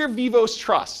an inter vivos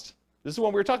trust. This is the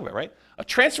one we were talking about, right? A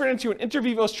transfer into an inter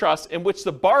vivos trust in which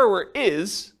the borrower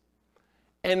is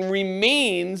and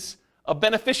remains a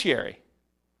beneficiary,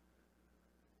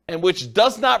 and which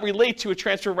does not relate to a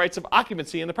transfer of rights of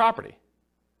occupancy in the property.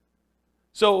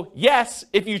 So yes,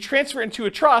 if you transfer into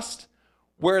a trust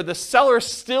where the seller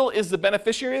still is the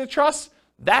beneficiary of the trust,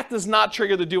 that does not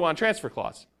trigger the due on transfer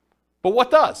clause. But what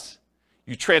does?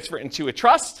 You transfer into a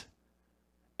trust,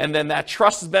 and then that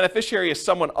trust's beneficiary is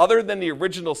someone other than the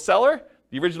original seller,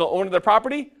 the original owner of the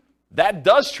property, that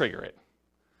does trigger it.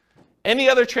 Any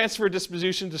other transfer or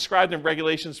disposition described in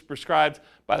regulations prescribed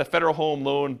by the Federal Home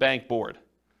Loan Bank Board.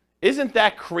 Isn't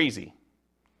that crazy?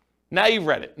 Now you've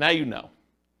read it. Now you know.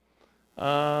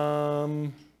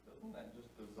 Doesn't that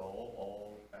just dissolve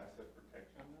all asset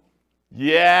protection?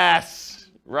 Yes,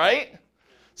 right?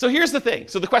 So here's the thing.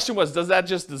 So the question was, does that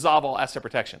just dissolve all asset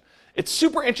protection? It's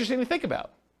super interesting to think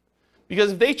about.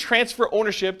 Because if they transfer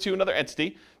ownership to another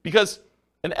entity, because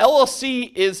an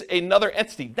LLC is another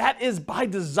entity, that is by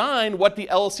design what the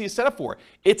LLC is set up for.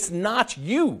 It's not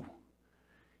you.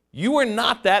 You are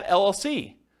not that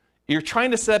LLC. You're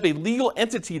trying to set up a legal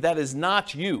entity that is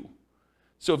not you.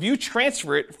 So if you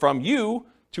transfer it from you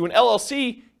to an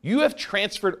LLC, you have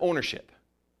transferred ownership.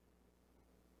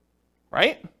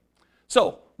 Right?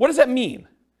 So what does that mean?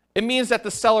 It means that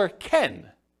the seller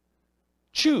can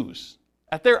choose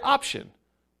at their option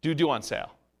do due on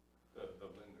sale.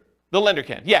 The lender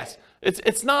can, yes.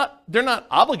 It's not, they're not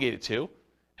obligated to,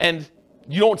 and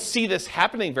you don't see this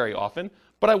happening very often,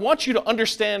 but I want you to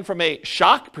understand from a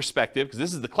shock perspective, because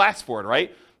this is the class for it,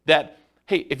 right? That,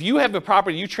 hey, if you have a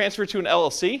property you transfer to an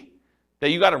LLC that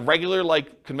you got a regular,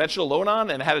 like, conventional loan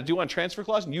on and had a due on transfer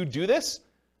clause, and you do this,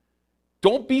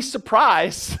 don't be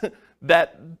surprised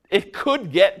that it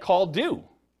could get called due,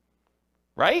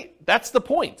 right? That's the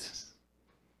point.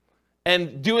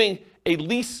 And doing a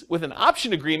lease with an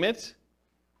option agreement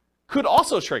could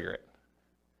also trigger it.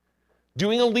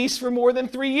 Doing a lease for more than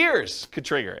 3 years could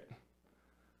trigger it.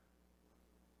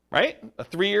 Right? A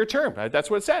 3-year term. That's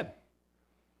what it said.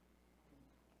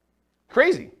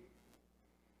 Crazy.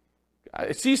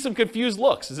 I see some confused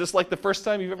looks. Is this like the first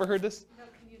time you've ever heard this? No,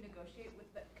 can you negotiate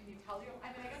with the, can you tell your, I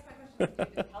mean, I guess my question is,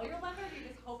 can you just tell your lender, or do you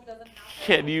just hope it doesn't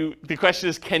happen? The question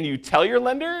is, can you tell your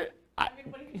lender? I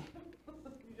mean, what do you do? You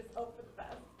just hope for the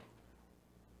best.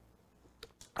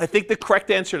 I think the correct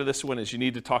answer to this one is you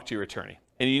need to talk to your attorney.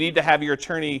 And you need to have your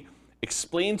attorney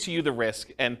explain to you the risk.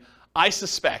 And I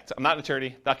suspect, I'm not an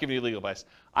attorney, not giving you legal advice,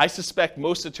 I suspect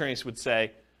most attorneys would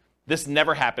say, this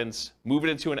never happens, move it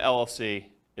into an LLC,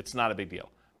 it's not a big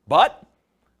deal. But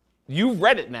you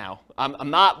read it now. I'm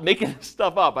not making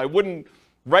stuff up. I wouldn't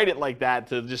write it like that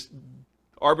to just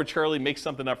arbitrarily make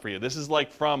something up for you. This is like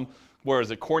from, where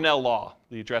is it, Cornell Law.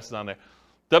 The address is on there.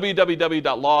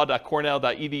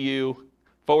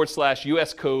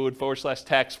 www.law.cornell.edu/US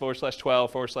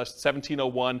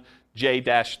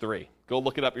code/text/12/1701J-3. Go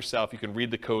look it up yourself. You can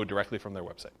read the code directly from their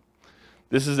website.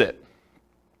 This is it.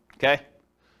 Okay?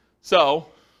 So,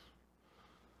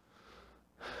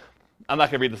 I'm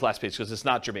not going to read this last page because it's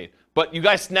not germane. But you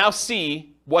guys now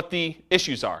see what the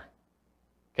issues are.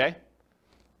 Okay?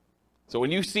 So when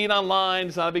you see it online,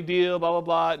 it's not a big deal, blah, blah,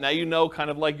 blah. Now you know kind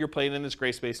of like you're playing in this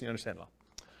gray space and you understand it all.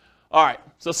 All right,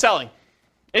 so selling.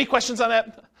 Any questions on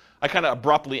that? I kind of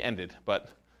abruptly ended, but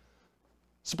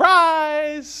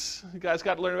surprise! You guys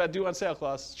got to learn about due on sale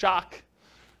clause. Shock.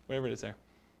 Whatever it is there.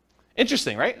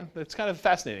 Interesting, right? It's kind of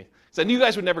fascinating. So I knew you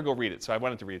guys would never go read it, so I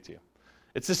wanted to read it to you.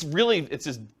 It's this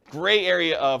gray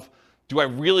area of, do I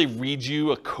really read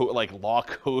you a code, like law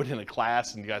code in a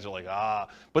class? And you guys are like, ah.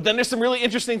 But then there's some really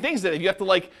interesting things that you have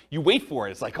to you wait for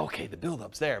it. It's like, okay, the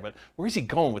build-up's there, but where is he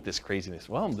going with this craziness?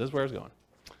 Well, this is where I was going.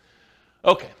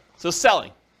 Okay, so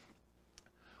selling.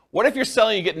 What if you're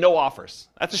selling and you get no offers?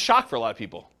 That's a shock for a lot of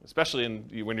people, especially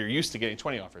when you're used to getting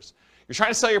 20 offers. You're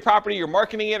trying to sell your property, you're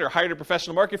marketing it or hired a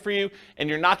professional market for you, and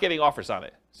you're not getting offers on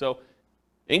it. So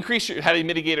how do you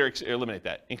mitigate or eliminate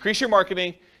that? Increase your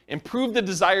marketing, improve the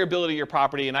desirability of your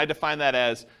property, and I define that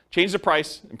as change the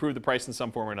price, improve the price in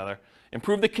some form or another,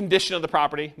 improve the condition of the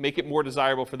property, make it more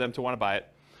desirable for them to want to buy it,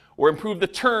 or improve the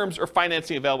terms or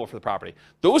financing available for the property.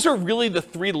 Those are really the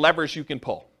three levers you can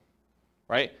pull,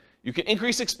 right? You can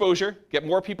increase exposure, get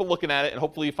more people looking at it, and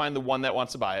hopefully you find the one that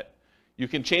wants to buy it. You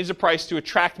can change the price to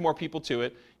attract more people to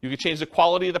it. You can change the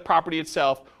quality of the property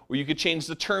itself, or you could change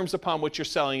the terms upon which you're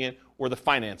selling it, or the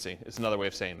financing is another way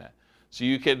of saying that. So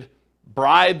you could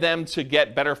bribe them to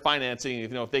get better financing.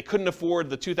 If they couldn't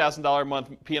afford the $2,000 a month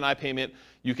P&I payment,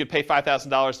 you could pay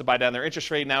 $5,000 to buy down their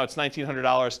interest rate. Now it's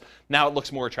 $1,900. Now it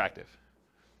looks more attractive.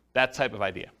 That type of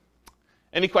idea.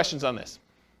 Any questions on this?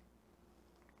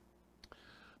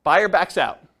 Buyer backs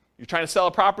out. You're trying to sell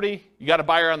a property. You got a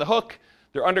buyer on the hook.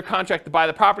 They're under contract to buy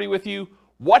the property with you.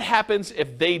 What happens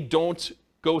if they don't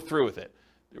go through with it?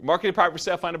 You're marketing property for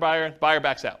sale, find a buyer, the buyer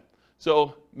backs out.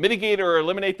 So mitigate or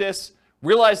eliminate this.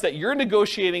 Realize that your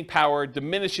negotiating power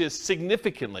diminishes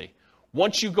significantly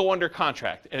once you go under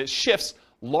contract, and it shifts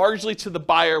largely to the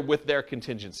buyer with their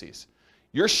contingencies.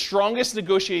 Your strongest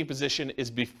negotiating position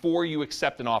is before you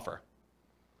accept an offer.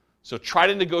 So try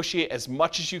to negotiate as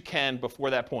much as you can before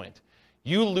that point.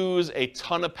 You lose a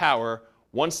ton of power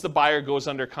once the buyer goes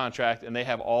under contract and they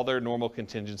have all their normal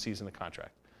contingencies in the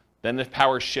contract. Then the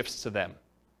power shifts to them.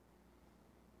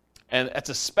 And that's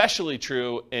especially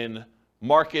true in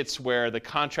markets where the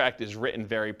contract is written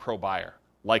very pro-buyer,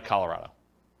 like Colorado,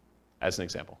 as an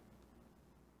example.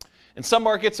 In some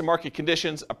markets and market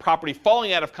conditions, a property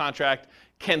falling out of contract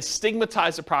can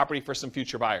stigmatize a property for some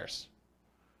future buyers.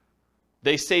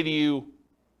 They say to you,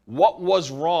 what was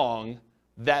wrong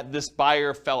that this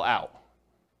buyer fell out?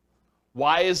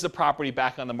 Why is the property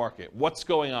back on the market? What's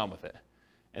going on with it?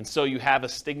 And so you have a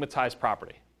stigmatized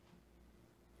property.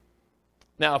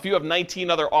 Now, if you have 19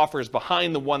 other offers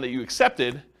behind the one that you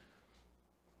accepted,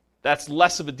 that's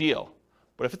less of a deal.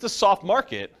 But if it's a soft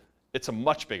market, it's a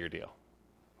much bigger deal.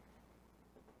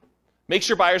 Make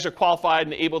sure buyers are qualified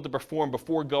and able to perform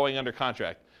before going under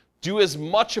contract. Do as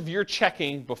much of your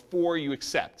checking before you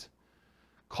accept.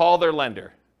 Call their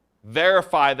lender.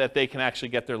 Verify that they can actually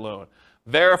get their loan.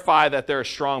 Verify that they're a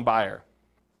strong buyer.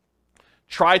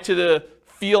 Try to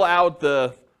feel out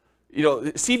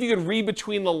see if you can read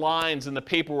between the lines in the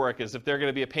paperwork as if they're going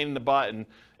to be a pain in the butt and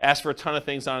ask for a ton of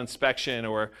things on inspection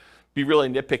or be really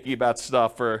nitpicky about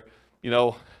stuff or,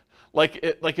 like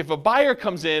if a buyer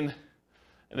comes in,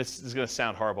 and this is going to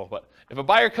sound horrible, but if a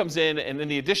buyer comes in and in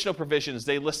the additional provisions,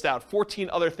 they list out 14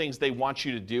 other things they want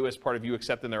you to do as part of you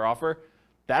accepting their offer,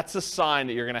 that's a sign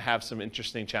that you're going to have some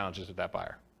interesting challenges with that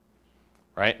buyer,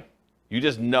 right? You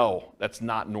just know that's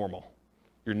not normal.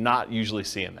 You're not usually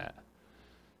seeing that.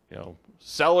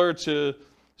 Seller to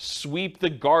sweep the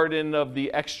garden of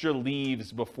the extra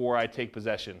leaves before I take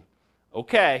possession.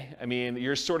 Okay,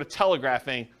 you're sort of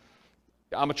telegraphing,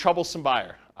 I'm a troublesome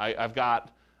buyer. I've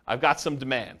got some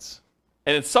demands.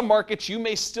 And in some markets, you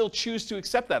may still choose to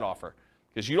accept that offer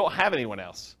because you don't have anyone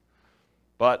else.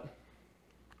 But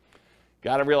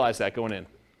got to realize that going in.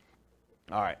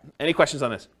 All right, any questions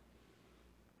on this?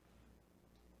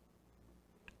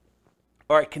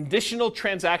 All right, conditional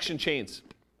transaction chains.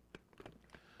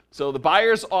 So the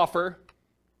buyer's offer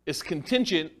is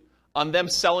contingent on them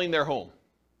selling their home.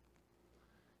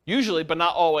 Usually, but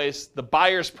not always, the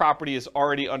buyer's property is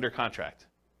already under contract.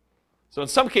 So in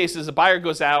some cases, a buyer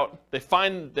goes out, they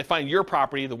find your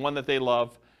property, the one that they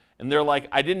love, and they're like,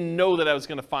 I didn't know that I was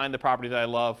going to find the property that I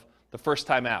love the first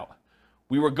time out.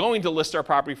 We were going to list our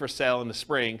property for sale in the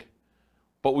spring,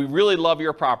 but we really love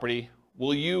your property.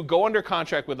 Will you go under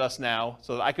contract with us now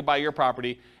so that I could buy your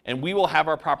property, and we will have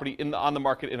our property on the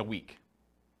market in a week?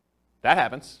 That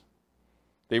happens.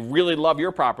 They really love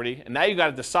your property, and now you got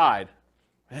to decide,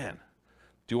 man,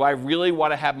 do I really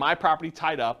want to have my property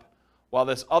tied up while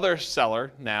this other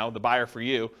seller, now the buyer for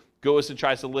you, goes and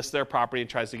tries to list their property and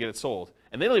tries to get it sold?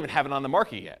 And they don't even have it on the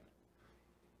market yet.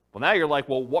 Well, now you're like,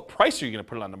 well, what price are you going to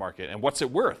put it on the market, and what's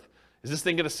it worth? Is this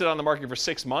thing going to sit on the market for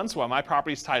 6 months while my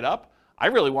property's tied up? I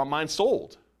really want mine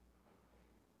sold.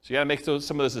 So you got to make some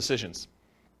of those decisions.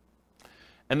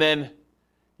 And then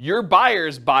your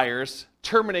buyers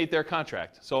terminate their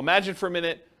contract. So imagine for a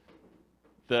minute,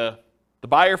 the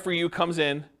buyer for you comes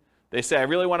in. They say, I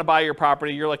really want to buy your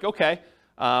property. You're like, okay,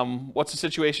 what's the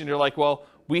situation? You're like, well,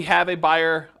 we have a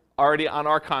buyer already on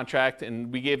our contract,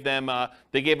 and we gave them,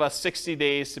 they gave us 60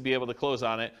 days to be able to close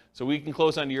on it. So we can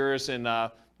close on yours in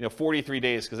 43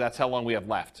 days because that's how long we have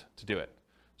left to do it.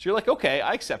 So you're like, okay,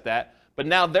 I accept that. But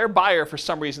now their buyer, for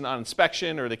some reason on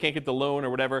inspection or they can't get the loan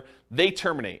or whatever, they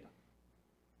terminate.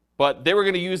 But they were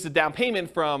going to use the down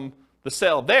payment from the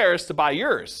sale of theirs to buy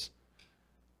yours.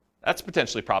 That's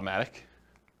potentially problematic.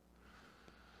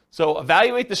 So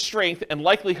evaluate the strength and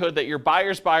likelihood that your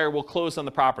buyer's buyer will close on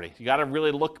the property. You got to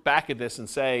really look back at this and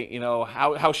say,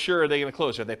 how sure are they going to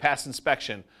close? Are they past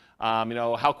inspection?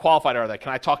 How qualified are they?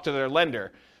 Can I talk to their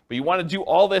lender? But you want to do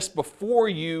all this before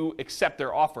you accept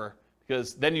their offer,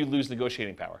 because then you lose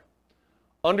negotiating power.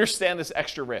 Understand this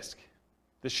extra risk.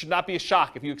 This should not be a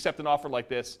shock. If you accept an offer like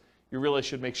this, you really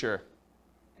should make sure.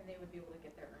 And they would be able to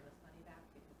get their earnest money back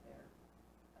because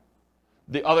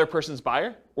The other person's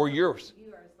buyer or yours?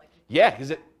 yours, like. Yeah, because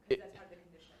That's part of the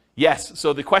condition. yes.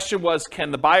 So the question was,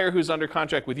 can the buyer who's under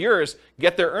contract with yours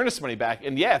get their earnest money back?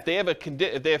 And yeah, if they have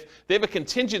a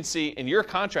contingency in your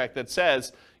contract that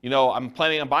says, I'm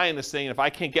planning on buying this thing, and if I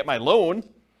can't get my loan,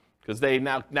 because they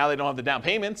now they don't have the down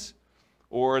payments,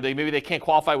 or maybe they can't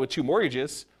qualify with 2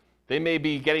 mortgages, they may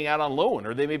be getting out on loan,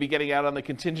 or they may be getting out on the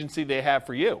contingency they have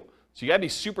for you. So you got to be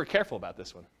super careful about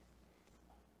this one.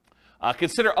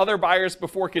 Consider other buyers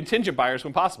before contingent buyers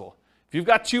when possible. If you've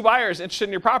got 2 buyers interested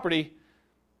in your property,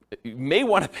 you may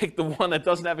want to pick the one that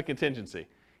doesn't have a contingency,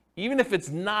 even if it's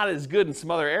not as good in some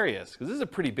other areas, because this is a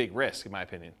pretty big risk, in my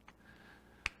opinion.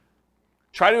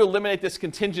 Try to eliminate this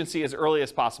contingency as early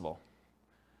as possible.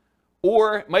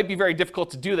 Or it might be very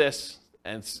difficult to do this,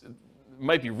 and it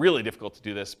might be really difficult to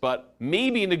do this, but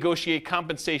maybe negotiate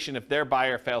compensation if their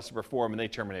buyer fails to perform and they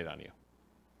terminate on you.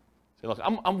 Say, look,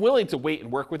 I'm willing to wait and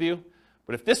work with you,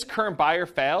 but if this current buyer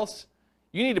fails,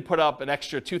 you need to put up an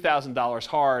extra $2,000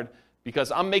 hard, because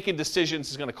I'm making decisions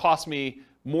that's going to cost me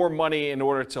more money in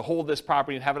order to hold this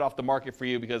property and have it off the market for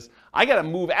you, because I got to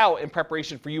move out in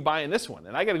preparation for you buying this one,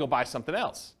 and I got to go buy something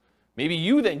else. Maybe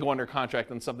you then go under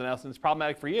contract on something else, and it's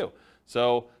problematic for you.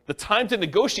 So the time to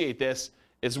negotiate this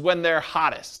is when they're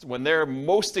hottest, when they're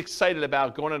most excited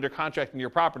about going under contract in your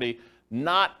property,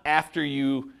 not after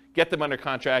you get them under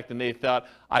contract and they thought,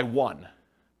 I won,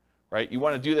 right? You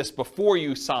want to do this before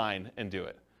you sign and do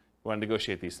it. You want to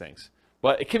negotiate these things.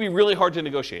 But it can be really hard to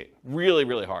negotiate, really,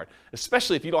 really hard,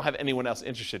 especially if you don't have anyone else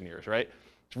interested in yours, right?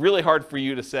 It's really hard for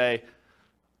you to say,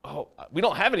 oh, we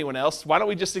don't have anyone else. Why don't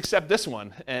we just accept this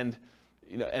one? And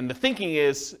the thinking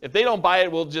is, if they don't buy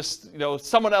it, we'll just,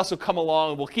 someone else will come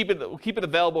along. We'll keep it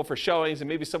available for showings, and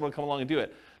maybe someone will come along and do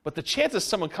it. But the chances of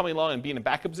someone coming along and being in a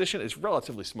backup position is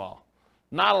relatively small.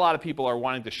 Not a lot of people are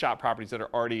wanting to shop properties that are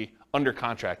already under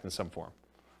contract in some form,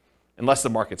 unless the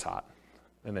market's hot,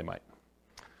 then they might.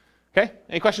 Okay,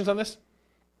 any questions on this?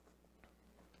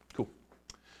 Cool.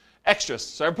 Extras.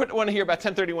 So I put one here about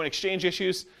 1031 exchange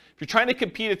issues. If you're trying to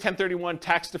compete a 1031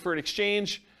 tax-deferred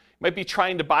exchange, might be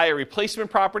trying to buy a replacement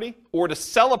property or to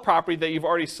sell a property that you've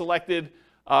already selected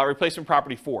a replacement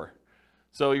property for.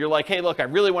 So you're like, hey, look, I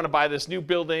really want to buy this new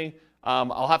building.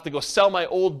 I'll have to go sell my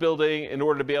old building in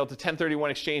order to be able to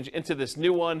 1031 exchange into this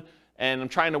new one, and I'm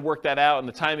trying to work that out and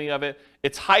the timing of it.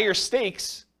 It's higher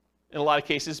stakes in a lot of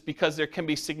cases because there can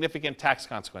be significant tax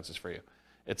consequences for you.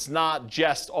 It's not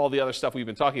just all the other stuff we've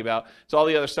been talking about. It's all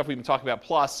the other stuff we've been talking about,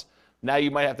 plus now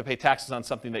you might have to pay taxes on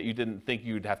something that you didn't think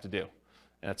you'd have to do.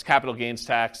 And it's capital gains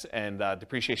tax and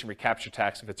depreciation recapture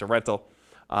tax if it's a rental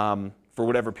for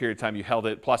whatever period of time you held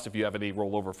it, plus if you have any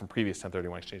rollover from previous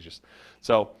 1031 exchanges.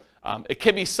 So it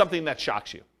can be something that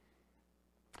shocks you.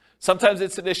 Sometimes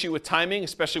it's an issue with timing,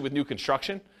 especially with new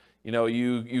construction.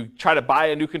 You try to buy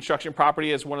a new construction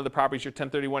property as one of the properties you're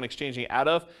 1031 exchanging out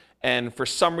of, and for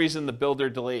some reason the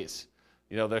builder delays.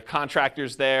 The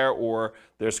contractor's there, or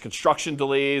there's construction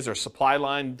delays or supply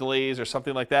line delays or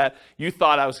something like that. You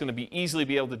thought I was going to easily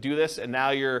be able to do this, and now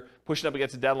you're pushing up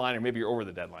against a deadline, or maybe you're over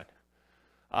the deadline.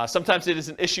 Sometimes it is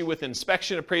an issue with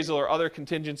inspection, appraisal, or other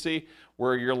contingency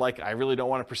where you're like, I really don't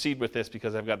want to proceed with this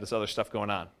because I've got this other stuff going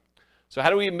on. So how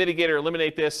do we mitigate or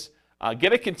eliminate this?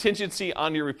 Get a contingency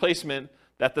on your replacement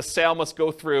that the sale must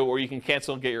go through, or you can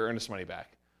cancel and get your earnest money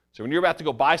back. So when you're about to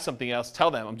go buy something else,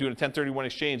 tell them, I'm doing a 1031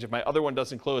 exchange. If my other one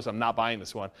doesn't close, I'm not buying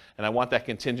this one. And I want that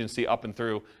contingency up and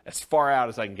through as far out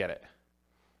as I can get it,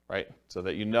 right? So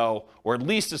that you know, or at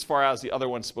least as far out as the other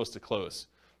one's supposed to close.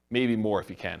 Maybe more if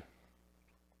you can.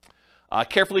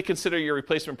 Carefully consider your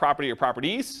replacement property or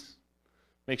properties.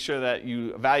 Make sure that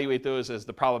you evaluate those as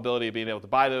the probability of being able to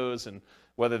buy those and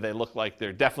whether they look like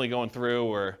they're definitely going through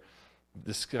or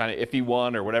this kind of iffy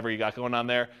one or whatever you got going on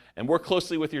there. And work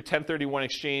closely with your 1031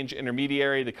 exchange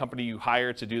intermediary, the company you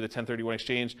hire to do the 1031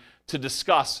 exchange, to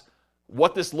discuss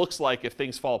what this looks like if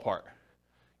things fall apart.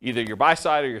 Either your buy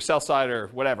side or your sell side or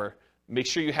whatever. Make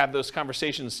sure you have those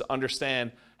conversations to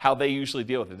understand how they usually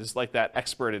deal with it. It's like that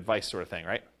expert advice sort of thing,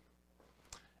 right?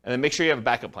 And then make sure you have a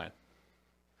backup plan.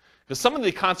 Because some of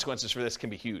the consequences for this can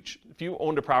be huge. If you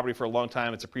owned a property for a long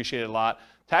time, it's appreciated a lot,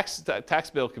 tax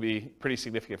bill could be pretty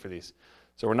significant for these.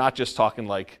 So we're not just talking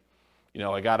like,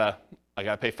 I gotta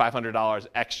pay $500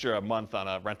 extra a month on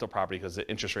a rental property because the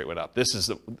interest rate went up.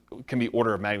 This can be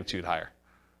orders of magnitude higher,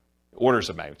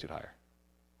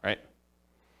 right?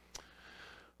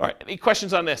 All right, any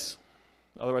questions on this?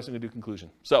 Otherwise, I'm going to do conclusion.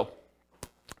 So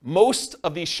most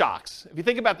of these shocks, if you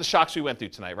think about the shocks we went through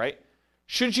tonight, right?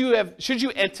 Should you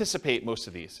anticipate most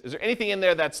of these? Is there anything in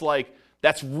there that's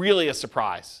really a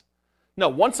surprise? No,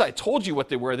 once I told you what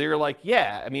they were like,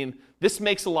 yeah, I mean, this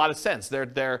makes a lot of sense.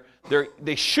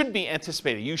 They should be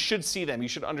anticipated. You should see them. You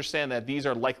should understand that these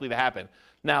are likely to happen.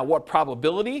 Now, what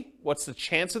probability, what's the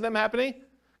chance of them happening?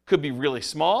 Could be really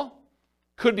small,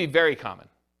 could be very common,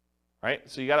 right?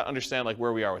 So you got to understand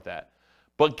where we are with that.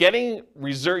 But getting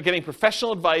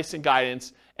professional advice and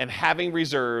guidance and having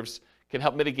reserves can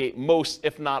help mitigate most,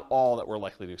 if not all, that we're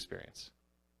likely to experience.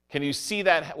 Can you see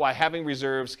that why having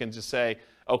reserves can just say,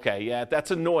 okay, yeah,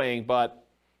 that's annoying, but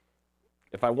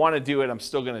if I want to do it, I'm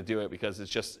still going to do it because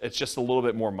it's just a little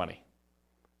bit more money.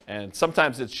 And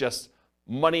sometimes it's just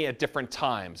money at different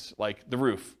times, like the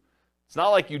roof. It's not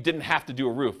like you didn't have to do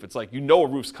a roof. It's like a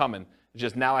roof's coming. It's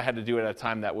just now I had to do it at a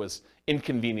time that was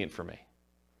inconvenient for me.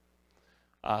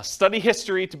 Study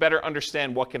history to better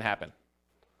understand what can happen.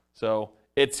 So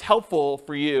it's helpful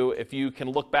for you if you can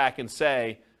look back and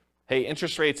say, hey,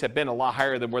 interest rates have been a lot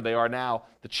higher than where they are now.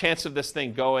 The chance of this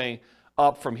thing going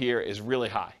up from here is really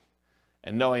high.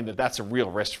 And knowing that that's a real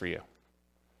risk for you.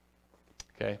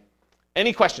 Okay.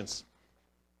 Any questions?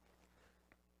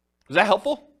 Was that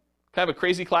helpful? Kind of a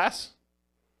crazy class?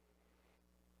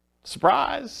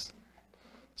 Surprise.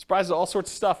 Surprise at all sorts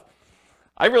of stuff.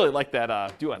 I really like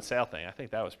that due on sale thing. I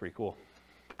think that was pretty cool.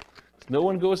 No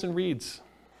one goes and reads.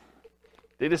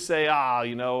 They just say,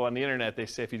 on the internet, they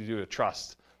say if you do a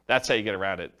trust. That's how you get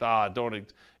around it.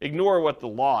 Don't ignore what the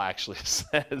law actually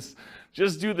says.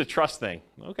 Just do the trust thing.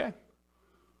 Okay.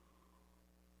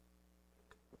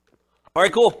 All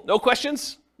right, cool. No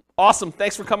questions? Awesome.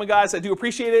 Thanks for coming, guys. I do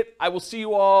appreciate it. I will see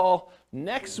you all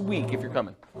next week if you're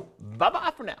coming.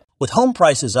 Bye-bye for now. With home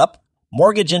prices up,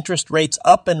 mortgage interest rates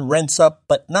up and rents up,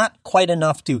 but not quite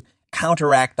enough to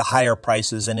counteract the higher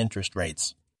prices and interest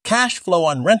rates. Cash flow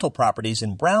on rental properties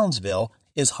in Brownsville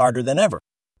is harder than ever.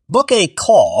 Book a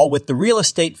call with the Real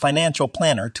Estate Financial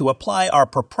Planner to apply our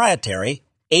proprietary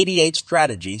 88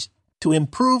 strategies to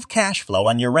improve cash flow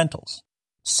on your rentals.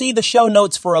 See the show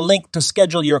notes for a link to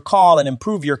schedule your call and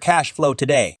improve your cash flow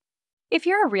today. If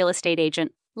you're a real estate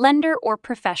agent, lender, or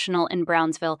professional in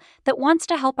Brownsville that wants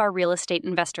to help our real estate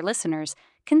investor listeners,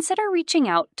 consider reaching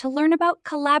out to learn about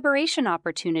collaboration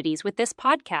opportunities with this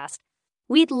podcast.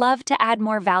 We'd love to add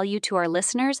more value to our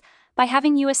listeners by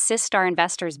having you assist our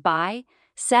investors buy,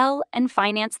 sell, and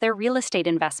finance their real estate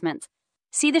investments.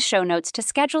 See the show notes to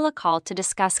schedule a call to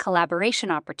discuss collaboration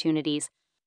opportunities.